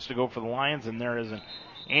 5 yards to go for the Lions, and there is an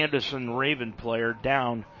Anderson Raven player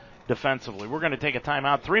down defensively. We're going to take a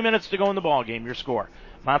timeout. 3 minutes to go in the ball game. Your score,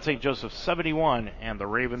 Mount St. Joseph 71 and the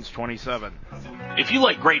Ravens 27. If you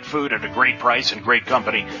like great food at a great price and great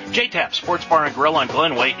company, J-Tap Sports Bar and Grill on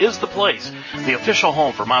Glenway is the place. The official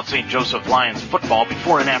home for Mount St. Joseph Lions football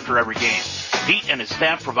before and after every game. Pete and his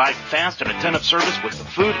staff provide fast and attentive service with the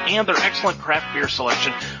food and their excellent craft beer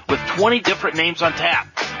selection with 20 different names on tap.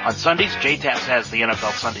 On Sundays, J-Taps has the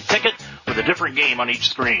NFL Sunday Ticket with a different game on each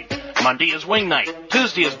screen. Monday is Wing Night,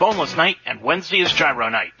 Tuesday is Boneless Night, and Wednesday is Gyro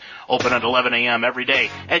Night. Open at 11 a.m. every day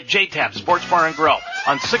at J-Tap Sports Bar and Grill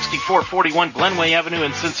on 6441 Glenway Avenue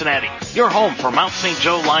in Cincinnati. Your home for Mount St.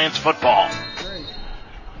 Joe Lions football.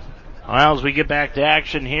 Well, as we get back to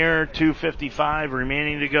action here, 2:55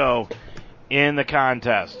 remaining to go in the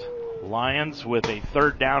contest. Lions with a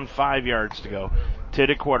 3rd down, 5 yards to go. Tidd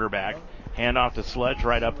at quarterback. Hand off to Sledge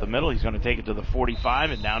right up the middle. He's going to take it to the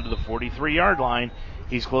 45 and down to the 43-yard line.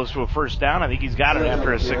 He's close to a first down. I think he's got it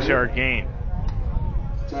after a 6-yard gain.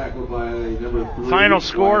 Final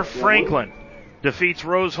score, Franklin defeats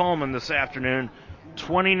Rose-Hulman this afternoon,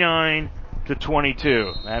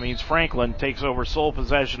 29-22. That means Franklin takes over sole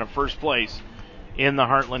possession of first place in the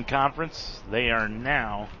Heartland Conference. They are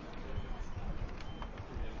now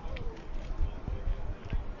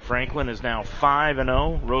Franklin is now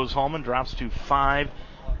 5-0. Rose-Hulman drops to 5-1.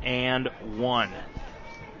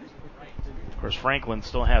 Of course, Franklin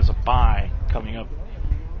still has a bye coming up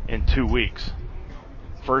in 2 weeks.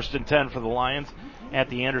 1st and 10 for the Lions at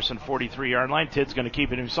the Anderson 43-yard line. Tidd's going to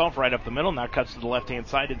keep it himself right up the middle. Now cuts to the left-hand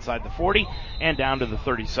side inside the 40 and down to the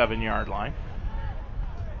 37-yard line.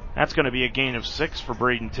 That's going to be a gain of 6 for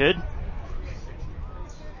Braden Tidd.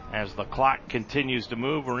 As the clock continues to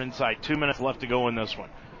move, we're inside 2 minutes left to go in this one.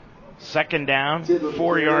 2nd down,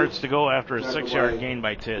 4 yards to go after a 6-yard gain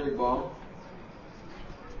by Tidd.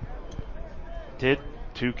 Tidd,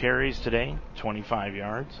 2 carries today, 25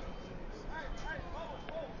 yards.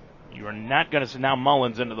 You are not going to see now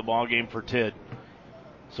Mullins into the ball game for Tidd.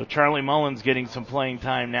 So Charlie Mullins getting some playing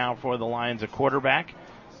time now for the Lions at quarterback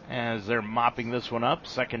as they're mopping this one up.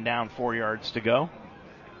 2nd down, 4 yards to go.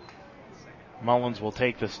 Mullins will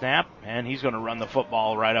take the snap, and he's going to run the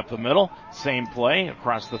football right up the middle. Same play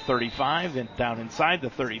across the 35, then down inside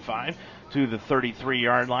the 35 to the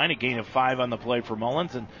 33-yard line. A gain of 5 on the play for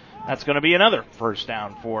Mullins, and that's going to be another 1st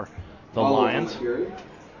down for the Lions.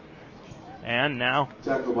 And now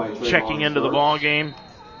checking into the ball game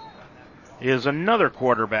is another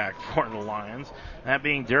quarterback for the Lions, that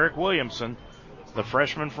being Derek Williamson, the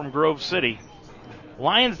freshman from Grove City.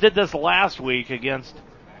 Lions did this last week against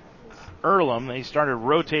Earlham. They started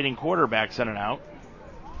rotating quarterbacks in and out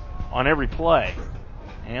on every play,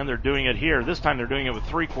 and they're doing it here. This time they're doing it with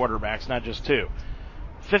 3 quarterbacks, not just 2.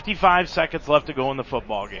 55 seconds left to go in the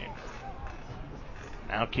football game.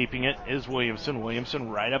 Now keeping it is Williamson. Williamson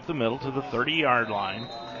right up the middle to the 30-yard line.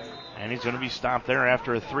 And he's going to be stopped there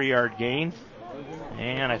after a 3-yard gain.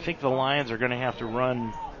 And I think the Lions are going to have to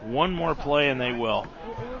run one more play, and they will.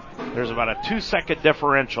 There's about a 2-second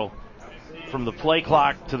differential from the play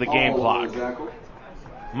clock to the game clock.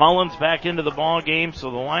 Mullins back into the ball game,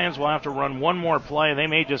 so the Lions will have to run one more play. They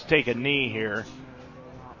may just take a knee here.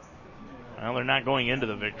 Well, they're not going into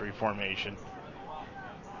the victory formation.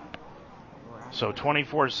 So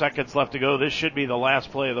 24 seconds left to go. This should be the last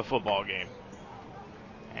play of the football game.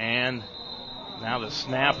 And now the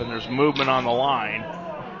snap, and there's movement on the line.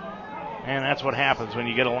 And that's what happens when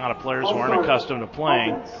you get a lot of players who aren't accustomed to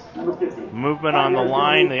playing. Movement on the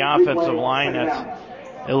line, the offensive line,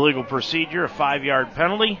 that's illegal procedure, a 5-yard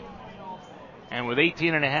penalty. And with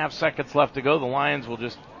 18.5 seconds left to go, the Lions will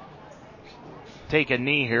just take a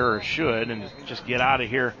knee here, or should, and just get out of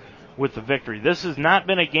here with the victory. This has not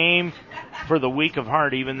been a game for the weak of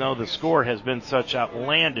heart, even though the score has been such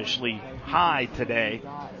outlandishly high today.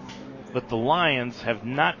 But the Lions have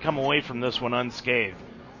not come away from this one unscathed.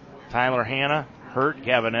 Tyler Hanna hurt.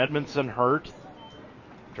 Gavin Edmondson hurt.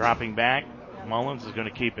 Dropping back. Mullins is going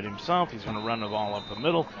to keep it himself. He's going to run the ball up the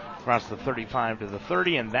middle, across the 35 to the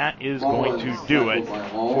 30, and that is going to do it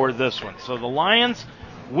for this one. So the Lions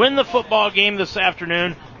win the football game this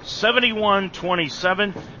afternoon,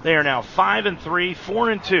 71-27. They are now 5-3,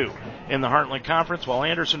 4-2 in the Heartland Conference, while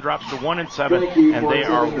Anderson drops to 1-7, and they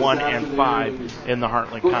are 1-5 in the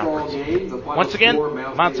Heartland Conference. Once again,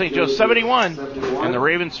 Mount St. Joe 71 and the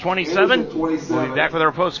Ravens 27. We'll be back with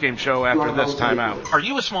our postgame show after this timeout. Are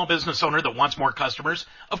you a small business owner that wants more customers?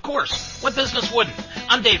 Of course. What business wouldn't?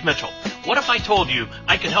 I'm Dave Mitchell. What if I told you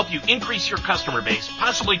I could help you increase your customer base,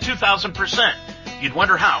 possibly 2,000%? You'd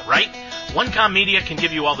wonder how, right? OneCom Media can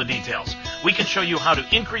give you all the details. We can show you how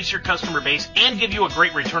to increase your customer base and give you a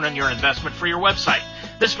great return on your investment for your website.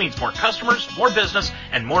 This means more customers, more business,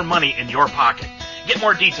 and more money in your pocket. Get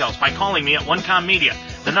more details by calling me at OneCom Media.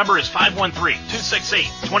 The number is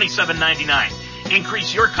 513-268-2799.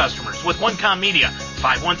 Increase your customers with OneCom Media.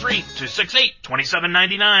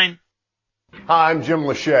 513-268-2799. Hi, I'm Jim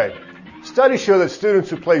Lachey. Studies show that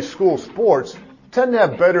students who play school sports tend to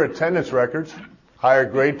have better attendance records, higher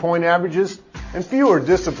grade point averages, and fewer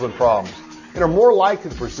discipline problems, and are more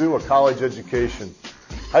likely to pursue a college education.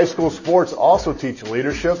 High school sports also teach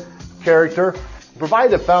leadership, character, and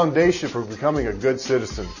provide the foundation for becoming a good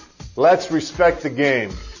citizen. Let's respect the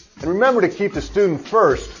game, and remember to keep the student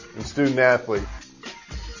first and student athlete.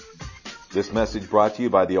 This message brought to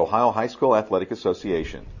you by the Ohio High School Athletic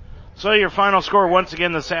Association. So your final score once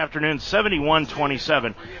again this afternoon,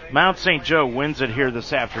 71-27. Mount St. Joe wins it here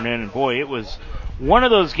this afternoon, and boy, it was one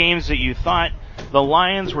of those games that you thought the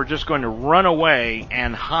Lions were just going to run away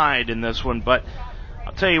and hide in this one, but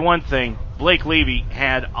I'll tell you one thing, Blake Levy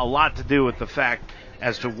had a lot to do with the fact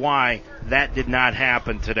as to why that did not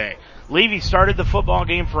happen today. Levy started the football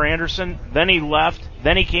game for Anderson, then he left,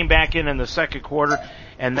 then he came back in the second quarter,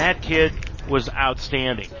 and that kid was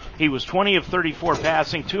outstanding. He was 20 of 34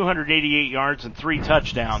 passing, 288 yards, and 3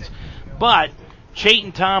 touchdowns. But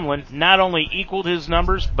Chayton Tomlin not only equaled his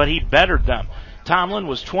numbers, but he bettered them. Tomlin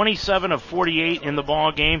was 27 of 48 in the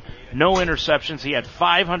ball game. No interceptions. He had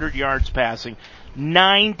 500 yards passing.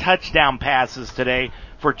 9 touchdown passes today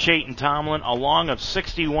for Chayton Tomlin, a long of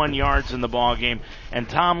 61 yards in the ball game. And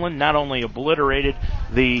Tomlin not only obliterated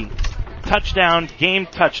the game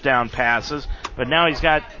touchdown passes, but now he's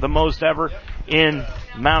got the most ever in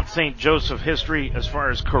Mount St. Joseph history as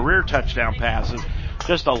far as career touchdown passes.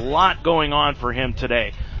 Just a lot going on for him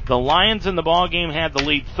today. The Lions in the ball game had the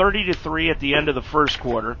lead 30-3 at the end of the first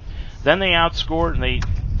quarter. Then they outscored and they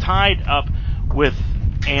tied up with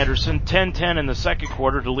Anderson 10-10 in the second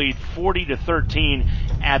quarter to lead 40-13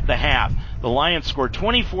 at the half. The Lions scored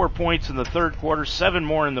 24 points in the third quarter, 7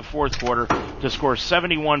 more in the fourth quarter to score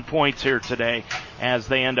 71 points here today as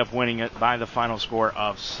they end up winning it by the final score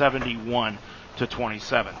of 71-27.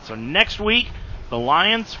 So next week, the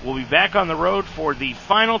Lions will be back on the road for the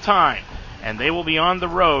final time, and they will be on the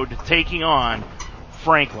road taking on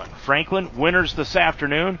Franklin. Franklin winners this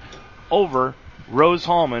afternoon over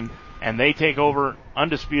Rose-Hulman, and they take over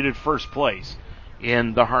undisputed first place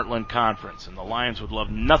in the Heartland Conference. And the Lions would love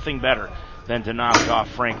nothing better than to knock off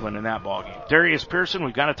Franklin in that ballgame. Darius Pearson,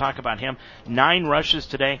 we've got to talk about him. 9 rushes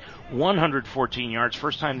today, 114 yards.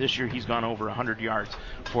 First time this year he's gone over 100 yards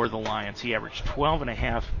for the Lions. He averaged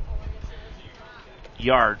 12.5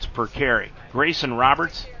 yards per carry. Grayson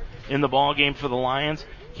Roberts in the ballgame for the Lions.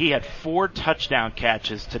 He had 4 touchdown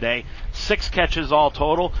catches today, 6 catches all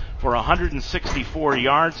total for 164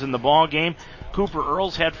 yards in the ball game. Cooper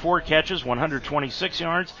Earls had 4 catches, 126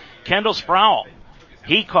 yards. Kendall Sproul,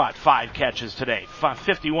 he caught 5 catches today,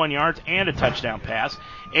 51 yards and a touchdown pass.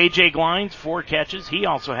 A.J. Glines, 4 catches. He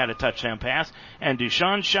also had a touchdown pass. And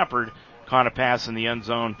Deshaun Shepard caught a pass in the end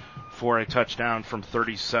zone for a touchdown from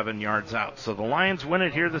 37 yards out. So the Lions win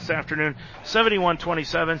it here this afternoon,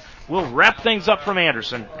 71-27. We'll wrap things up from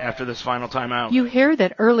Anderson after this final timeout. You hear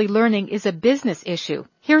that early learning is a business issue.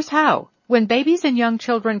 Here's how. When babies and young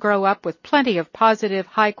children grow up with plenty of positive,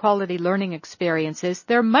 high-quality learning experiences,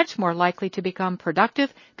 they're much more likely to become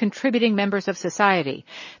productive, contributing members of society.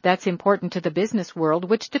 That's important to the business world,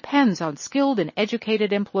 which depends on skilled and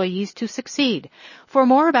educated employees to succeed. For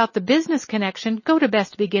more about the business connection, go to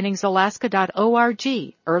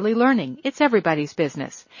bestbeginningsalaska.org. Early learning, it's everybody's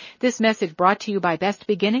business. This message brought to you by Best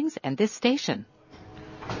Beginnings and this station.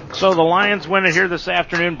 So the Lions win it here this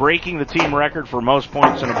afternoon, breaking the team record for most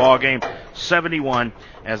points in a ball game, 71,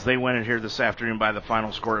 as they win it here this afternoon by the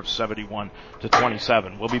final score of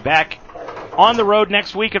 71-27. We'll be back on the road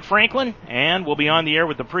next week at Franklin, and we'll be on the air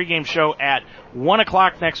with the pregame show at 1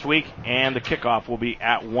 o'clock next week, and the kickoff will be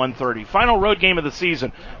at 1:30. Final road game of the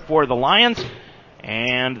season for the Lions,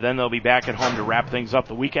 and then they'll be back at home to wrap things up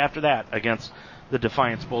the week after that against the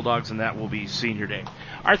Defiance Bulldogs, and that will be Senior Day.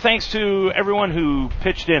 Our thanks to everyone who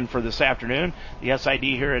pitched in for this afternoon, the SID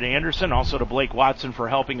here at Anderson, also to Blake Watson for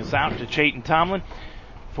helping us out, to Chayton Tomlin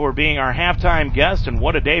for being our halftime guest, and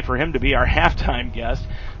what a day for him to be our halftime guest.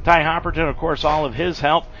 Ty Hopperton, of course, all of his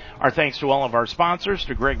help. Our thanks to all of our sponsors,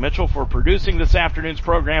 to Greg Mitchell for producing this afternoon's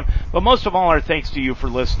program, but most of all, our thanks to you for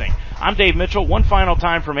listening. I'm Dave Mitchell, one final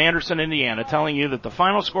time from Anderson, Indiana, telling you that the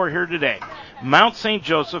final score here today, Mount St.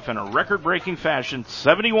 Joseph in a record-breaking fashion,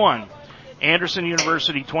 71, Anderson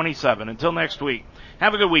University 27. Until next week,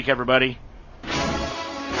 have a good week, everybody.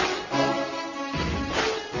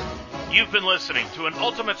 You've been listening to an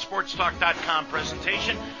UltimateSportsTalk.com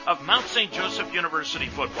presentation of Mount St. Joseph University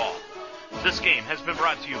football. This game has been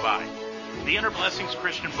brought to you by the Inner Blessings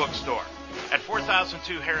Christian Bookstore at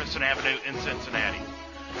 4002 Harrison Avenue in Cincinnati.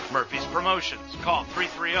 Murphy's Promotions. Call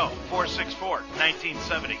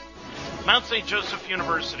 330-464-1970. Mount St. Joseph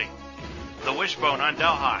University. The Wishbone on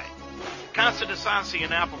Delhi. Casa de Sassi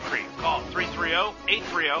in Apple Creek. Call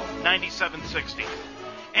 330-830-9760.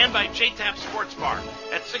 And by J-Tap Sports Bar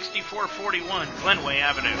at 6441 Glenway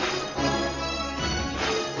Avenue.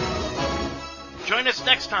 Join us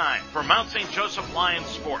next time for Mount St. Joseph Lions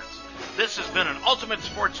Sports. This has been an Ultimate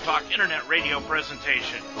Sports Talk Internet Radio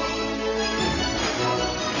presentation.